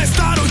celé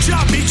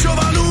stáročia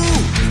bičovanú.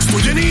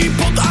 Studený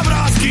pot a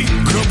vrásky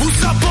grobu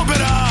sa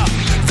poberá,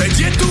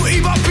 veď je tu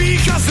iba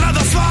pýcha,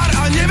 zrada, svár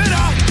a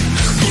nevera.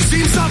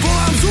 Dusím sa,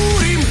 volám,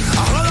 zúrim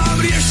a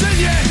hľadám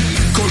riešenie.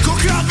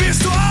 Koľkokrát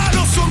miesto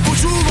áno som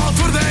počúval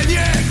tvrdé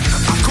nie.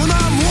 Ako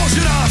nám môže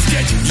rásť,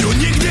 keď ju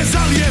niekde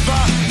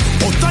zalieva,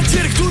 od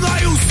tatier k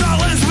Dunaju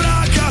stále z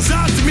mráka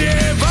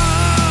zatmieva.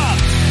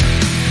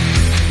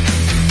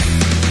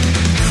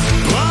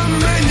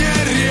 Plamene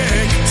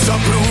riek sa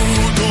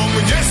prúdom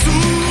nesú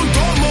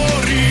do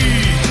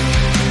morí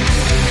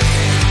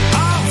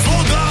a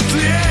voda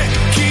tlie,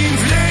 kým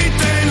v nej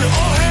ten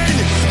oheň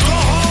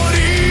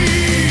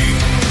dohorí.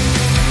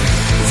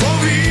 Vo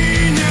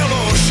víne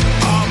lož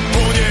a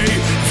po nej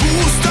v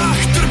ústach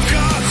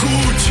trpká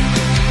chuť.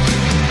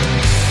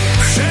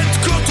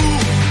 Všetko tu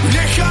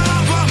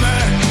nechávame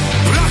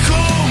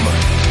prachom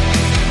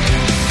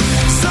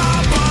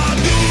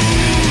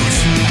zapadnúť.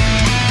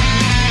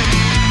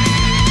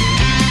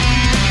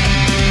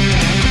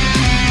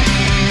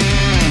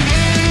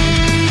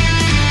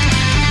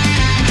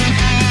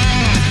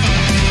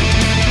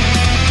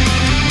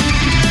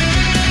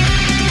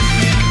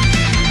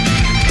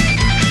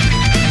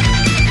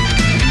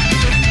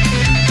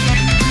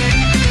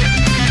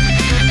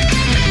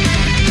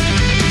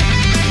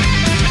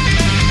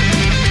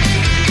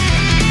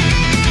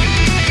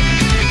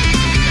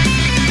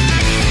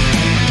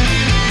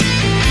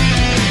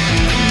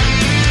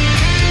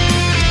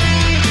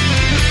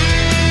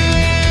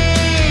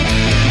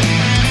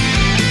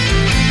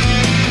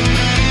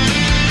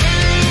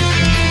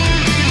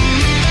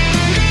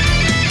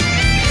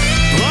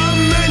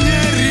 Plamene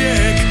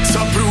riek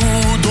sa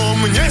prúdom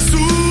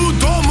nesú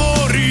do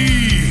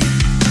morí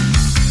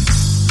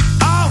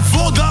a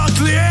voda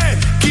tlie,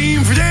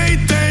 kým v nej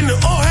ten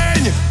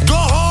oheň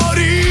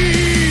dohorí.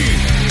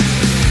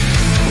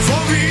 Vo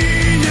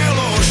víne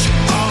lož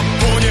a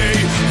po nej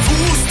v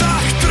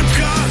ústach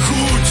trpká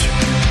chuť.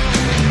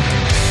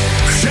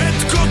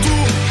 Všetko tu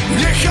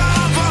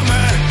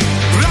nechávame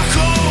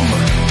prachom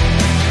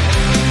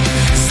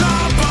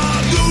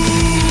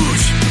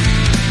zapadnúť.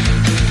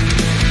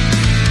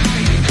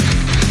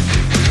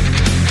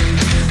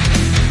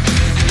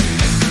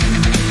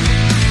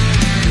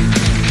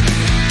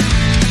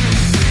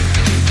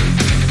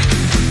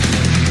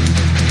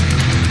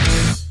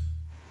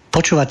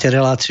 Počúvate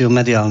reláciu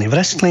Mediálny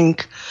Wrestling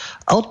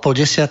a od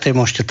 9:30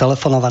 môžete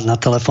telefonovať na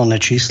telefónne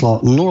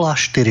číslo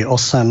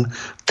 048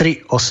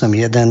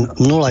 381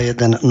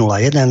 0101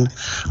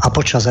 a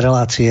počas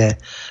relácie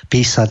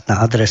písať na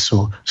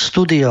adresu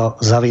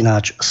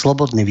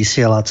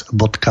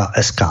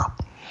studio@slobodnyvysielac.sk.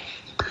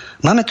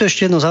 Máme tu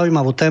ešte jednu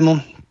zaujímavú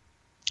tému,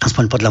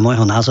 aspoň podľa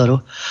môjho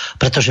názoru,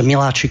 pretože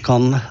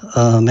miláčikom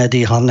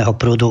médií hlavného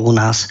prúdu u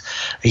nás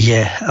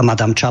je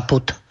Madame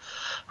Čaput.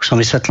 Už som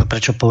vysvetlil,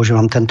 prečo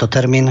používam tento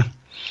termín,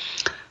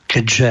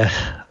 keďže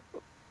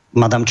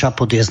Madame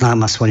Čaput je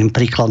známa svojim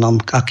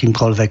príklonom k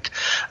akýmkoľvek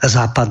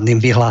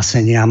západným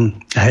vyhláseniam,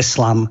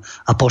 heslám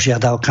a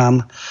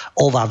požiadavkám.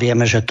 Ova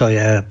vieme, že to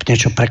je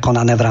niečo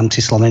prekonané v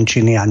rámci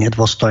slovenčiny a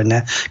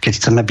nedôstojné. Keď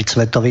chceme byť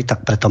svetoví,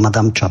 tak preto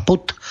Madame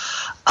Čaput.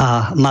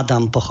 A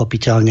Madame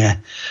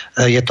pochopiteľne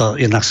je to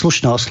jednak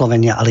slušné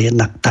oslovenie, ale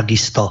jednak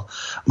takisto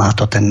má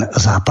to ten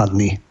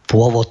západný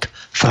pôvod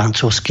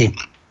francúzsky.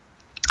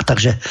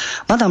 Takže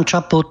Madame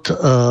Čaput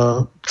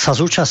sa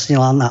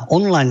zúčastnila na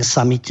online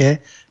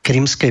samite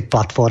Krymskej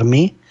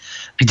platformy,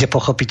 kde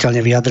pochopiteľne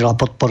vyjadrila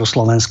podporu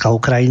Slovenska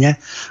Ukrajine.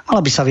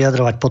 Mala by sa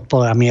vyjadrovať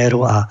podpora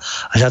mieru a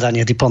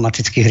hľadanie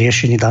diplomatických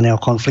riešení daného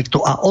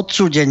konfliktu a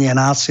odsúdenie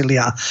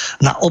násilia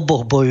na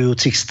oboch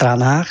bojujúcich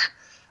stranách,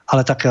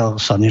 ale takého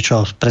sa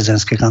niečo z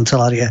prezidentskej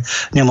kancelárie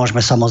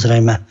nemôžeme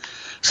samozrejme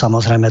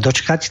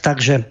dočkať.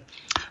 Takže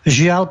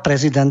žiaľ,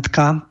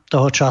 prezidentka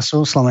toho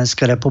času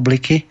Slovenskej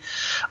republiky,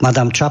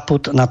 Madame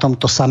Čaput, na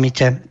tomto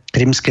samite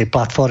Krymskej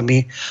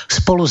platformy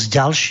spolu s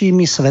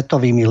ďalšími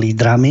svetovými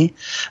lídrami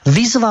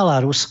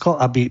vyzvala Rusko,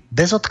 aby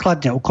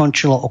bezodkladne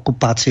ukončilo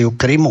okupáciu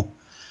Krymu.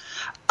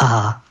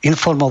 A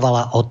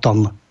informovala o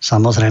tom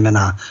samozrejme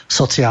na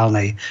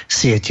sociálnej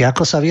sieti.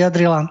 Ako sa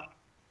vyjadrila?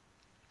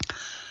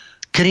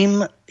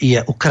 Krym je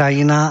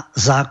Ukrajina,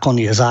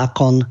 zákon je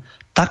zákon,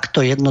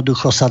 Takto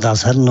jednoducho sa dá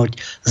zhrnúť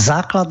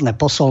základné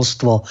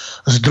posolstvo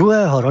z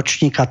 2.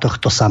 ročníka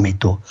tohto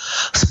samitu.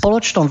 V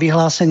spoločnom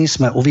vyhlásení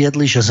sme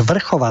uviedli, že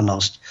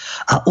zvrchovanosť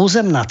a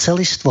územná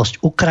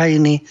celistvosť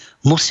Ukrajiny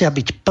musia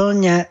byť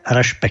plne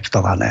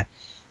rešpektované.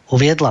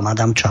 Uviedla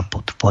madam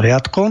Čaput. V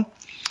poriadku.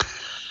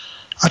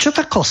 A čo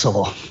tak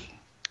Kosovo?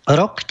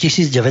 Rok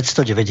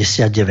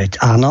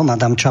 1999. Áno,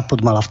 madam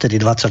Čaput mala vtedy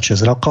 26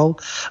 rokov,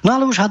 no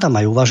ale už hádam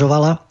aj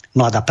uvažovala,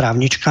 mladá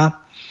právnička.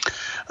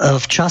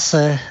 V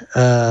čase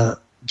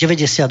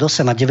 98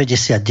 a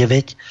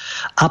 99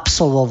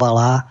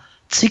 absolvovala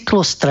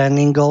cyklus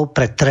tréningov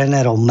pre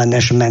trénerov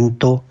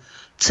manažmentu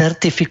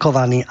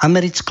certifikovaný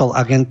americkou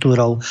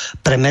agentúrou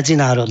pre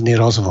medzinárodný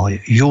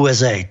rozvoj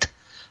USAID.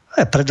 To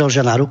je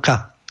predĺžená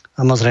ruka,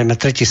 samozrejme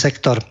tretí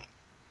sektor,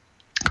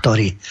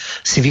 ktorý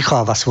si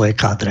vychováva svoje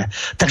kádre.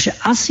 Takže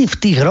asi v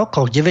tých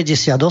rokoch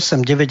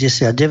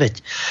 98-99,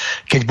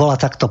 keď bola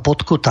takto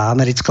podkutá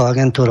americkou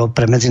agentúrou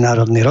pre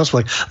medzinárodný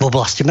rozvoj v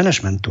oblasti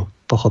manažmentu,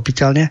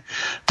 pochopiteľne,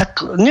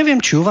 tak neviem,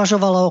 či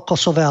uvažovala o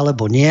Kosove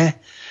alebo nie.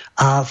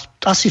 A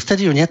asi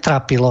vtedy ju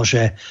netrápilo,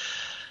 že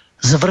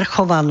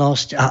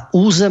zvrchovanosť a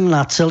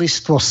územná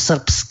celistvosť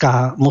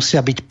Srbska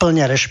musia byť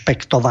plne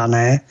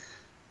rešpektované.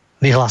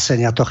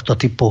 Vyhlásenia tohto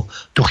typu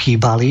tu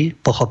chýbali,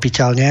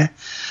 pochopiteľne.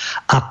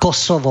 A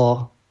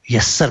Kosovo je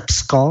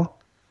Srbsko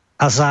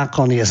a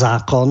zákon je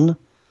zákon.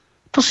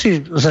 To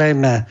si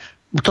zrejme,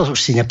 to už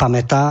si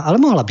nepamätá,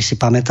 ale mohla by si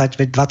pamätať,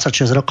 veď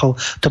 26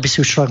 rokov, to by si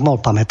už človek mohol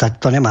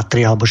pamätať. To nemá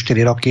 3 alebo 4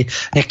 roky.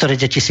 Niektoré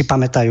deti si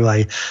pamätajú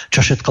aj,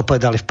 čo všetko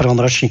povedali v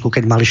prvom ročníku,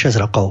 keď mali 6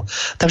 rokov.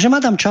 Takže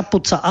madam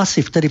Čaput sa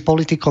asi vtedy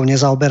politikou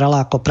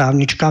nezaoberala ako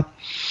právnička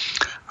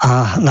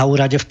a na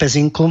úrade v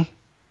Pezinku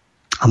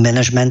a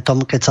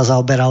manažmentom, keď sa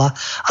zaoberala.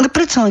 Ale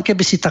predsa len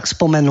keby si tak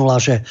spomenula,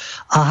 že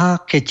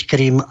aha, keď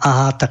Krym,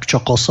 aha, tak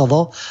čo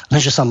Kosovo?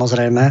 Lenže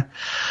samozrejme,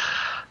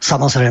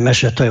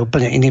 že to je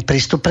úplne iný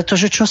prístup,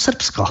 pretože čo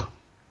Srbsko?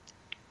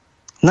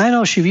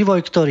 Najnovší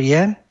vývoj, ktorý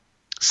je,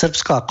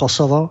 Srbsko a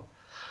Kosovo,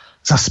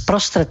 za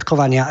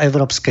sprostredkovania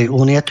Európskej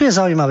únie. Tu je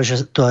zaujímavé,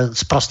 že to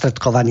je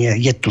sprostredkovanie,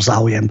 je tu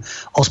záujem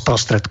o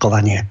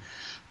sprostredkovanie.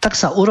 Tak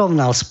sa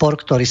urovnal spor,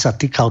 ktorý sa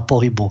týkal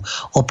pohybu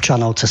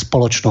občanov cez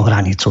spoločnú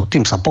hranicu.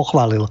 Tým sa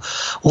pochválil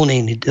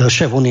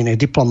šéf unijnej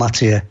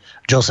diplomácie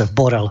Joseph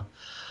Borrell,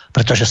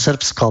 pretože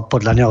Srbsko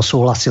podľa neho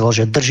súhlasilo,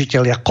 že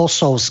držitelia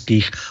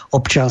kosovských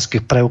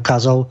občianskych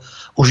preukazov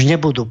už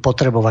nebudú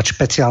potrebovať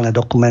špeciálne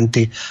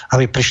dokumenty,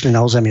 aby prišli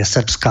na územie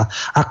Srbska.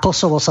 A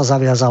Kosovo sa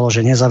zaviazalo,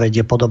 že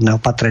nezavedie podobné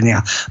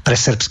opatrenia pre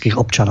srbských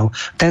občanov.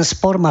 Ten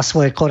spor má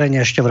svoje korene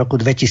ešte v roku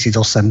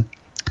 2008,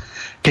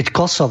 keď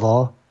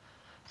Kosovo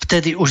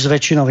vtedy už s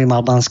väčšinovým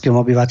albánskym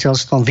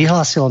obyvateľstvom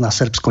vyhlásilo na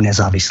Srbsku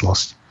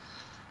nezávislosť.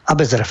 A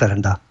bez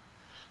referenda.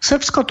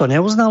 Srbsko to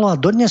neuznalo a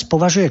dodnes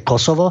považuje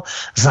Kosovo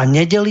za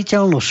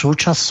nedeliteľnú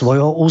súčasť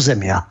svojho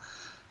územia.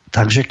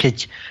 Takže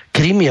keď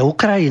Krym je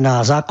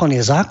Ukrajina a zákon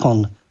je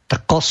zákon,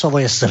 tak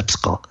Kosovo je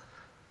Srbsko.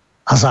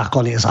 A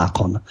zákon je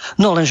zákon.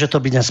 No lenže to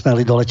by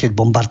nesmeli doletieť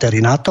bombardéri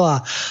NATO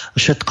a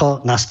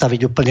všetko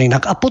nastaviť úplne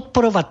inak. A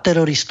podporovať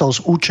teroristov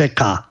z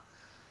UČK.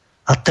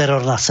 A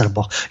teror na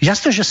Srboch.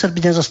 Jasné, že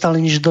Srbi nezostali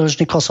nič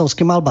dlžní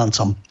kosovským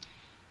Albáncom.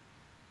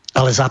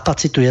 Ale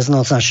Západ si tu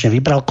jednoznačne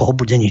vybral, koho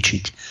bude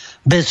ničiť.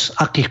 Bez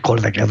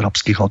akýchkoľvek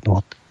európskych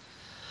hodnôt.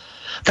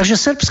 Takže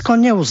Srbsko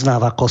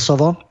neuznáva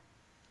Kosovo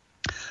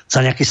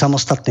za nejaký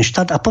samostatný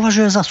štát a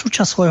považuje za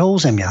súčasť svojho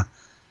územia.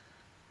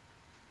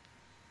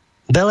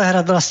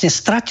 Belehrad vlastne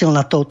stratil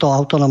nad touto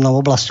autonómnou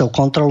oblasťou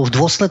kontrolu v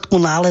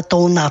dôsledku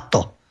náletov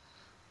NATO.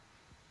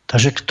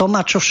 Takže kto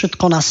má čo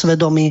všetko na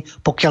svedomí,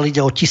 pokiaľ ide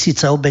o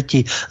tisíce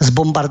obetí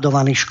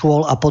zbombardovaných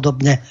škôl a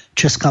podobne,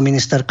 česká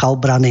ministerka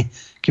obrany,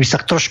 keby sa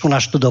trošku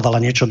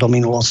naštudovala niečo do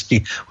minulosti,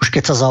 už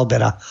keď sa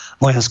zaoberá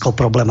vojenskou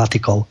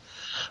problematikou.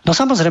 No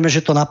samozrejme, že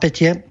to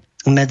napätie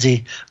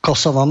medzi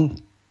Kosovom,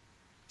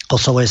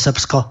 Kosovo je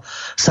Srbsko,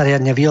 sa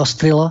riadne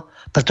vyostrilo,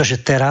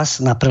 pretože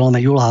teraz na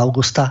prelome júla a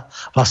augusta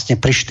vlastne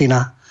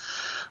Priština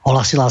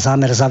ohlasila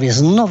zámer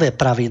zaviesť nové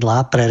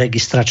pravidlá pre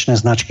registračné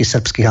značky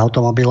srbských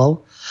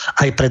automobilov,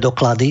 aj pre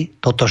doklady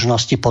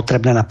totožnosti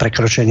potrebné na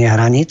prekročenie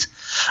hraníc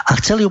a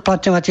chceli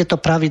uplatňovať tieto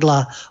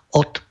pravidlá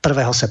od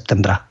 1.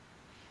 septembra.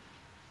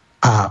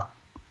 A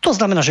to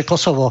znamená, že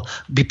Kosovo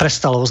by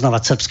prestalo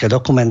uznávať srbské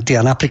dokumenty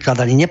a napríklad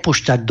ani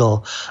nepúšťať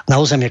na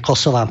územie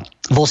Kosova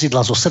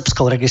vozidla so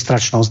srbskou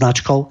registračnou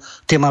značkou.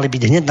 Tie mali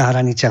byť hneď na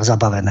hraniciach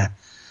zabavené.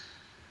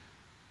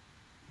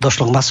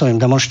 Došlo k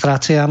masovým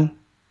demonštráciám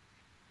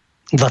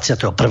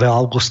 21.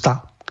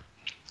 augusta,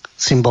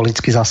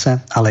 symbolicky zase,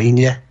 ale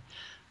inde.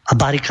 A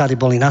barikády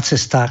boli na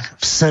cestách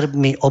v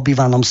Srbmi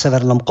obývanom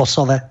severnom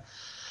Kosove.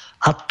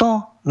 A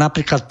to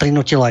napríklad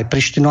prinútilo aj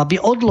Prištinu, aby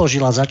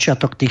odložila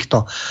začiatok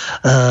týchto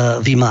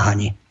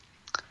vymáhaní.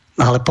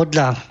 Ale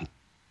podľa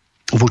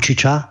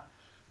Vučiča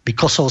by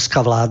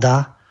kosovská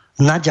vláda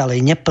naďalej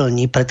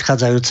neplní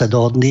predchádzajúce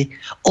dohody,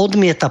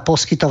 odmieta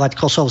poskytovať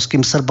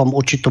kosovským Srbom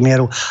určitú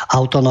mieru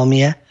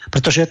autonómie,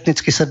 pretože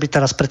etnickí Srbi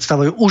teraz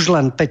predstavujú už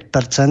len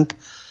 5%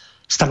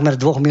 z takmer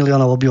 2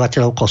 miliónov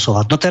obyvateľov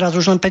Kosova. No teraz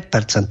už len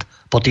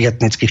 5% po tých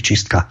etnických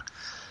čistkách.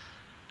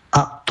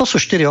 to sú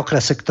 4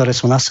 okresy, ktoré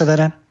sú na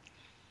severe.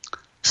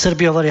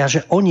 Srbi hovoria,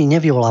 že oni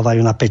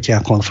nevyvolávajú napätia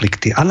a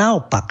konflikty. A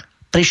naopak,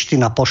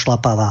 Priština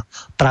pošlapáva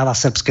práva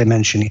srbskej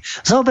menšiny.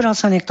 Zaoberal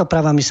sa niekto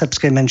právami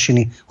srbskej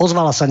menšiny?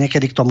 Ozvala sa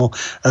niekedy k tomu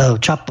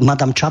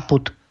Madame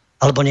Čaput?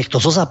 Alebo niekto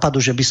zo západu,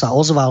 že by sa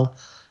ozval?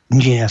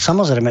 Nie,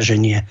 samozrejme, že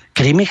nie.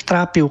 Krym ich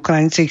trápi,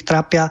 Ukrajinci ich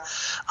trápia,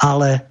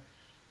 ale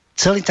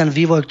celý ten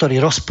vývoj, ktorý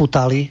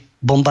rozputali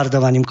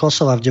bombardovaním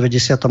Kosova v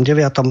 99.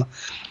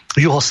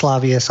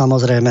 Juhoslávie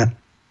samozrejme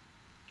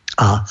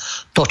a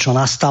to, čo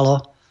nastalo,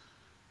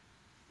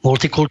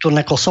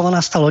 multikultúrne Kosovo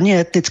nastalo, nie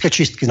etnické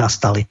čistky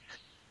nastali.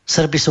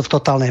 Srbi sú v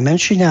totálnej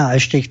menšine a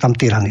ešte ich tam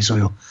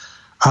tyranizujú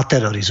a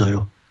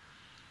terorizujú.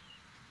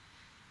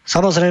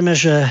 Samozrejme,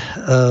 že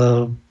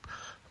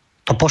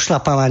to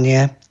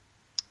pošľapávanie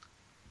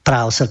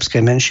práv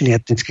srbskej menšiny,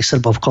 etnických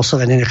Srbov v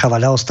Kosove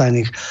nenecháva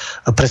ľahostajných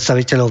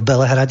predstaviteľov v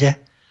Belehrade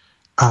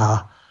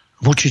a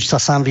Vučić sa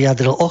sám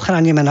vyjadril,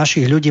 ochránime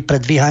našich ľudí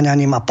pred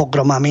vyháňaním a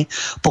pogromami,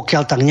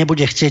 pokiaľ tak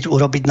nebude chcieť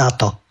urobiť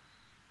NATO.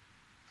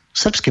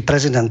 Srbský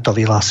prezident to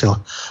vyhlásil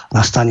na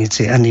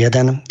stanici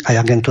N1, aj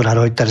agentúra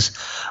Reuters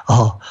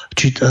ho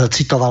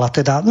citovala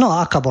teda. No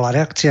a aká bola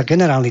reakcia?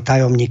 Generálny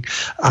tajomník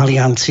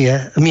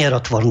aliancie,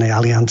 mierotvornej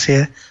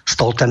aliancie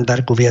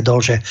Stoltenberg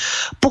uviedol, že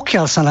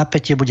pokiaľ sa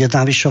napätie bude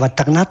navyšovať,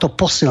 tak NATO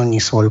posilní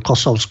svoju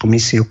kosovskú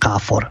misiu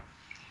KFOR.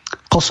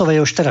 V Kosove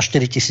je už teraz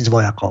 4 000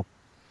 vojakov.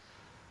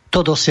 To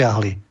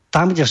dosiahli.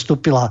 Tam, kde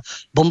vstúpila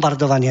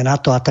bombardovanie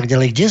NATO a tak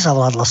ďalej, kde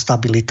zavládla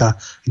stabilita,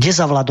 kde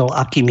zavládol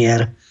aký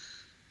mier,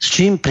 s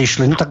čím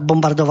prišli? No tak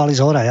bombardovali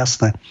z hora,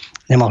 jasné.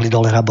 Nemohli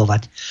dole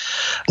rabovať.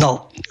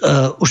 No,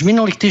 už v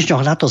minulých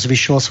týždňoch NATO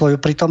zvyšilo svoju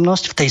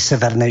prítomnosť v tej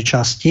severnej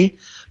časti,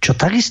 čo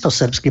takisto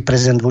srbský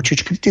prezident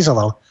Vučić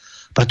kritizoval.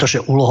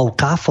 Pretože úlohou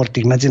KFOR,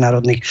 tých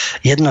medzinárodných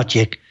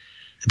jednotiek,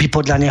 by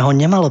podľa neho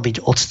nemalo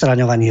byť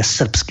odstraňovanie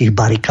srbských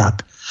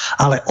barikád,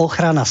 ale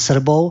ochrana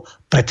Srbov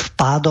pred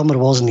vpádom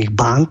rôznych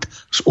band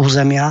z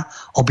územia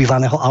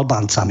obývaného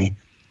Albáncami.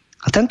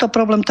 A tento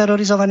problém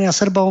terorizovania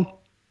Srbov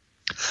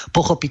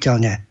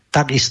pochopiteľne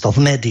takisto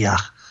v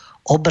médiách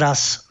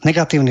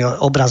negatívny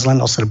obraz len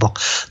o Srboch.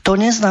 To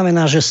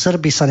neznamená, že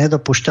Srbi sa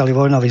nedopúšťali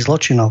vojnových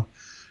zločinov,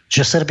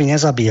 že Srbi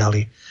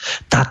nezabíjali.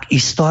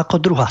 Takisto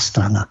ako druhá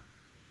strana.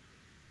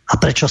 A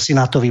prečo si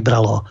na to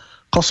vybralo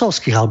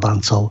kosovských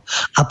Albáncov?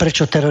 A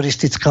prečo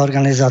teroristická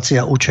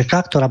organizácia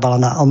UČK, ktorá bola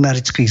na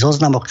amerických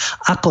zoznamoch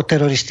ako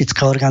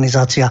teroristická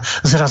organizácia,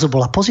 zrazu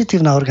bola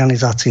pozitívna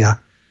organizácia?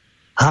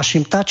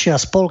 Hašim Tači a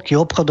spolky,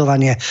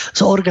 obchodovanie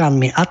s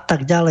orgánmi a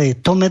tak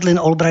ďalej, to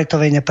Madeleine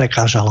Albrightovej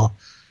neprekážalo.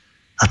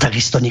 A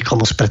takisto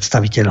nikomu z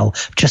predstaviteľov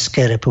v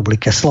Českej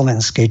republike,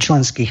 Slovenskej,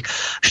 členských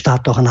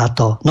štátoch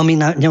NATO. No my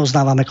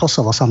neuznávame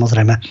Kosovo,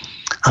 samozrejme.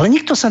 Ale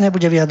nikto sa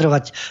nebude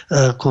vyjadrovať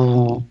ku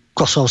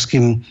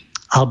kosovským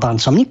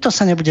Albáncom. Nikto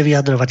sa nebude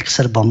vyjadrovať k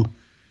Srbom.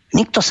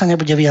 Nikto sa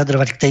nebude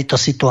vyjadrovať k tejto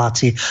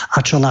situácii.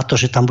 A čo na to,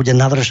 že tam bude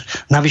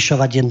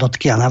navyšovať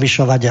jednotky a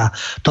navyšovať a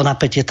to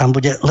napätie tam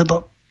bude,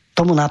 lebo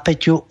tomu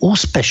napätiu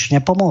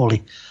úspešne pomohli.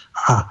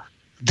 A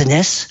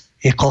dnes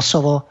je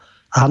Kosovo,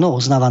 áno,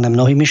 uznávané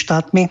mnohými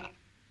štátmi,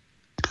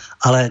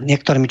 ale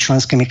niektorými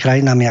členskými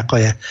krajinami, ako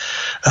je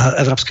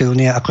Európskej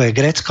únie, ako je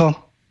Grécko,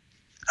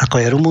 ako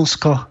je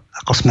Rumunsko,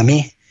 ako sme my,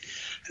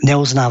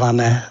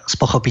 neuznávame z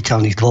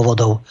pochopiteľných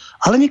dôvodov.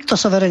 Ale nikto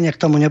sa verejne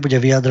k tomu nebude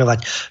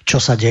vyjadrovať,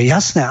 čo sa deje.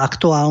 Jasné,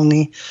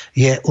 aktuálny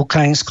je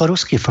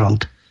ukrajinsko-ruský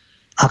front.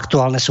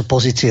 Aktuálne sú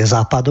pozície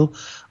Západu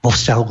vo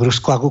vzťahu k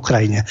Rusku a k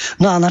Ukrajine.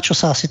 No a na čo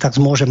sa asi tak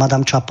zmôže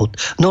Madame Čaput?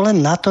 No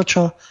len na to,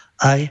 čo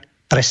aj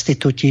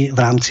prestitúti v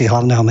rámci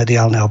hlavného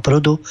mediálneho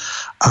prúdu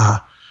a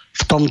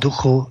v tom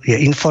duchu je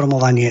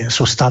informovanie,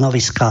 sú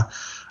stanoviska,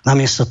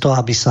 namiesto toho,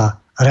 aby sa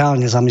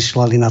reálne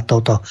zamysleli nad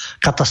touto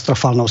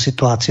katastrofálnou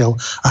situáciou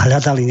a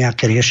hľadali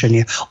nejaké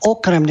riešenie,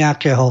 okrem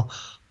nejakého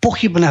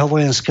pochybného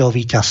vojenského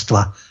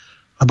víťazstva.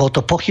 Lebo to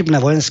pochybné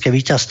vojenské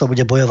víťazstvo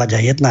bude bojovať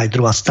aj jedna, aj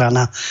druhá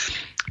strana,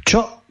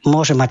 čo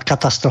môže mať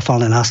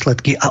katastrofálne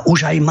následky a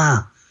už aj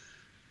má.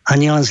 A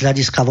nielen z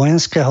hľadiska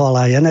vojenského,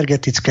 ale aj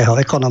energetického,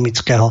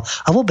 ekonomického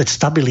a vôbec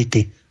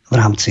stability v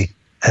rámci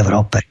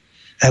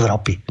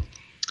Európy.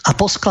 A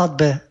po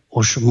skladbe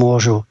už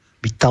môžu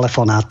byť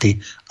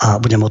telefonáty a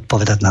budem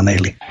odpovedať na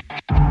maily.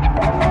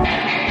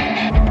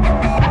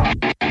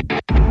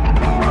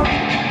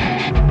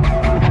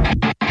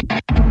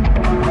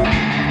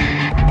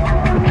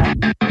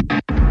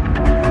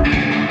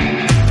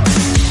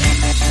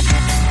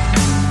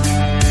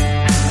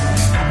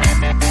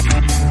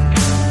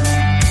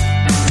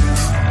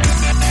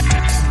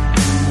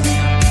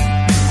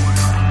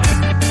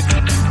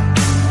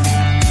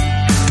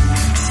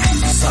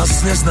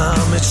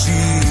 Neznáme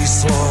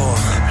číslo,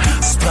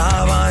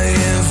 správa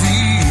je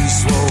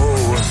výzvou.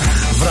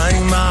 Vraj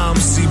mám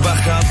si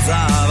bacha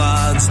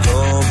dávať,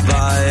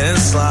 doba je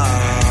zlá.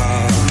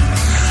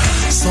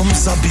 Som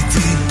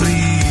zabitý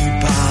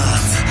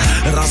prípad,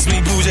 raz mi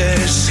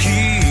budeš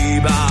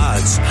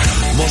chýbať.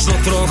 Možno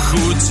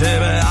trochu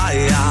tebe a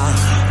ja,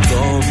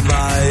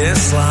 doba je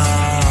zlá.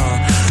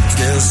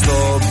 Dnes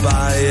doba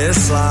je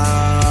zlá.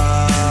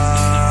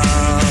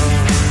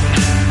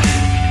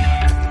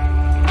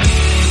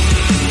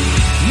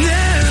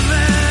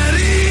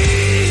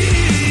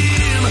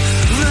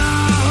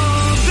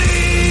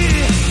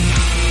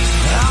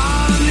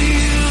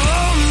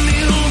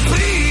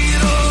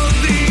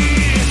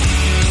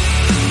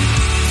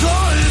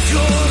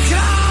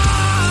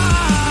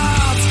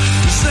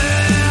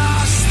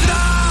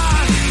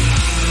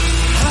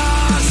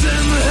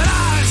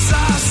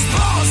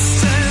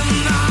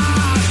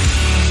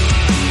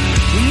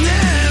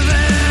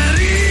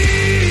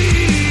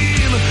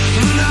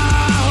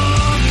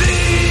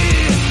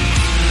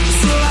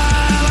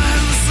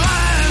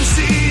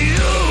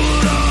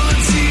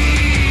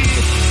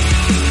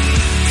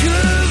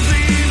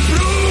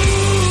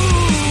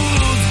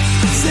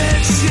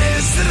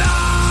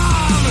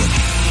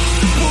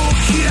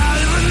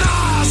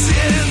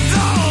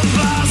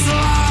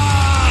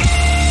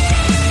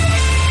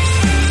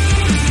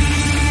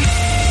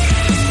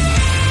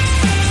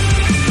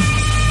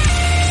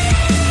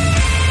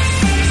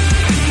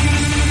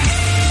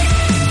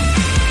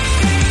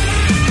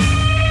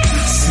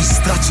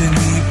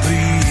 Spustený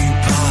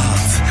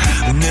prípad,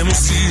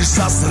 nemusíš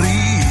sa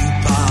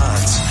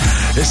zrýpať.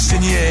 Ešte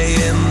nie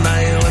je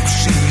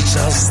najlepší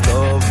čas,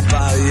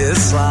 doba je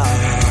zlá.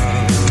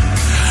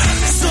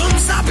 Som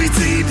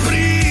zabitý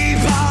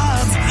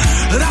prípad,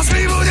 raz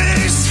mi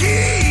budeš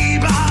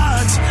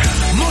chýbať.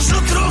 Možno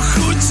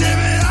trochu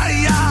tebe aj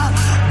ja,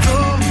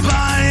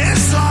 doba je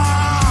zlá.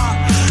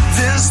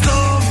 Dnes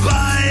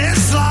doba je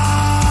zlá.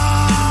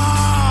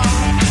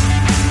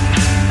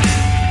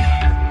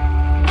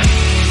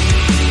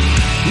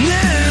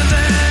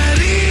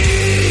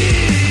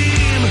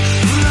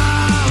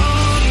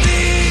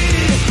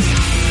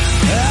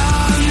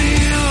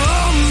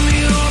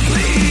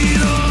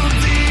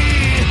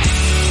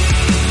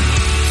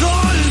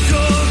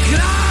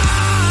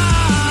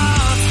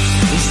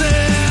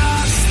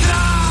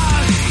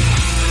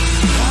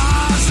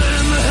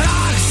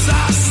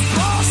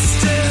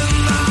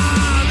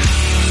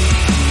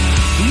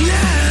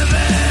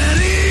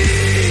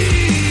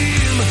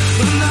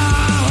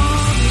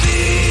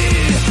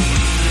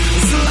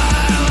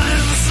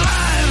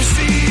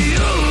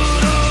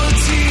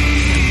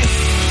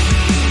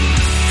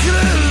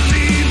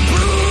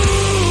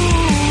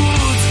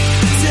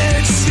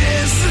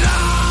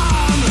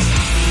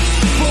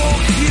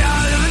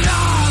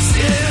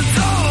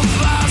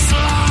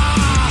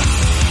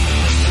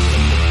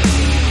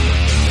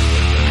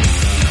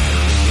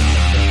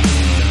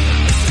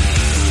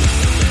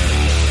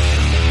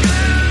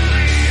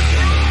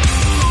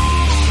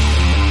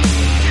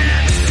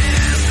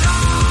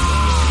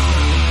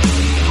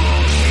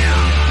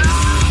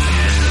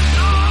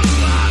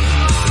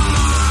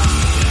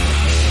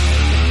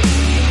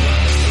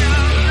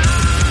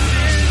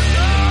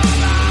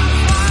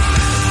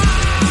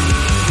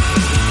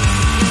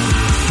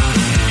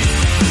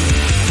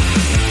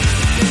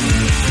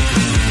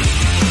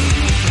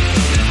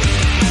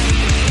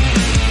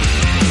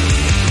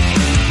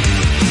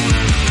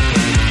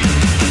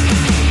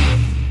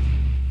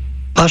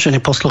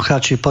 Vážení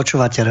poslucháči,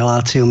 počúvate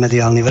reláciu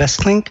Mediálny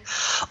Wrestling.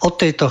 Od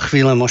tejto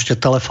chvíle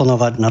môžete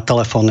telefonovať na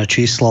telefónne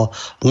číslo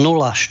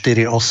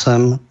 048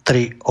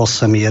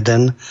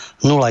 381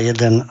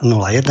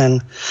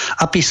 0101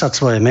 a písať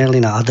svoje maily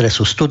na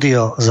adresu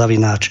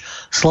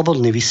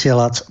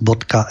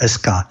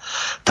studio@slobodnyvysielac.sk.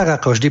 Tak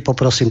ako vždy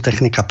poprosím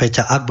technika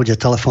Peťa, ak bude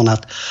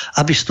telefonát,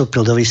 aby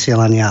vstúpil do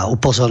vysielania a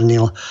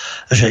upozornil,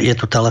 že je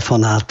tu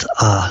telefonát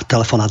a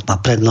telefonát má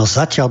prednosť.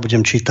 Zatiaľ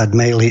budem čítať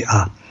maily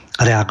a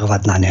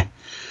reagovať na ne.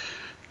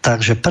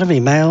 Takže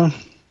prvý mail.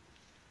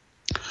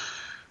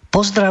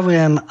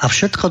 Pozdravujem a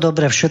všetko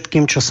dobré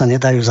všetkým, čo sa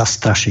nedajú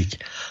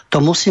zastrašiť.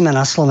 To musíme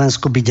na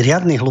Slovensku byť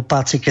riadni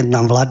hlupáci, keď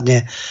nám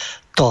vládne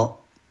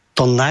to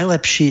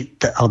najlepší,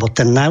 alebo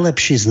ten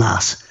najlepší z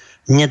nás.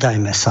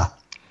 Nedajme sa.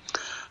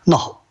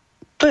 No,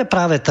 to je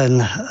práve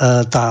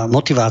tá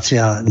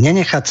motivácia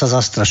nenechať sa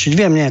zastrašiť.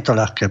 Viem, nie je to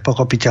ľahké,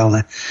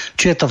 pochopiteľné.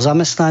 Či je to v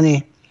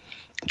zamestnaní,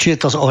 či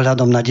je to s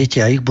ohľadom na deti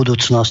a ich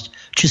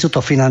budúcnosť, či sú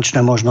to finančné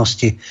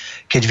možnosti,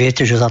 keď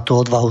viete, že za tú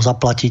odvahu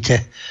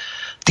zaplatíte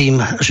tým,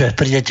 že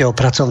prídete o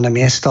pracovné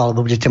miesto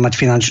alebo budete mať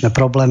finančné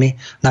problémy,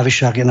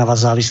 navyše ak je na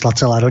vás závislá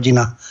celá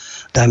rodina,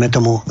 dajme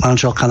tomu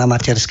manželka na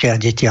materskej a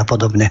deti a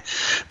podobne.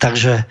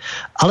 Takže,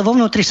 ale vo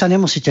vnútri sa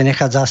nemusíte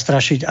nechať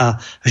zastrašiť a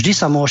vždy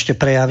sa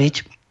môžete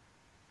prejaviť,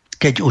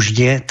 keď už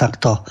je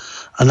takto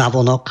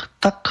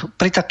navonok, tak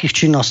pri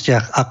takých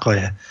činnostiach, ako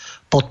je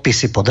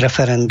podpisy pod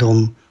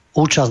referendum,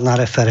 účasť na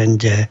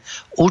referende,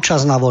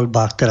 účasť na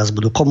voľbách, teraz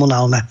budú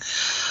komunálne,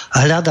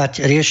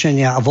 hľadať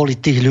riešenia a voliť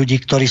tých ľudí,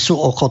 ktorí sú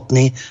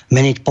ochotní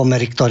meniť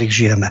pomery, ktorých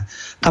žijeme.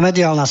 Tá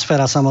mediálna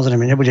sféra,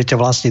 samozrejme, nebudete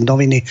vlastniť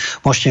noviny,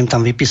 môžete im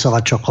tam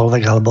vypisovať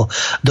čokoľvek alebo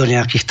do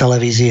nejakých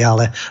televízií,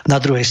 ale na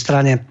druhej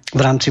strane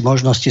v rámci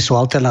možnosti sú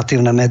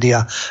alternatívne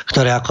médiá,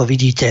 ktoré, ako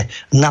vidíte,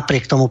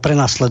 napriek tomu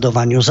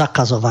prenasledovaniu,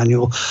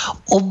 zakazovaniu,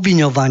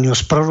 obviňovaniu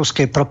z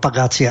proruskej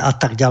propagácie a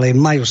tak ďalej,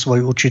 majú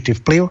svoj určitý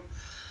vplyv,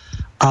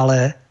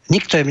 ale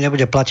nikto im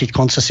nebude platiť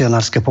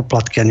koncesionárske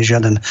poplatky, ani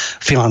žiaden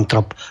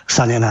filantrop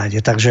sa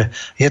nenájde. Takže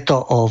je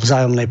to o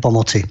vzájomnej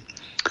pomoci.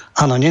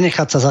 Áno,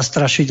 nenechať sa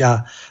zastrašiť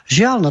a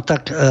žiaľ, no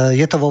tak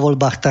je to vo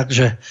voľbách tak,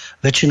 že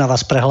väčšina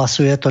vás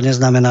prehlasuje. To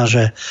neznamená,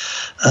 že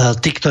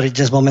tí, ktorí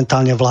dnes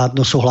momentálne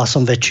vládnu, sú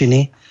hlasom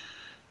väčšiny.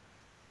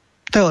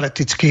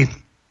 Teoreticky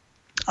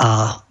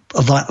a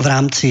v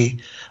rámci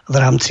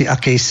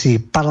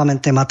akejsi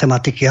parlamentnej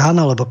matematiky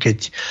áno, lebo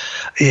keď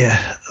je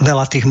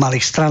veľa tých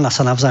malých strán a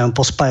sa navzájom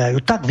pospájajú,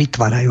 tak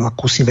vytvárajú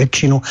akúsi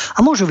väčšinu a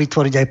môžu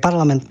vytvoriť aj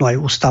parlamentnú,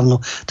 aj ústavnú.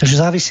 Takže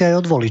závisí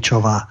aj od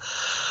voličov.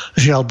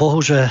 Žiaľ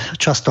Bohu, že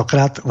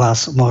častokrát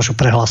vás môžu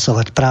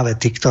prehlasovať práve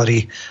tí,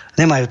 ktorí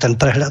nemajú ten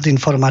prehľad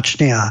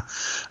informačný a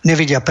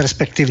nevidia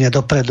perspektívne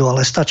dopredu,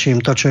 ale stačí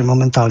im to, čo im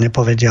momentálne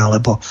povedia,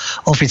 alebo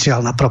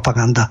oficiálna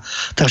propaganda.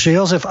 Takže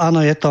Jozef,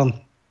 áno,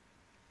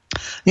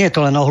 nie je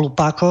to len o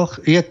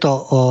hlupákoch, je to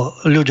o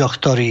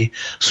ľuďoch, ktorí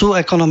sú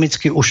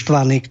ekonomicky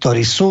uštvaní,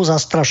 ktorí sú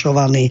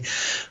zastrašovaní.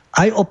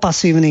 aj o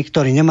pasívnych,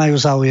 ktorí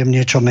nemajú záujem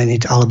niečo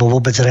meniť alebo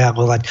vôbec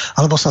reagovať,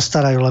 alebo sa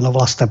starajú len o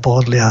vlastné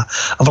pohodlie a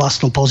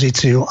vlastnú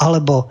pozíciu,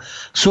 alebo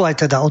sú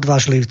aj teda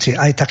odvážlivci,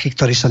 aj takí,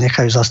 ktorí sa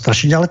nechajú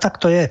zastrašiť. Ale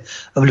tak to je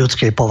v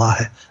ľudskej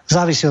povahe.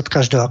 Závisí od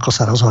každého, ako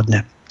sa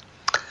rozhodne.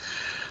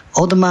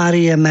 Od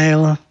Márie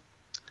mail.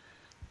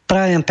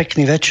 Prajem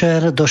pekný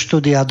večer do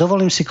štúdia.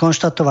 Dovolím si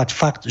konštatovať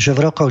fakt, že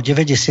v rokoch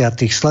 90.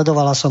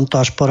 sledovala som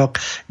to až po rok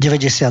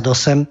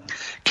 98,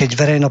 keď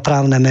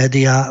verejnoprávne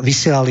médiá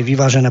vysielali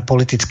vyvážené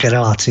politické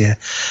relácie.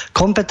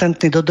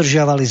 Kompetentní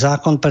dodržiavali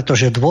zákon,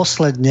 pretože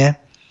dôsledne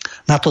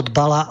na to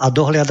dbala a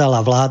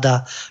dohliadala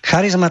vláda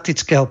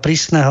charizmatického,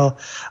 prísneho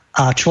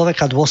a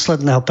človeka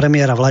dôsledného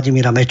premiéra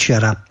Vladimíra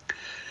Mečiara.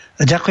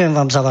 Ďakujem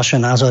vám za vaše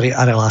názory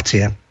a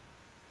relácie.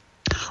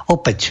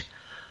 Opäť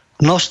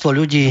množstvo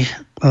ľudí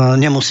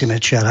nemusí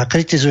Mečiara,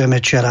 kritizuje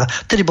Mečiara,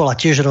 tedy bola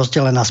tiež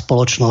rozdelená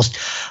spoločnosť,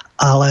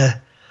 ale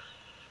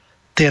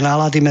tie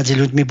nálady medzi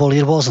ľuďmi boli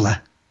rôzne.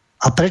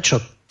 A prečo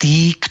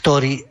tí,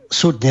 ktorí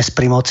sú dnes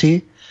pri moci,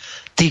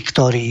 tí,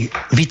 ktorí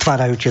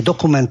vytvárajú tie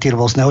dokumenty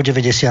rôzne od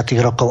 90.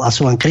 rokov a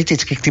sú len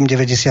kritickí k tým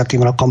 90.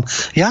 rokom,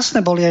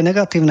 jasné, boli aj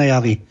negatívne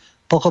javy,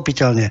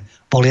 pochopiteľne,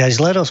 boli aj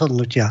zlé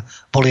rozhodnutia,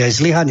 boli aj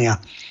zlyhania,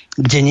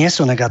 kde nie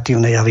sú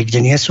negatívne javy,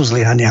 kde nie sú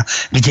zlyhania,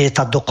 kde je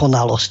tá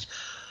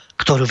dokonalosť,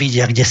 ktorú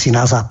vidia kdesi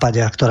na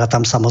západe a ktorá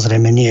tam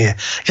samozrejme nie je.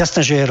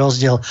 Jasné, že je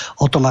rozdiel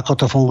o tom, ako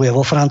to funguje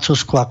vo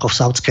Francúzsku, ako v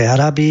Saudskej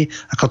Arábii,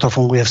 ako to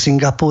funguje v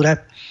Singapúre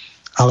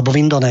alebo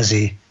v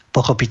Indonézii.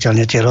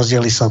 Pochopiteľne tie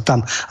rozdiely sú tam.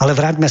 Ale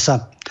vráťme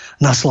sa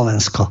na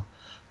Slovensko.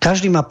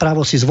 Každý má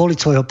právo si zvoliť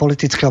svojho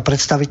politického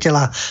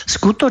predstaviteľa.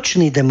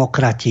 Skutoční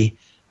demokrati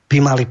by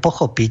mali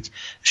pochopiť,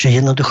 že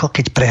jednoducho,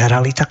 keď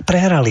prehrali, tak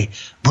prehrali.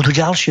 Budú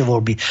ďalšie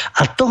voľby.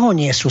 A toho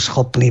nie sú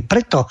schopní.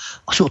 Preto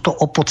sú to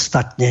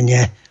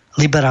opodstatnenie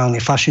liberálni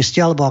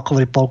fašisti, alebo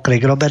ako hovorí Paul Craig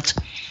Roberts,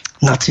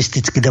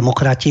 nacistickí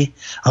demokrati,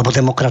 alebo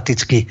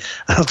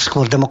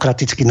skôr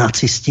demokratickí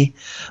nacisti,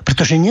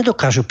 pretože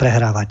nedokážu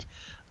prehrávať.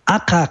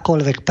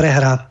 Akákoľvek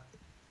prehra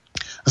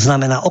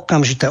znamená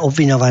okamžité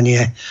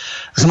obviňovanie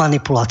z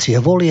manipulácie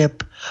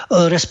volieb,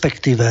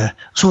 respektíve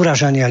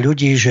zúražania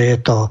ľudí, že je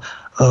to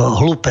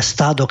hlúpe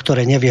stádo,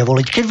 ktoré nevie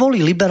voliť. Keď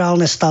volí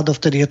liberálne stádo,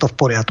 vtedy je to v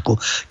poriadku,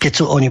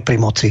 keď sú oni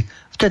pri moci.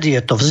 Vtedy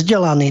je to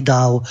vzdelaný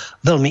dáv,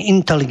 veľmi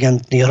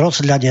inteligentný,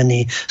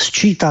 rozhľadený,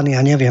 sčítaný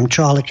a neviem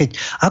čo, ale keď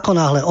ako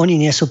náhle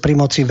oni nie sú pri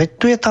moci, veď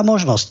tu je tá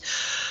možnosť.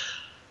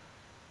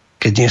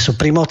 Keď nie sú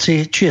pri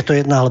moci, či je to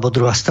jedna alebo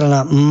druhá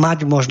strana,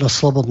 mať možnosť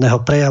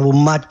slobodného prejavu,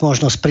 mať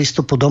možnosť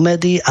prístupu do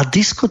médií a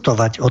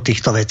diskutovať o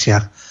týchto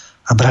veciach.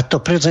 A brať to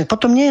prirodzene.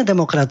 Potom nie je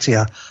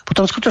demokracia.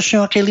 Potom skutočne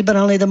o akej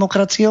liberálnej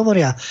demokracii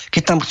hovoria,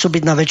 keď tam chcú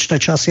byť na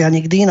večné časy a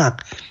nikdy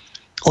inak.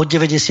 Od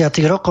 90.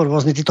 rokov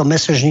rôzni títo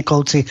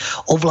mesežníkovci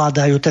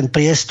ovládajú ten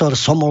priestor,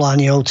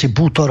 Somolániovci,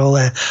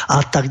 Bútorové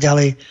a tak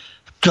ďalej.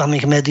 Tam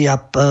ich médiá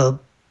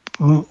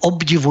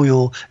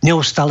obdivujú,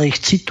 neustále ich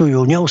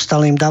citujú,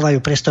 neustále im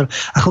dávajú priestor,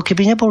 ako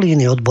keby neboli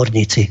iní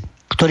odborníci,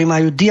 ktorí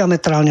majú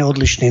diametrálne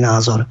odlišný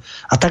názor.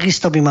 A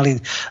takisto by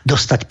mali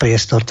dostať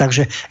priestor.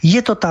 Takže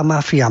je to tá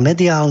mafia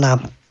mediálna,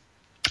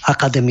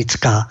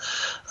 akademická,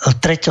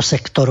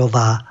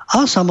 treťosektorová a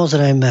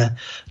samozrejme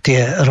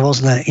tie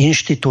rôzne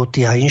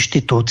inštitúty a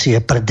inštitúcie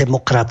pre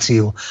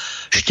demokraciu,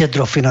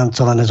 štedro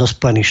financované zo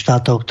Spojených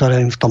štátov,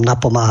 ktoré im v tom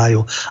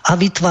napomáhajú a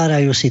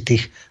vytvárajú si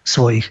tých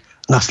svojich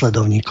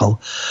nasledovníkov.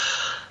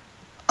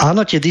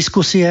 Áno, tie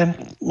diskusie,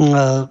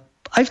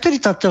 aj vtedy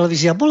tá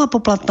televízia bola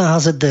poplatná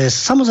HZDS,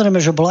 samozrejme,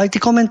 že boli aj tí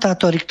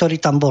komentátori, ktorí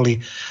tam boli.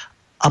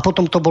 A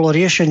potom to bolo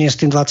riešenie s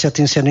tým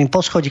 27.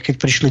 poschodí,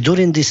 keď prišli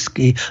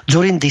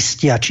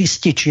dzurindisti a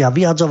čističi a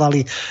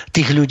vyhadzovali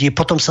tých ľudí.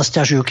 Potom sa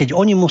sťažujú, keď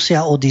oni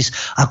musia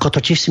odísť. Ako to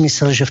tiež si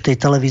mysleli, že v tej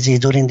televízii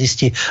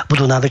dzurindisti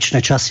budú na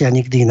večné časy a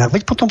nikdy inak.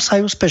 Veď potom sa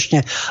aj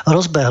úspešne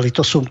rozbehli.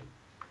 To sú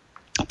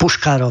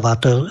Puškárová,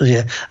 to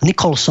je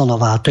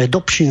Nikolsonová, to je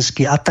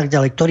Dobšinský a tak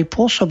ďalej, ktorí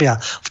pôsobia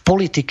v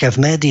politike,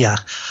 v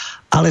médiách.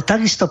 Ale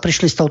takisto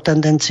prišli s tou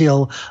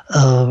tendenciou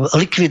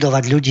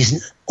likvidovať ľudí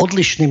s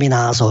odlišnými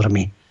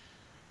názormi.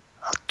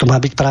 To má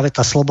byť práve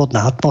tá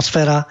slobodná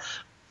atmosféra.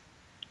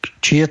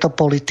 Či je to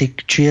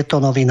politik, či je to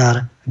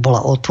novinár,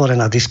 bola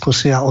otvorená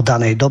diskusia o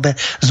danej dobe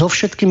so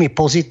všetkými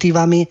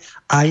pozitívami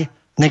aj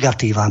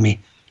negatívami.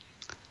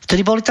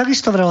 Vtedy boli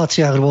takisto v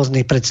reláciách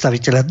rôzni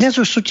predstavitelia. Dnes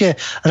už sú tie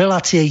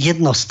relácie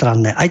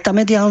jednostranné. Aj tá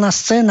mediálna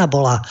scéna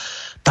bola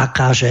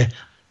taká, že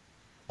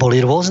boli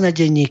rôzne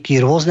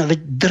denníky,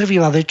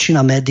 drvivá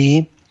väčšina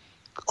médií,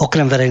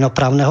 okrem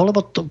verejnoprávneho,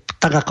 lebo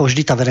tak ako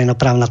vždy tá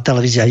verejnoprávna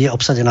televízia je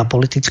obsadená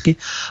politicky,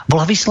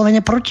 bola vyslovene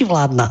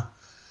protivládna.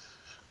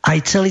 Aj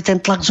celý ten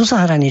tlak zo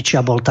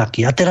zahraničia bol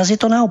taký. A teraz je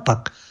to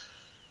naopak.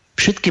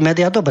 Všetky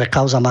médiá, dobre,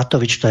 kauza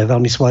Matovič, to je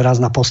veľmi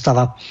svojrázna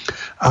postava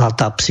a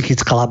tá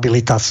psychická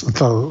labilita,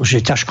 to už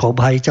je ťažko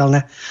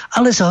obhajiteľné,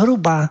 ale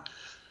zhruba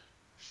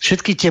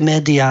všetky tie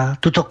médiá,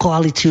 túto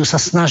koalíciu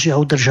sa snažia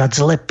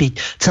udržať,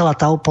 zlepiť. Celá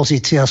tá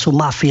opozícia sú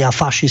mafia,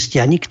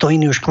 fašisti a nikto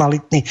iný už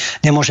kvalitný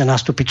nemôže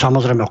nastúpiť,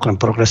 samozrejme okrem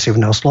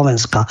progresívneho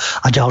Slovenska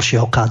a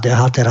ďalšieho KDH,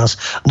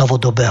 teraz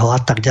novodobého a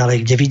tak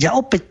ďalej, kde vidia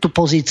opäť tú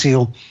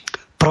pozíciu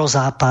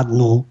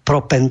prozápadnú, pro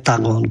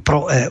Pentagon,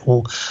 pro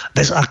EU,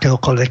 bez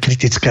akéhokoľvek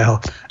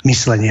kritického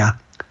myslenia.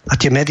 A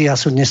tie médiá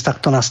sú dnes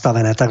takto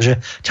nastavené,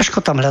 takže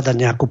ťažko tam hľadať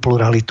nejakú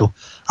pluralitu.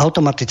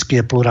 Automaticky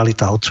je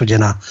pluralita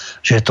odsudená,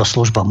 že je to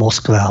služba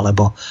Moskve,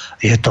 alebo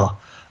je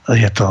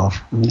to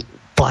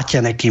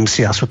platené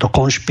kýmsi a sú to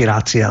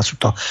konšpirácie a sú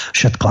to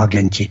všetko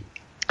agenti.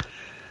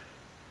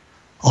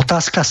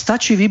 Otázka,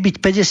 stačí vybiť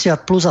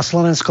 50 plus a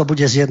Slovensko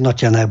bude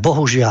zjednotené?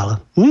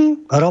 Bohužiaľ.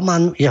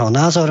 Roman, jeho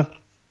názor,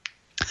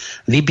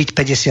 vybiť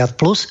 50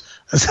 plus,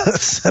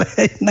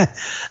 zrejme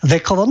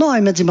vekovo, no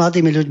aj medzi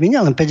mladými ľuďmi,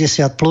 nielen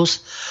 50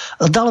 plus.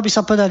 Dalo by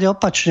sa povedať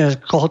opačne,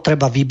 koho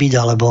treba vybiť,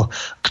 alebo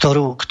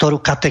ktorú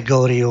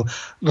kategóriu.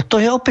 No to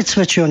je opäť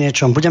svedčí o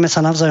niečom. Budeme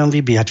sa navzájom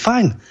vybíjať.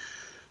 Fajn.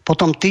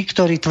 Potom tí,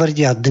 ktorí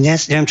tvrdia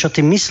dnes, neviem, čo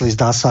tým myslí,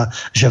 zdá sa,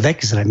 že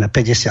vek zrejme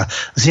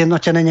 50.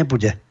 Zjednotené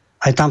nebude.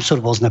 Aj tam sú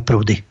rôzne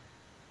prúdy.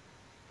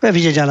 Je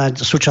vidieť aj na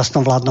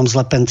súčasnom vládnom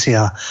zlepenci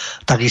a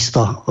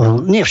takisto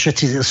nie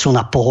všetci sú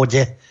na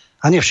pohode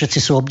a nie všetci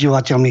sú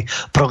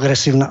obdivovateľmi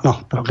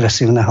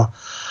progresívneho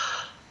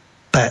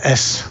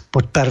PS,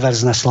 buď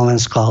perverzné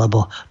Slovensko,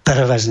 alebo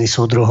perverzní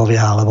súdruhovia,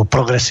 alebo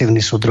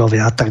progresívni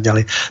súdruhovia a tak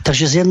ďalej.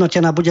 Takže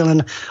zjednotená bude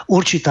len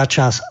určitá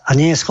časť a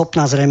nie je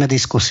schopná zrejme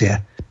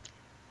diskusie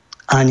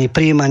ani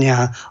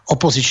prijímania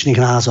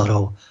opozičných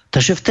názorov.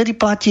 Takže vtedy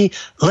platí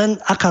len,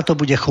 aká to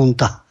bude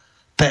chunta.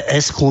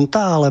 PS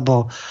chunta,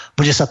 alebo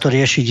bude sa to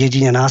riešiť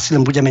jedine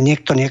násilím, budeme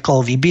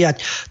niekoho vybíjať,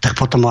 tak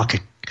potom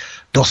aké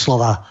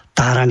doslova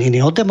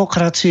táraniny o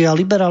demokracii a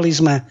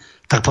liberalizme,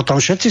 tak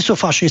potom všetci sú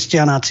fašisti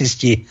a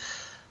nacisti.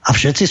 A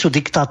všetci sú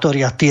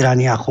diktátori a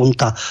tyrania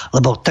chunta,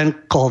 lebo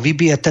ten, koho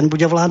vybije, ten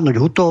bude vládnuť.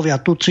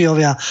 Hutovia,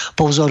 Tutsiovia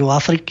po vzoru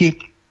Afriky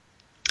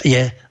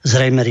je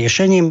zrejme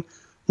riešením.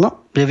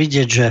 No, je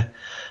vidieť, že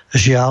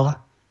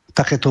žiaľ,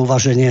 takéto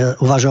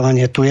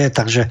uvažovanie tu je,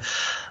 takže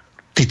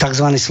tí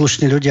tzv.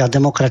 Slušní ľudia a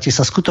demokrati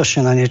sa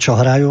skutočne na niečo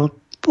hrajú.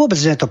 Vôbec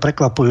nie je to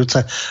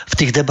prekvapujúce. V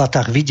tých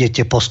debatách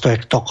vidíte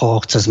postoje, kto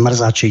koho chce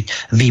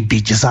zmrzačiť,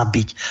 vybiť,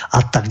 zabiť a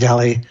tak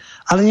ďalej.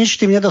 Ale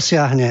nič tým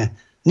nedosiahne.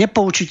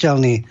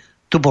 Nepoučiteľný.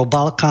 Tu bol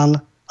Balkán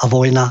a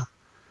vojna.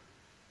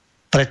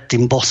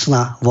 Predtým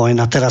Bosna,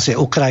 vojna. Teraz je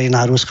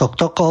Ukrajina, Rusko.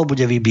 Kto koho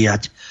bude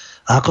vybíjať?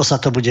 A ako sa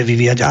to bude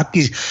vyvíjať?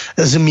 Aký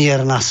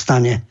zmier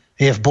nastane?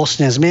 Je v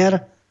Bosne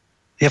zmier?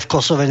 Je v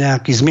Kosove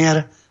nejaký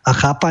zmier a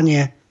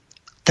chápanie?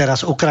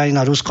 Teraz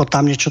Ukrajina, Rusko,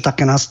 tam niečo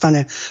také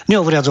nastane?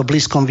 Nehovoriac o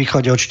Blízkom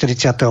východe od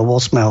 48.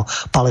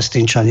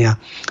 Palestínčania.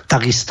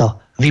 Takisto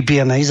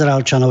vybijeme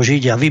Izraelčanov,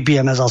 Židia,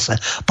 vybijeme zase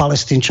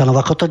Palestínčanov.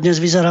 Ako to dnes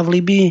vyzerá v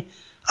Líbii?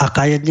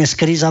 Aká je dnes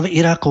kríza v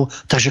Iraku?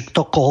 Takže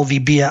kto koho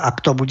vybije a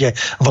kto bude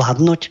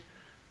vládnuť?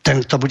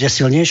 Ten, kto bude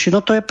silnejší?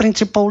 No to je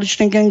princíp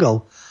pouličných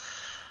gangov.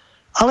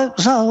 Ale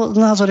za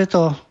názor je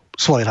to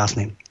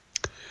svojrázny.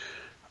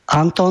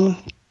 Anton,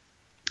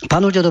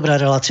 pán Huďo, dobrá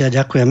relácia,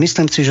 ďakujem.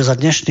 Myslím si, že za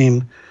dnešným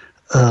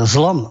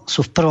zlom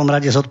sú v prvom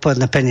rade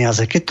zodpovedné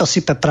peniaze. Keď to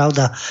sype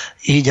pravda,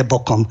 ide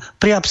bokom.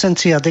 Pri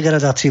absencii a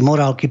degradácii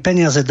morálky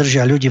peniaze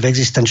držia ľudí v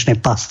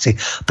existenčnej pasci.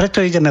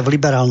 Preto ideme v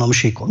liberálnom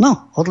šiku.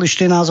 No,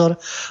 odlišný názor,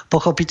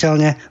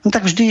 pochopiteľne. No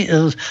tak vždy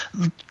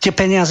tie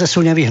peniaze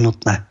sú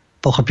nevyhnutné.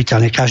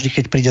 Pochopiteľne. Každý,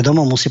 keď príde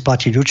domov, musí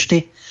platiť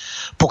účty.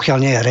 Pokiaľ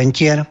nie je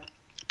rentier,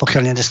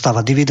 pokiaľ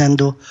nedostáva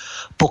dividendu,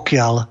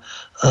 pokiaľ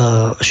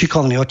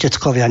šikovní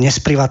oteckovia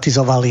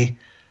nesprivatizovali,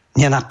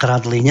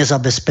 nenakradli,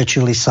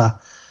 nezabezpečili sa,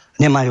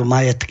 nemajú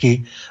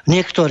majetky.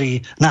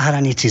 Niektorí na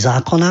hranici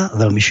zákona,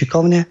 veľmi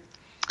šikovne,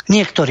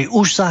 niektorí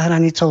už za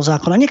hranicou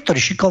zákona, niektorí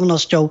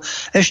šikovnosťou,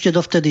 ešte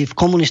dovtedy v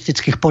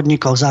komunistických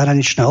podnikoch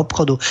zahraničného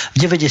obchodu v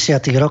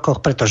 90. rokoch,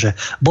 pretože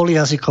boli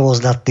jazykovo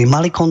zdatní,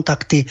 mali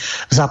kontakty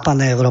v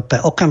západnej Európe,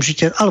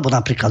 okamžite, alebo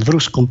napríklad v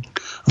Rusku,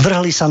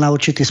 vrhli sa na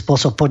určitý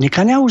spôsob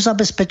podnikania a už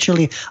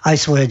zabezpečili aj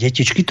svoje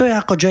detičky. To je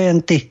ako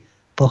JNT,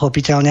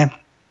 pochopiteľne.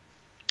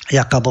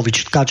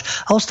 Jakábovič, Tkač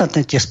a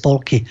ostatné tie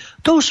spolky.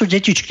 To už sú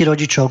detičky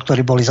rodičov,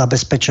 ktorí boli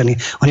zabezpečení.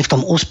 Oni v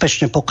tom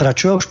úspešne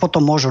pokračujú, už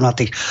potom môžu na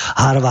tých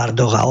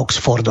Harvardoch a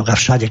Oxfordoch a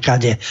všade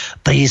kade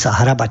prísť a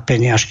hrabať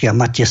peniažky a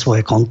mať tie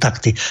svoje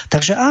kontakty.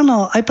 Takže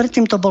áno, aj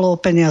predtým to bolo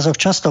o peniazoch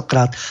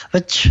častokrát.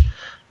 Veď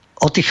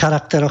o tých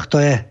charakteroch to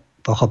je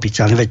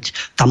pochopiteľne. Veď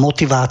tá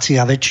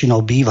motivácia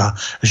väčšinou býva,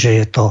 že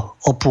je to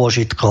o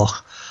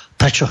pôžitkoch.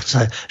 Prečo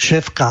chce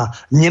šéfka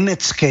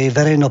nemeckej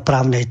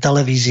verejnoprávnej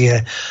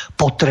televízie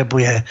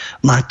potrebuje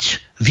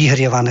mať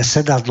vyhrievané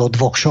sedadlo,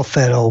 dvoch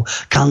šoférov,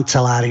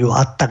 kanceláriu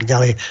a tak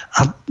ďalej.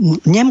 A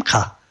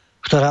Nemka,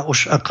 ktorá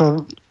už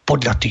ako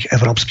podľa tých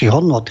európskych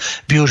hodnot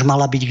by už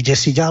mala byť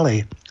kdesi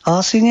ďalej.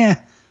 A asi nie.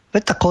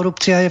 Veď tá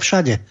korupcia je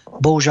všade.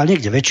 Bohužiaľ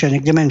niekde väčšia,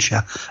 niekde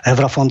menšia.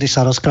 Eurofondy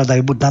sa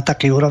rozkladajú buď na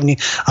takej úrovni,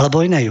 alebo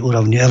inej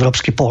úrovni.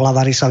 Európski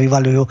pohlavári sa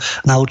vyvaľujú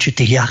na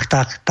určitých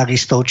jachtách,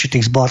 takisto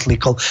určitých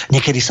zbohatlíkov.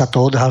 Niekedy sa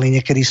to odhalí,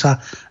 niekedy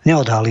sa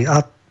neodhalí. A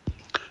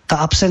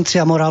tá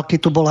absencia morálky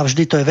tu bola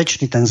vždy, to je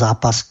večný ten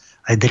zápas.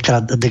 Aj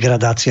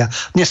degradácia.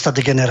 Dnes tá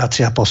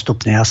degenerácia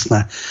postupne,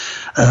 jasné,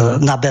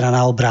 naberá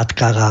na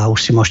obrátkach a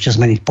už si môžete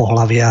zmeniť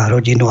pohlavie a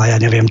rodinu a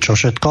ja neviem čo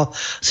všetko.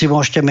 Si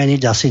môžete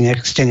meniť, asi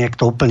ste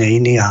niekto úplne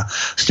iný a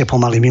ste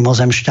pomaly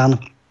mimozemšťan.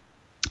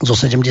 so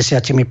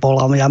 70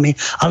 pohlavami,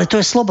 ale to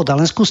je sloboda.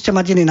 Len skúste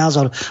mať iný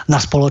názor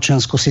na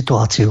spoločenskú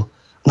situáciu.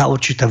 Na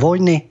určité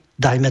vojny,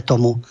 dajme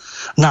tomu,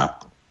 na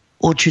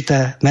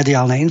určité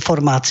mediálne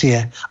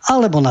informácie,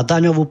 alebo na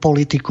daňovú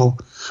politiku,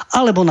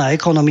 alebo na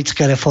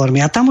ekonomické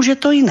reformy. A tam už je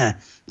to iné.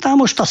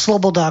 Tam už tá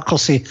sloboda ako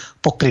si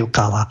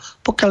pokrivkáva.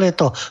 Pokiaľ je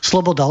to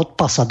sloboda od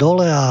pasa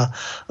dole a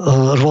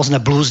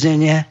rôzne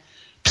blúznenie,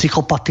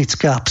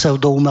 psychopatické a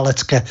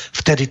pseudoumelecké,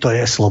 vtedy to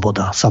je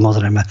sloboda,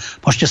 samozrejme.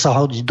 Môžete sa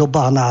hodiť do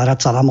bahna a hrať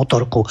sa na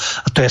motorku.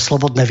 A to je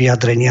slobodné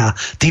vyjadrenie a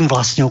tým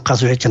vlastne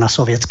ukazujete na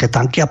sovietské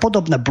tanky a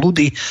podobné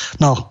blúdy.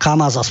 No,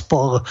 Kamaza,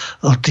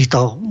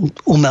 títo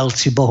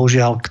umelci,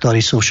 bohužiaľ,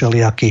 ktorí sú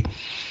všelijakí,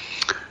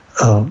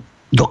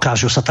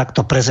 dokážu sa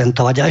takto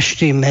prezentovať a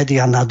ešte im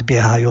médiá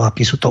nadbiehajú,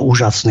 akí sú to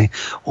úžasní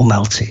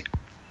umelci.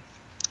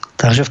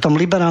 Takže v tom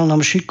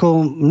liberálnom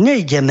šiku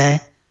nejdeme,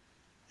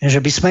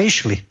 že by sme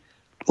išli.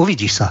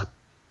 Uvidí sa.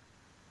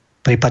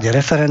 V prípade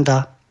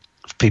referenda,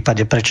 v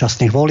prípade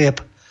predčasných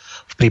volieb,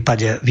 v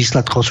prípade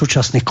výsledkov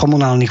súčasných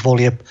komunálnych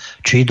volieb,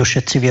 či idú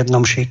všetci v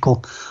jednom šiku,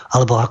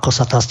 alebo ako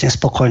sa tá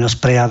nespokojnosť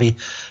prejaví,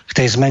 k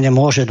tej zmene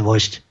môže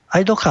dôjsť.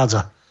 Aj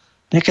dochádza.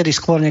 Niekedy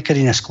skôr,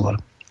 niekedy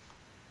neskôr.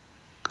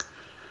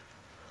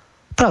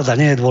 Pravda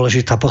nie je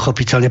dôležitá,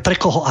 pochopiteľne. Pre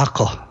koho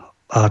ako?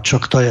 A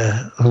čo kto je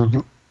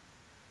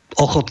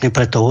ochotný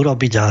pre to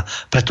urobiť a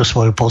pre tú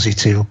svoju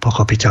pozíciu,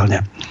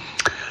 pochopiteľne.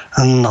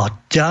 No,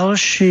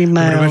 ďalší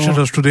mail. Dobrý večer,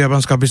 do štúdia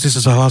Banská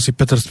Bystrica sa hlási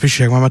Peter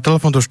Spišiak. Máme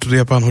telefon do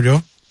štúdia, pán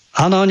Huďo?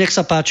 Áno, nech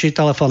sa páči,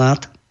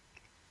 telefonát.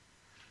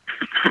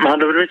 No,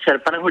 dobrý večer,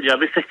 pane Huďo, já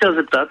bych se chtěl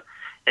zeptat,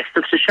 jak jste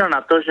přišel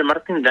na to, že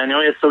Martin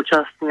Daňo je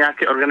součástí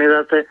nějaké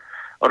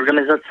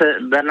organizace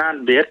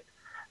Bernard Bird,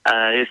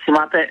 jestli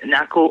máte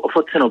nějakou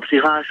ofocenou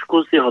přihlášku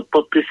s jeho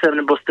podpisem,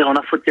 nebo jste ho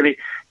nafotili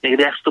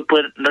někde, jak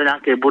vstupuje do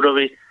nějaké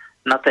budovy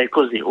na té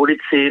Kozí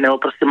ulici, nebo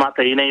prostě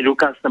máte jiný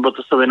důkaz, nebo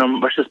to jsou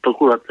jenom vaše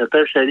spekulace. To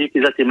je vše, díky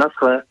zatím,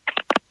 naschle.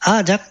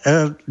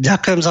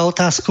 Ďakujem za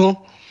otázku.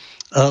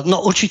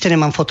 No určite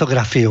nemám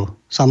fotografiu,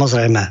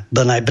 samozrejme,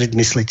 Bernard Bird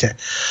myslíte.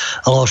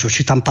 Ložu,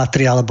 či tam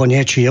patrí, alebo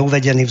nie, či je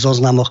uvedený v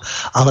zoznamoch,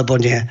 alebo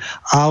nie.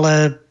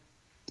 Ale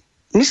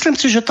myslím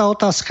si, že tá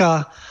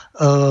otázka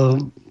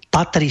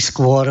patrí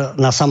skôr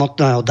na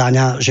samotného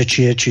Daňa, že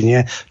či je, či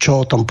nie,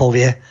 čo o tom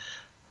povie,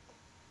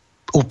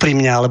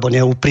 úprimne alebo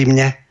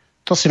neúprimne.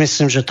 To si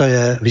myslím, že to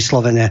je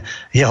vyslovene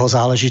jeho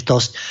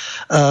záležitosť.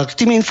 K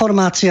tým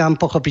informáciám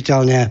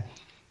pochopiteľne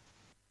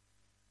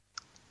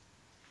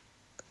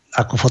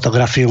akú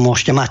fotografiu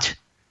môžete mať.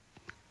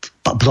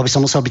 To by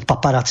som musel byť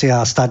paparazzi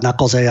a stať na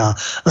koze a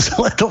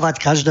sledovať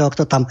každého,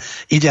 kto tam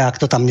ide a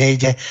kto tam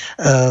nejde.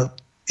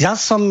 Ja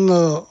som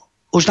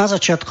už na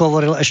začiatku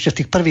hovoril ešte v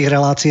tých prvých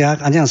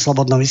reláciách, a nie v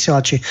Slobodnom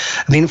vysielači,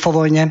 v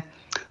Infovojne,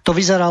 to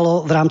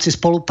vyzeralo v rámci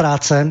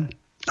spolupráce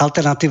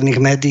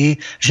alternatívnych médií,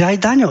 že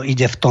aj Daňo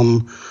ide v tom,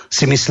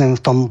 si myslím,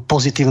 v tom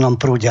pozitívnom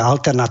prúde,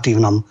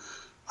 alternatívnom.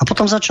 A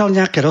potom začal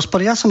nejaké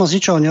rozpory. Ja som ho z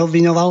ničoho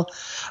neobviňoval,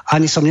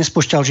 ani som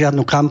nespúšťal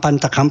žiadnu kampaň.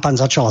 Tá kampaň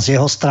začala z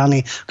jeho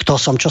strany, kto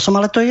som, čo som,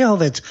 ale to je jeho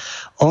vec.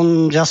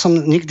 Ja som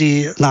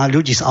nikdy na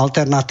ľudí z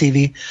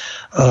alternatívy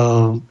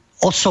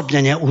osobne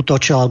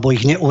neútočil alebo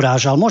ich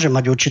neurážal. Môže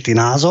mať určitý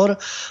názor,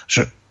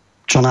 že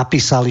čo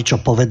napísali, čo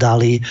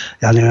povedali,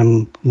 ja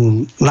neviem,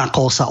 na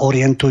koho sa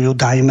orientujú,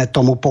 dajme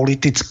tomu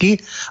politicky,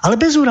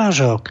 ale bez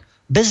urážok,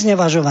 bez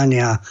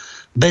nevažovania,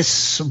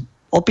 bez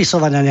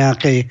opisovania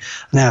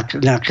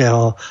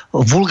nejakého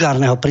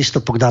vulgárneho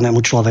prístupu k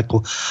danému človeku.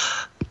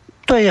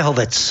 To je jeho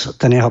vec,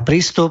 ten jeho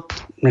prístup,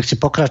 nech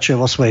si pokračuje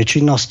vo svojej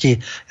činnosti.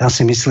 Ja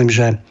si myslím,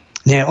 že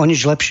nie je o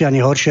nič lepšie ani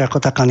horšie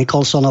ako taká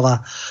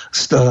Nicholsonová,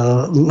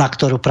 na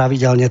ktorú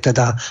pravidelne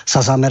teda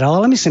sa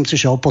zameral. Ale myslím si,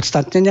 že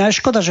opodstatnenie. A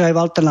je škoda, že aj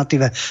v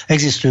alternatíve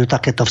existujú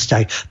takéto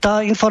vzťahy.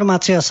 Tá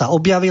informácia sa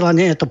objavila,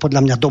 nie je to podľa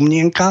mňa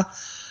domnienka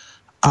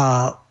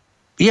a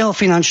jeho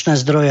finančné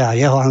zdroje a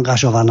jeho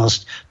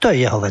angažovanosť, to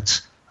je jeho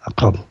vec.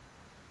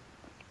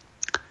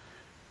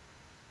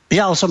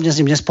 Ja osobne s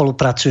ním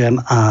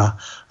nespolupracujem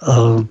a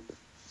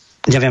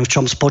neviem, v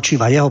čom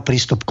spočíva jeho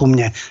prístup ku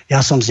mne. Ja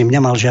som s ním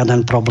nemal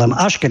žiaden problém,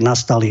 až keď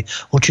nastali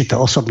určité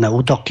osobné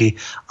útoky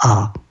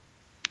a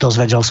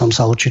dozvedel som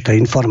sa určité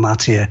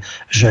informácie,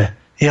 že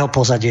jeho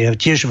pozadie je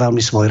tiež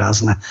veľmi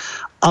svojrázne.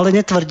 Ale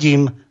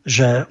netvrdím,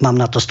 že mám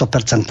na to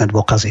 100%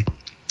 dôkazy.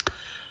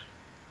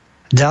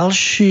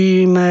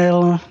 Ďalší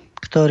mail,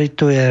 ktorý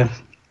tu je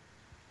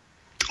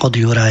od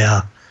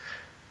Juraja.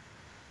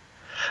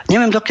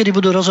 Neviem, dokedy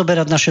budú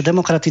rozoberať naše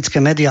demokratické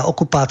médiá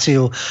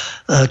okupáciu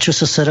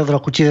ČSSR v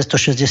roku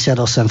 1968.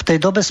 V tej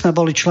dobe sme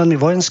boli členmi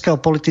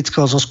vojenského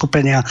politického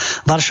zoskupenia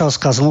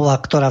Varšavská zmluva,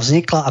 ktorá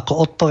vznikla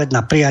ako odpoveď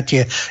na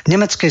prijatie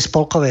Nemeckej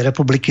spolkovej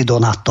republiky do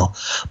NATO.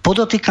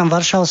 Podotýkam,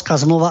 Varšavská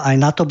zmluva aj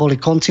NATO boli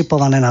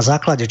koncipované na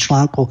základe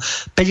článku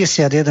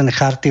 51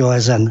 Charty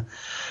OSN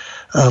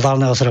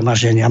valného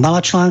zhromaždenia.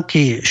 Mala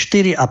články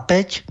 4 a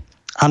 5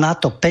 a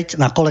NATO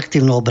 5 na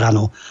kolektívnu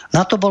obranu.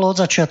 NATO bolo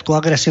od začiatku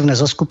agresívne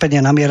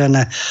zoskupenie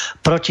namierené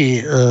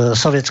proti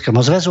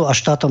Sovietskému zväzu a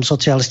štátom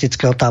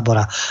socialistického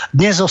tábora.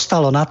 Dnes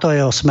zostalo NATO,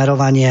 jeho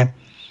smerovanie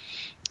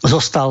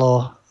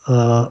zostalo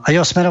a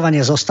jeho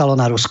smerovanie zostalo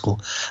na Rusku.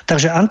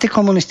 Takže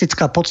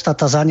antikomunistická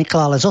podstata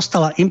zanikla, ale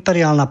zostala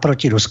imperiálna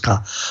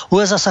protiruská.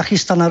 USA sa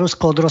chystá na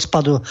Rusko od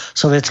rozpadu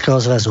Sovietskeho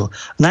zväzu.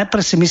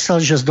 Najprv si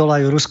mysleli, že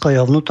zdolajú Rusko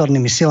jeho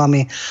vnútornými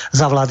silami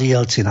za vlády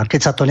Jelcina.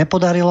 Keď sa to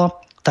nepodarilo,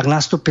 tak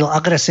nastúpil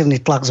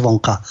agresívny tlak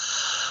zvonka.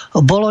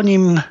 Bolo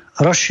ním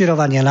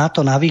rozširovanie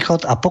NATO na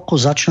východ a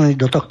pokus začleniť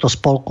do tohto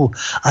spolku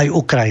aj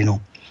Ukrajinu.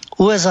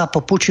 USA po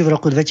puči v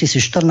roku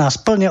 2014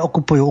 plne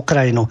okupujú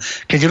Ukrajinu.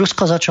 Keď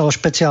Rusko začalo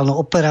špeciálnu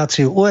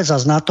operáciu,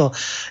 USA z NATO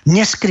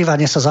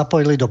neskrývane sa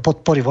zapojili do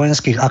podpory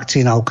vojenských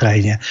akcií na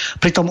Ukrajine.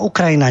 Pritom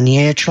Ukrajina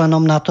nie je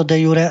členom NATO de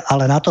jure,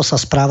 ale NATO sa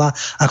správa,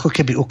 ako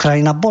keby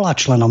Ukrajina bola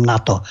členom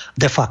NATO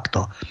de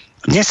facto.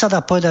 Dnes sa dá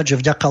povedať, že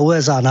vďaka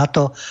USA a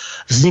NATO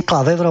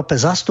vznikla v Európe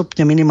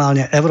zástupne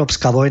minimálne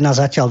európska vojna,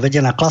 zatiaľ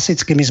vedená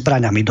klasickými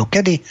zbraňami.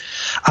 Dokedy?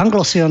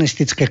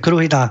 Anglosionistické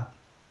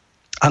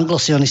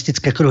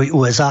kruhy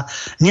USA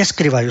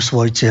neskrývajú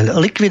svoj cieľ.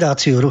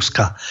 Likvidáciu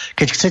Ruska.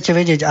 Keď chcete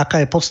vedieť,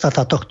 aká je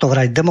podstata tohto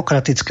vraj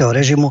demokratického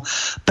režimu,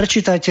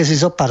 prečítajte si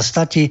zo pár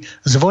statí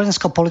z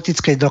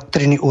vojensko-politickej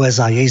doktriny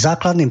USA. Jej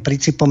základným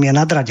princípom je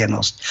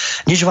nadradenosť.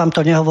 Nič vám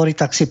to nehovorí,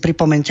 tak si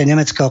pripomente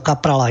nemeckého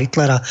kaprala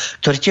Hitlera,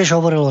 ktorý tiež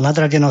hovoril o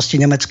nadradenosti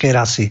nemeckej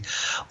rasy.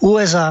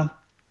 USA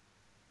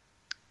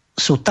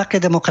sú také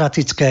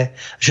demokratické,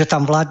 že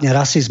tam vládne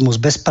rasizmus,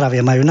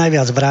 bezpravie, majú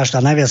najviac vražd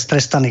a najviac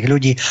trestaných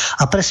ľudí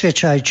a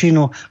presvieča aj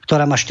Čínu,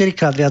 ktorá má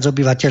 4-krát viac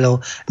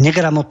obyvateľov,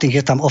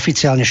 negramotných je tam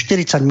oficiálne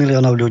 40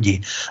 miliónov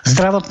ľudí.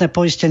 Zdravotné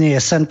poistenie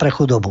je sen pre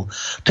chudobu.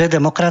 To je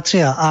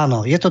demokracia?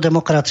 Áno, je to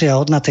demokracia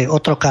hodnatej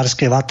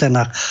otrokárskej v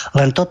Atenách,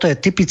 len toto je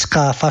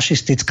typická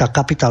fašistická,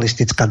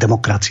 kapitalistická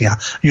demokracia.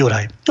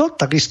 Juraj. No,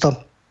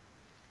 takisto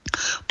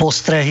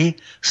postrehy,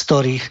 z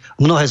ktorých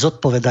mnohé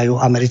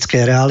zodpovedajú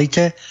americkej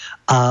realite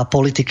a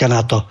politike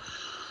NATO.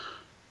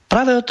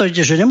 Práve o to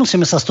ide, že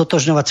nemusíme sa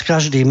stotožňovať s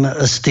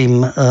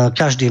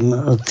každým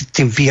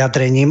tým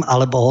vyjadrením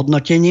alebo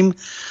hodnotením,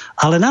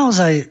 ale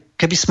naozaj,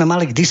 keby sme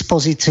mali k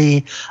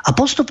dispozícii a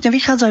postupne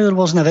vychádzajú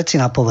rôzne veci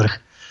na povrch.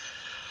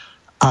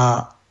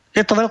 A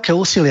je to veľké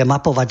úsilie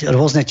mapovať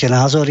rôzne tie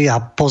názory a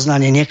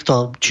poznanie.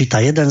 Niekto číta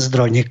jeden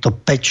zdroj, niekto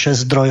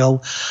 5-6 zdrojov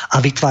a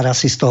vytvára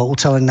si z toho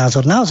ucelený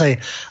názor. Naozaj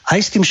aj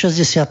s tým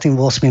 68.,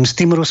 s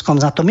tým Ruskom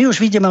za to, my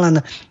už vidíme len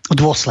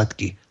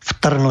dôsledky.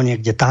 Vtrnú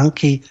niekde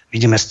tanky,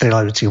 vidíme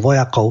strieľajúcich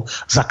vojakov,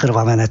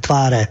 zakrvavené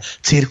tváre,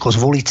 cirkus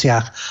v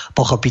uliciach,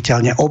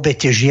 pochopiteľne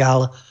obete,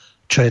 žiaľ,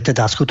 čo je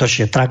teda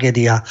skutočne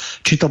tragédia.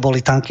 Či to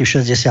boli tanky v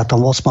 68.,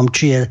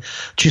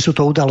 či sú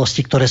to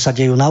udalosti, ktoré sa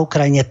dejú na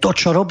Ukrajine, to,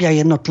 čo robia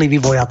jednotliví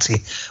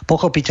vojaci.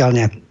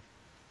 Pochopiteľne,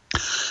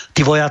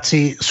 tí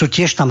vojaci sú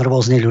tiež tam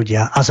rôzni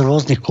ľudia a z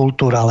rôznych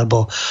kultúr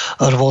alebo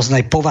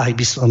rôznej povahy,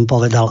 by som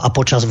povedal. A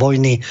počas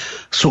vojny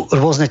sú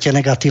rôzne tie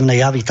negatívne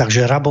javy,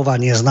 takže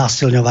rabovanie,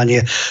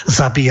 znásilňovanie,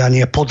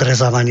 zabíjanie,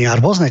 podrezávanie a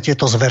rôzne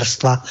tieto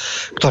zverstva,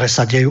 ktoré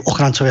sa dejú.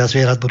 Ochrancovia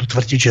zvierat budú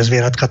tvrdiť, že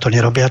zvieratka to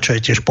nerobia, čo je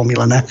tiež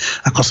pomílené,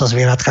 ako sa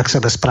zvieratka k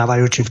sebe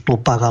správajú, či v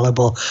tlupách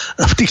alebo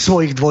v tých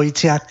svojich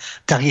dvojiciach.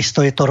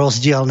 Takisto je to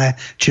rozdielne,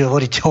 či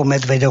hovoríte o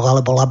medveďoch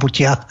alebo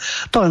labutiach.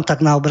 To len tak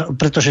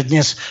pretože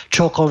dnes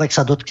čokoľvek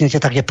sa dotknete,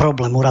 tak je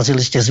problém. Urazili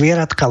ste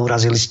zvieratka,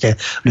 urazili ste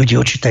ľudí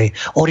určitej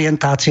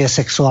orientácie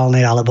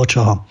sexuálnej alebo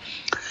čoho.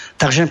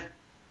 Takže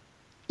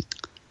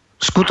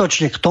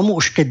skutočne k tomu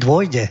už keď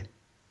dôjde,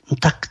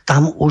 tak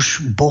tam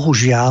už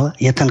bohužiaľ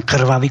je ten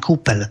krvavý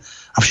kúpeľ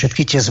a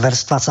všetky tie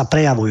zverstvá sa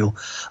prejavujú.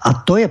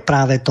 A to je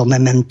práve to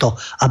memento,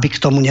 aby k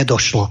tomu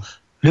nedošlo.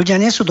 Ľudia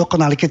nie sú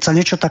dokonali, keď sa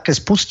niečo také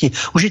spustí.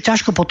 Už je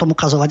ťažko potom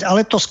ukazovať,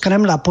 ale to z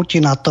Kremľa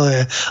Putina, to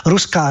je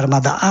ruská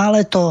armáda,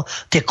 ale to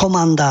tie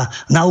komanda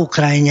na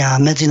Ukrajine a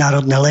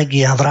medzinárodné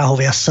legie a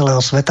vrahovia z celého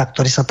sveta,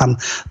 ktorí sa tam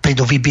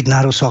prídu vybiť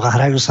na Rusoch a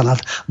hrajú sa na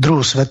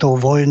druhú svetovú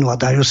vojnu a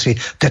dajú si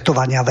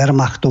tetovania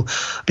Wehrmachtu.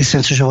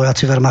 Myslím si, že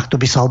vojaci Wehrmachtu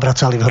by sa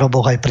obracali v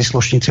hroboch aj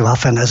príslušníci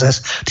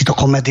Waffen-SS. Títo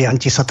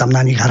komedianti sa tam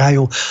na nich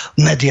hrajú,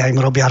 médiá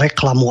im robia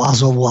reklamu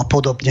Azovu a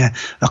podobne,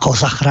 ako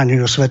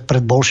zachraňujú svet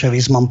pred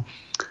bolševizmom.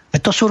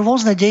 To sú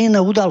rôzne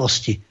dejinné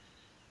udalosti,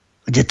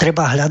 kde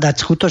treba hľadať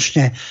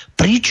skutočne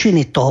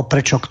príčiny toho,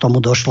 prečo k tomu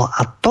došlo.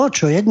 A to,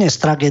 čo je dnes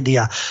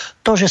tragédia,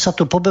 to, že sa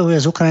tu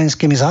pobehuje s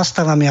ukrajinskými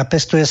zástavami a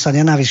pestuje sa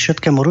nenávisť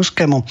všetkému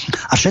ruskému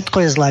a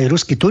všetko je zlé, aj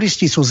ruskí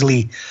turisti sú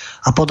zlí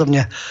a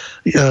podobne.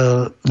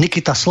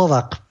 Nikita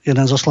Slovak,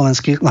 jeden zo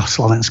slovenský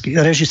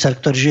režisér,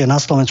 ktorý žije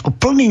na Slovensku,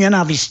 plný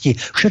nenávisti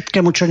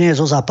všetkému, čo nie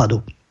je zo západu,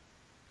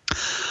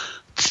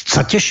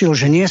 sa tešil,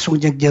 že nie sú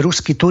niekde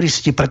ruskí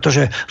turisti,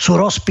 pretože sú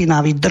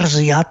rozpínaví,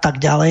 drzí a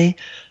tak ďalej.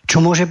 Čo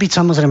môže byť,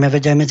 samozrejme,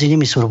 veď aj medzi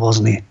nimi sú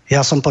rôzni.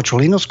 Ja som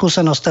počul inú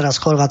skúsenosť teraz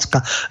z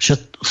Chorvátska, že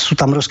sú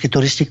tam ruskí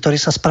turisti, ktorí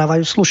sa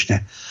správajú slušne.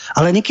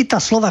 Ale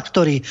Nikita Slovak,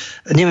 ktorý,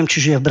 neviem,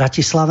 či žije v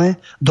Bratislave,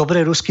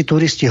 dobre ruskí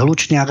turisti,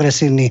 hluční,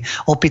 agresívni,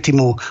 opity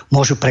mu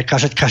môžu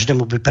prekážať,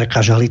 každému by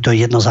prekážali, to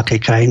je jedno z akej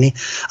krajiny.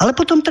 Ale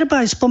potom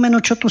treba aj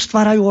spomenúť, čo tu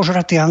stvárajú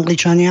ožratí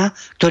Angličania,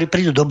 ktorí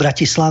prídu do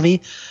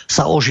Bratislavy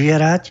sa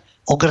ožierať,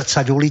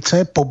 ogrcať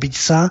ulice, pobiť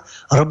sa,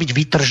 robiť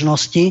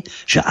výtržnosti,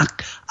 že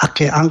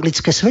aké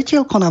anglické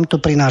svetielko nám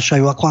tu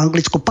prinášajú, ako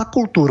anglickú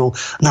pakultúru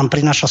nám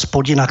prináša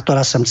spodina,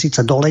 ktorá sem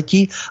síce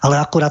doletí, ale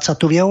akurát sa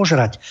tu vie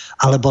ožrať,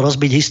 alebo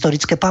rozbiť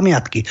historické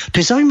pamiatky. To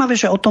je zaujímavé,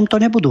 že o tomto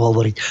nebudú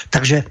hovoriť.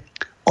 Takže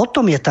o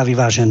tom je tá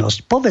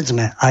vyváženosť.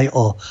 Povedzme aj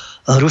o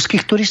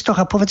ruských turistoch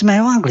a povedzme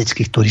aj o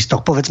anglických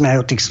turistoch. Povedzme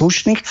aj o tých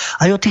slušných,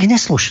 aj o tých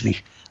neslušných.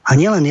 A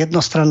nielen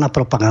jednostranná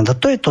propaganda.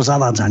 To je to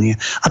zavádzanie.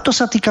 A to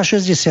sa týka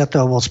 68.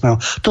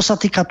 To sa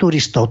týka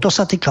turistov. To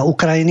sa týka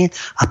Ukrajiny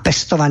a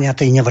pestovania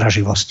tej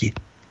nevraživosti.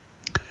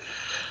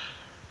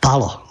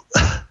 Palo.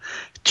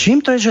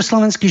 Čím to je, že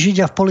slovenskí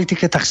Židia v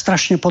politike tak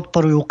strašne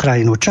podporujú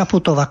Ukrajinu?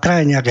 Čaputová,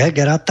 Krajniak,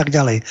 Heger a tak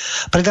ďalej.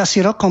 Pred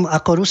asi rokom,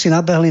 ako Rusi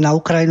nabehli na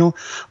Ukrajinu,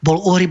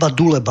 bol Uhriba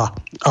Duleba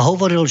a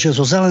hovoril, že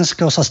zo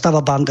Zelenského sa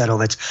stáva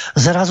banderovec.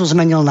 Zrazu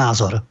zmenil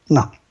názor.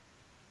 No.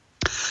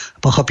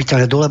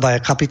 Pochopiteľne Duleba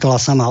je kapitola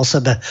sama o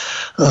sebe.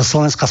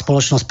 Slovenská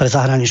spoločnosť pre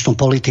zahraničnú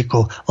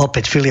politiku,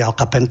 opäť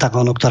filiálka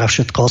Pentagonu, ktorá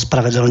všetko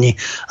ospravedlní.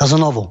 A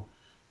znovu,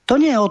 to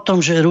nie je o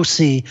tom, že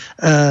Rusi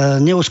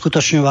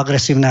neuskutočňujú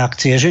agresívne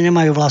akcie, že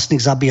nemajú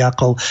vlastných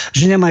zabijakov,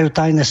 že nemajú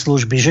tajné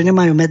služby, že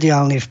nemajú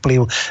mediálny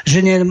vplyv,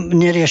 že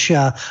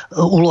neriešia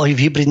úlohy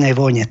v hybridnej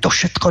vojne. To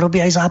všetko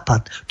robí aj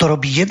Západ. To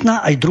robí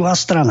jedna aj druhá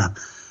strana.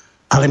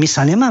 Ale my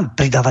sa nemáme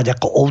pridávať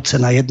ako ovce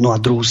na jednu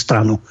a druhú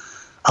stranu,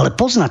 ale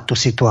poznať tú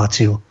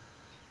situáciu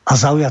a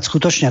zaujať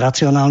skutočne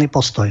racionálny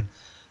postoj,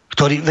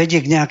 ktorý vedie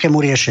k nejakému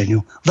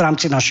riešeniu v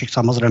rámci našich,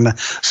 samozrejme,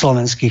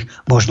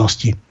 slovenských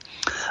možností.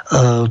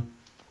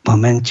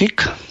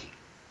 Momentik.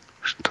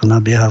 Tu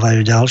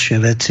nabiehajú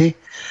ďalšie veci.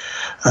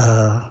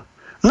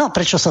 No,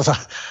 prečo sa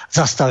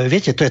zastavujú?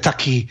 Viete, to je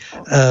taký,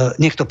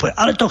 niekto povie,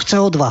 ale to chce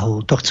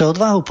odvahu. To chce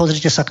odvahu,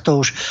 pozrite sa,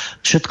 kto už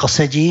všetko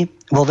sedí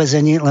vo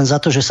väzení len za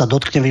to, že sa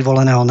dotkne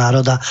vyvoleného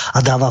národa a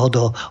dáva ho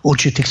do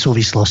určitých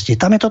súvislostí.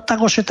 Tam je to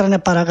tak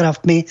ošetrené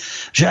paragrafmi,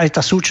 že aj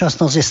tá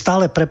súčasnosť je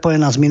stále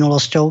prepojená s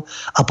minulosťou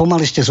a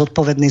pomaly ste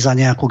zodpovední za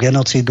nejakú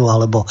genocídu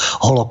alebo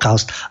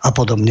holokaust a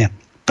podobne.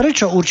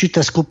 Prečo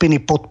určité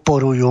skupiny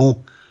podporujú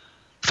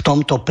v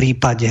tomto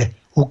prípade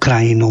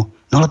Ukrajinu?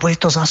 No lebo je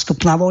to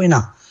zástupná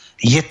vojna.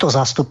 Je to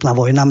zástupná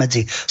vojna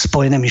medzi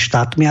Spojenými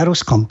štátmi a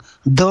Ruskom.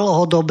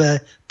 Dlhodobé,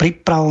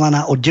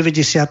 pripravovaná od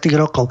 90.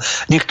 rokov.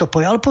 Niekto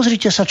povie, ale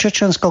pozrite sa,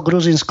 Čečensko,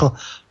 Gruzinsko,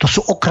 to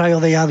sú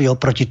okrajové javy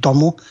oproti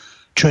tomu,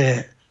 čo je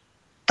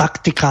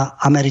taktika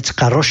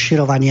americká,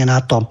 rozširovanie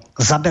NATO,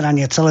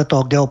 zaberanie celého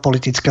toho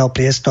geopolitického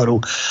priestoru,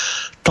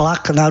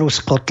 tlak na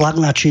Rusko, tlak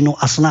na Čínu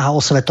a snaha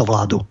o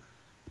svetovládu.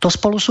 To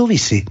spolu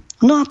súvisí.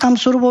 No a tam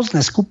sú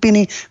rôzne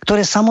skupiny,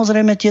 ktoré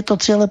samozrejme tieto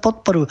ciele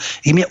podporujú.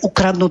 Im je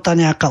ukradnutá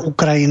nejaká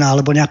Ukrajina,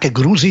 alebo nejaké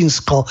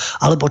Gruzínsko,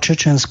 alebo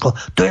Čečensko.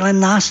 To je len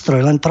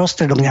nástroj, len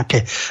prostriedok,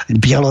 nejaké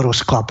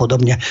Bielorusko a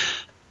podobne.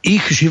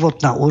 Ich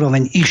životná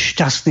úroveň, ich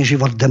šťastný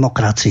život v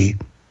demokracii.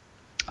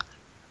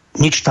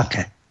 Nič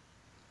také.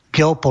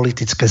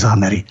 Geopolitické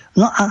zámery.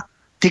 No a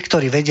tí,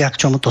 ktorí vedia,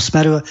 k čomu to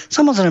smeruje,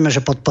 samozrejme,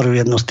 že podporujú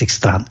jednu z tých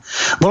strán.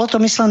 Bolo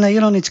to myslené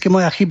ironicky,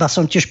 moja chyba,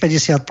 som tiež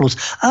 50+.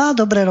 Á,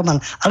 dobre, Roman,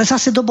 ale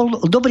zase to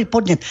bol dobrý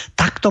podnet.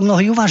 Takto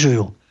mnohí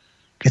uvažujú.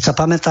 Keď sa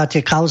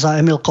pamätáte,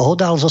 kauza Emilko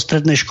Hodal zo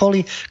strednej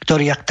školy,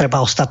 ktorý, jak treba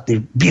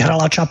ostatní,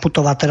 vyhrala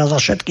Čaputová, teraz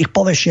vás všetkých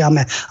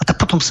povešiame, a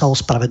tak potom sa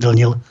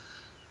ospravedlnil.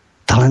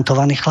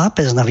 Talentovaný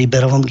chlapec na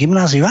výberovom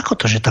gymnáziu, ako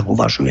to, že tak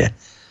uvažuje?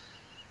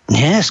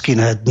 Nie,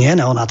 skinhead, nie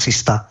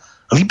neonacista,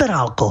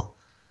 liberálko.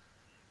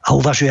 A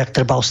uvažuje, jak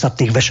treba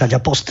ostatných vešať a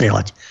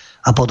postrieľať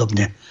a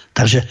podobne.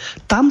 Takže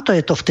tamto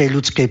je to v tej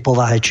ľudskej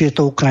povahe, či je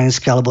to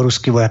ukrajinský alebo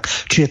ruský vojak,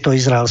 či je to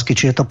izraelský,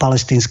 či je to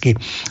palestínsky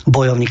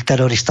bojovník,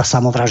 terorista,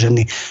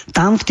 samovražený.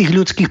 Tam v tých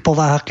ľudských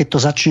povahách, keď to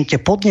začnete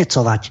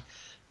podnecovať,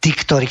 tí,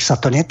 ktorých sa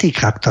to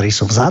netýka, ktorí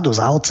sú vzadu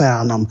za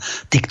oceánom,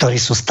 tí,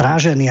 ktorí sú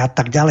strážení a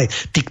tak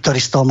ďalej, tí,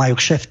 ktorí z toho majú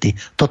kšefty,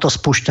 toto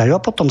spúšťajú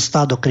a potom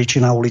stádo kričí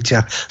na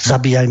uliciach,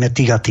 zabíjajme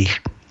tých a tých.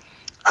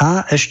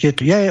 A ešte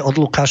tu je od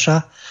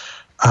Lukáša,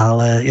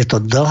 ale je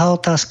to dlhá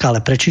otázka, ale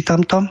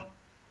prečítam to.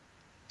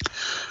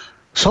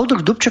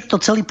 Soudruh Dubček to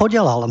celý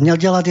podelal. Měl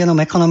dělat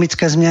jenom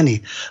ekonomické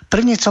změny.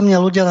 První, co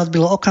měl udělat,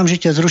 bylo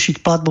okamžitě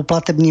zrušiť platbu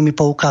platebními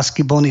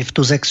poukázky bony v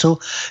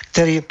Tuzexu,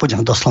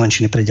 do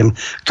slovenčiny prejdem,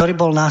 ktorý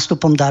bol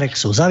nástupom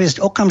Darexu.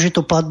 Zaviesť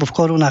okamžitú platbu v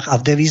korunách a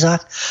v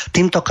devízach.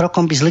 Týmto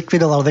krokom by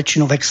zlikvidoval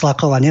väčšinu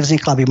vexlákov a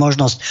nevznikla by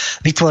možnosť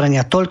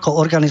vytvorenia toľko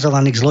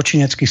organizovaných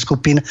zločineckých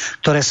skupín,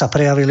 ktoré sa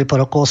prejavili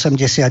po roku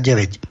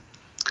 89.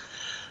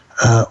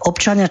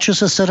 Občania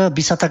ČSSR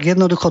by sa tak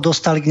jednoducho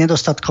dostali k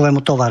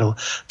nedostatkovému tovaru.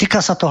 Týka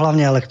sa to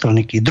hlavne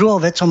elektroniky.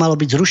 Druhou vecou malo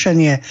byť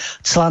zrušenie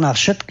cla na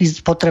všetky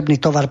potrebný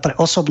tovar pre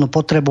osobnú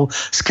potrebu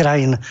z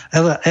krajín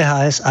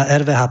EHS a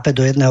RVHP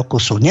do jedného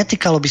kusu.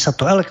 Netýkalo by sa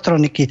to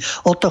elektroniky,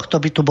 od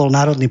tohto by tu bol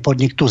národný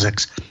podnik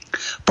Tuzex.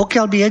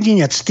 Pokiaľ by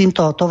jedinec s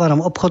týmto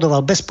tovarom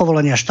obchodoval bez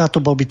povolenia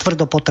štátu, bol by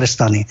tvrdo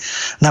potrestaný.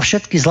 Na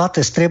všetky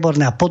zlaté,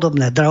 strieborné a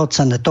podobné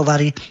drahocenné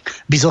tovary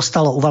by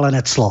zostalo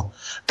uvalené clo.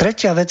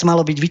 Tretia vec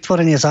malo byť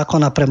vytvorenie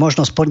zákona pre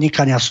možnosť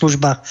podnikania v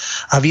službách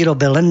a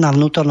výrobe len na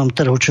vnútornom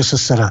trhu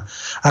ČSSR.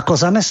 Ako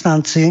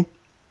zamestnanci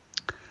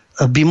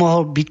by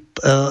mohol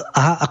byť,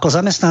 ako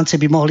zamestnanci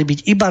by mohli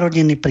byť iba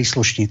rodinní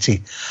príslušníci.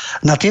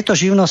 Na tieto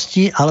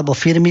živnosti alebo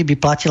firmy by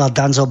platila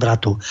daň z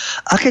obratu.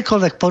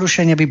 Akékoľvek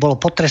porušenie by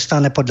bolo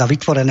potrestané podľa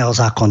vytvoreného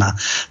zákona.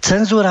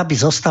 Cenzúra by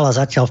zostala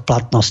zatiaľ v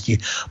platnosti.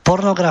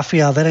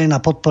 Pornografia a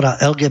verejná podpora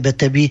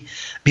LGBT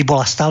by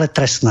bola stále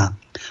trestná.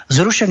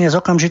 Zrušenie s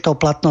okamžitou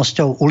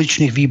platnosťou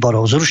uličných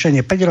výborov,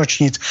 zrušenie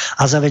 5-ročníc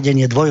a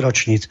zavedenie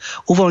 2-ročníc,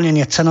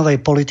 uvoľnenie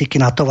cenovej politiky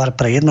na tovar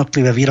pre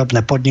jednotlivé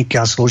výrobné podniky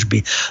a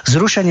služby,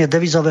 zrušenie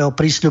devizového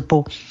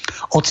prísľubu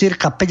o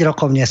cirka 5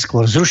 rokov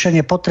neskôr,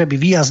 zrušenie potreby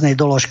výjaznej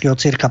doložky o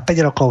cirka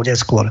 5 rokov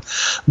neskôr.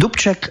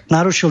 Dubček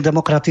narušil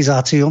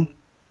demokratizáciu,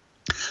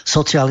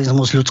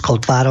 socializmus ľudskou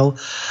tvárou,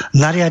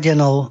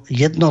 nariadenou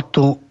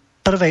jednotu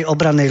prvej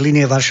obrannej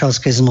línie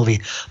Varšavskej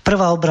zmluvy.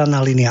 Prvá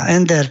obranná línia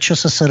NDR,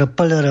 ČSSR,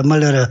 PLR,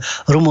 MLR,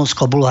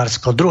 Rumunsko,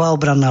 Bulharsko. Druhá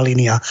obranná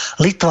línia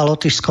Litva,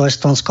 Lotyšsko,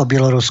 Estonsko,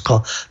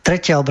 Bielorusko.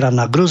 Tretia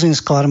obranná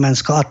Gruzinsko,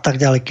 Arménsko a tak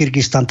ďalej,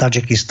 Kyrgyzstan,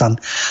 Tadžikistan.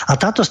 A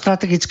táto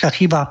strategická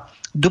chyba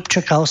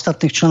Dubčeka a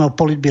ostatných členov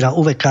politbíra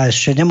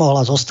UVKSČ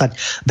nemohla zostať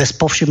bez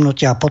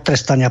povšimnutia a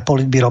potrestania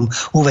politbírom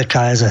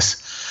UVKSS.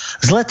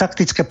 Zlé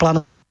taktické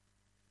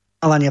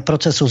plánovanie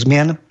procesu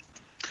zmien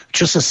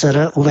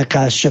ČSSR,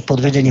 UVKSČ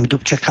pod vedením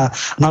Dubčeka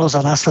malo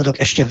za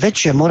následok ešte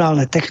väčšie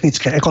morálne,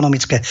 technické,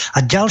 ekonomické a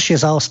ďalšie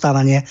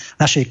zaostávanie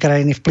našej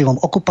krajiny vplyvom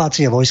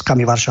okupácie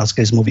vojskami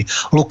Varšavskej zmluvy.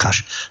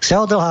 Lukáš,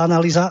 siahodlhá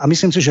analýza a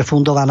myslím si, že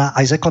fundovaná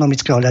aj z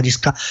ekonomického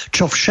hľadiska,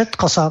 čo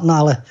všetko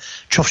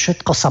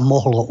sa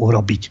mohlo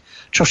urobiť.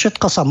 Čo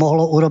všetko sa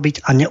mohlo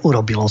urobiť a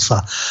neurobilo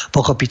sa,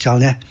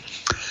 pochopiteľne.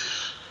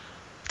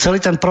 Celý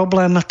ten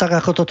problém, tak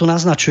ako to tu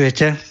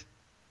naznačujete,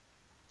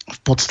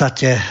 v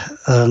podstate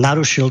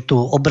narušil tú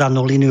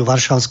obrannú líniu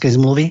Varšavskej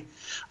zmluvy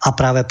a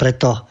práve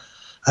preto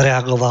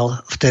reagoval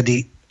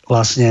vtedy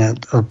vlastne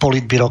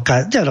politbíro.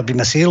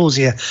 Nerobíme si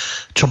ilúzie,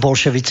 čo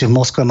bolševici v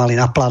Moskve mali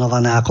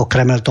naplánované, ako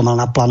Kreml to mal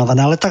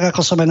naplánované, ale tak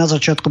ako som aj na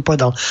začiatku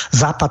povedal,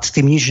 Západ s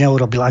tým nič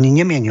neurobil, ani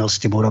nemienil s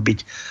tým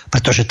urobiť,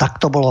 pretože tak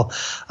to bolo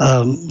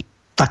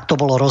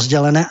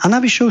rozdelené a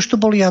navyše už tu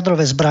boli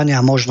jadrové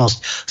zbrania a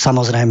možnosť,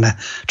 samozrejme,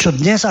 čo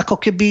dnes ako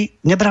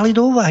keby nebrali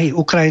do úvahy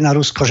Ukrajina,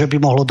 Rusko, že by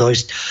mohlo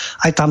dojsť.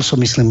 Aj tam sú,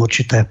 myslím,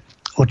 určité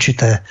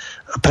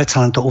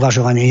predsa len to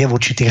uvažovanie je v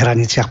určitých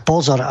hraniciach.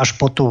 Pozor až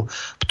po tú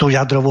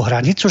jadrovú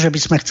hranicu, že by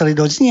sme chceli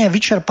dojsť. Nie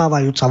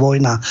vyčerpávajúca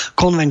vojna,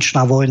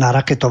 konvenčná vojna,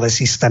 raketové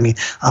systémy,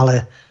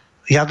 ale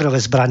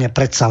jadrové zbranie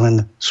predsa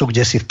len sú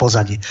kdesi v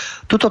pozadí.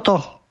 Tuto to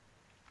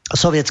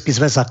Sovietsky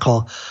zväz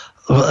ako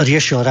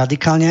riešil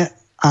radikálne.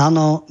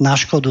 Áno, na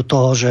škodu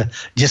toho, že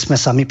kde sme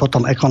sa my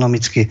potom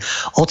ekonomicky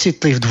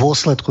ocitli v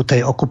dôsledku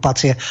tej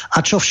okupácie a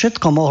čo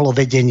všetko mohlo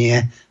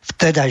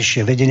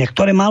vtedajšie vedenie,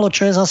 ktoré málo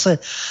čo je zase,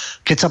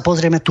 keď sa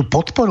pozrieme tú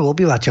podporu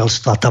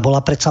obyvateľstva, tá bola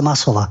predsa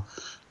masová.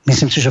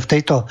 Myslím si, že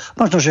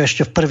možno, že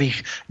ešte v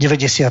prvých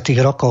 90.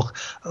 rokoch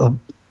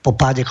po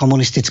páde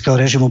komunistického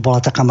režimu bola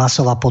taká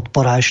masová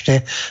podpora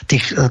ešte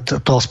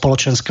toho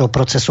spoločenského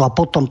procesu a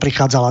potom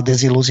prichádzala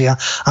dezilúzia.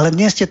 Ale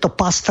dnes je to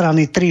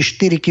pastrany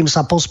 3-4, kým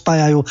sa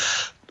pospájajú.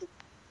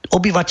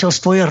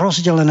 Obyvateľstvo je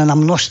rozdelené na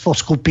množstvo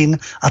skupín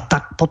a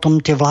tak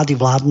potom tie vlády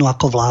vládnu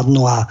ako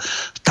vládnu a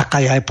taká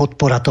je aj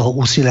podpora toho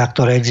úsilia,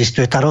 ktoré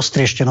existuje. Tá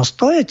roztrieštenosť,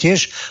 to je tiež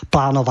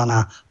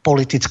plánovaná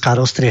politická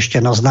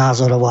roztrieštenosť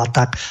názorovo a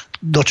tak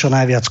do čo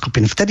najviac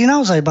skupín. Vtedy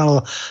naozaj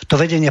malo to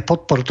vedenie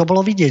podporu. To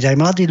bolo vidieť aj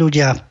mladí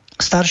ľudia,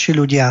 starší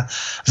ľudia,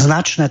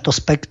 značné to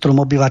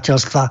spektrum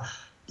obyvateľstva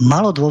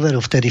malo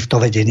dôveru vtedy v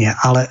to vedenie,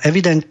 ale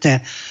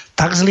evidentne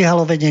tak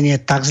zlyhalo vedenie,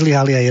 tak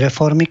zlyhali aj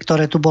reformy,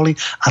 ktoré tu boli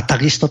a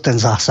takisto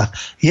ten zásah.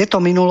 Je to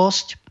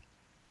minulosť,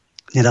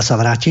 nedá sa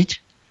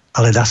vrátiť,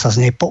 ale dá sa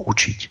z nej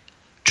poučiť.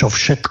 Čo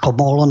všetko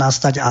mohlo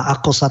nastať a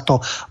ako sa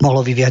to mohlo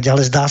vyvíjať.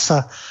 Ale zdá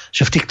sa,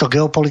 že v týchto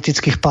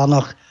geopolitických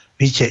plánoch,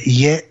 vidíte,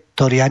 je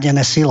to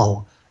riadené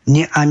silou.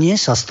 A nie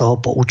sa z toho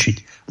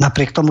poučiť.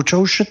 Napriek tomu,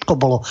 čo už všetko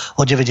bolo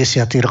od 90.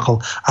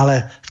 rokov.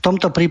 Ale v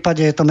tomto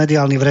prípade je to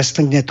mediálny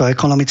wrestling, nie je to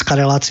ekonomická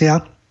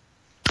relácia,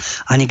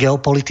 ani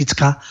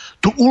geopolitická.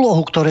 Tú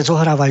úlohu, ktoré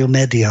zohrávajú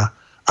médiá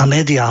a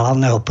médiá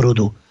hlavného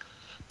prúdu,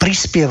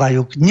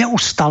 prispievajú k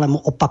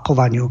neustálemu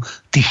opakovaniu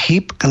tých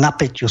chýb, k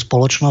napätiu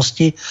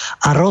spoločnosti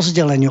a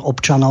rozdeleniu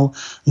občanov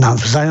na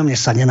vzájomne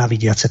sa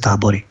nenávidiace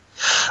tábory.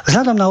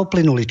 Vzhľadom na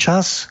uplynulý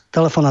čas,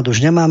 telefonát už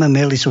nemáme,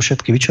 maily sú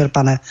všetky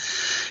vyčerpané.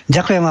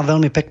 Ďakujem vám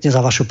veľmi pekne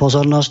za vašu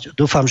pozornosť.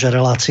 Dúfam, že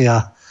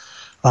relácia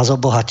vás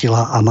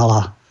obohatila a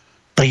mala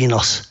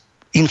prínos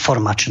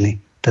informačný.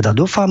 Teda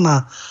dúfam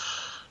a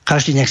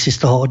každý nech si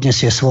z toho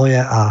odnesie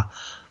svoje a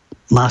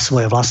má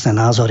svoje vlastné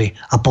názory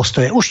a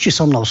postoje. Už či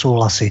so mnou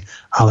súhlasí,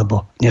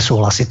 alebo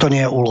nesúhlasí. To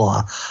nie je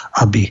úloha,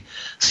 aby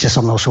ste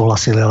so mnou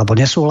súhlasili alebo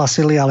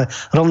nesúhlasili, ale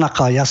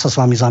rovnako aj ja sa s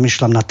vami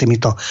zamýšľam nad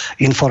týmito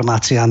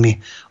informáciami,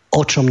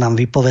 o čom nám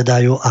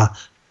vypovedajú a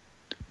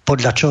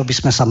podľa čoho by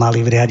sme sa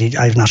mali vriadiť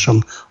aj v našom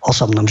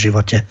osobnom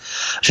živote.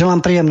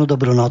 Želám príjemnú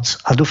dobrú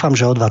noc a dúfam,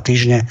 že o 2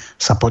 týždne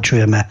sa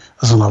počujeme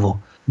znovu.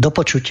 Do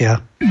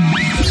počutia.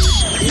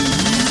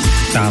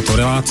 Táto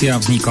relácia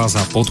vznikla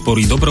za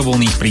podpory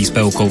dobrovoľných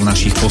príspevkov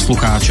našich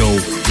poslucháčov.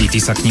 I ty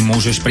sa k nim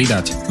môžeš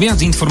pridať.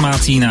 Viac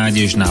informácií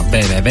nájdeš na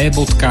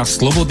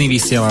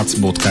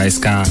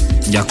www.slobodnyvysielac.sk.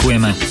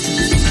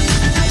 Ďakujeme.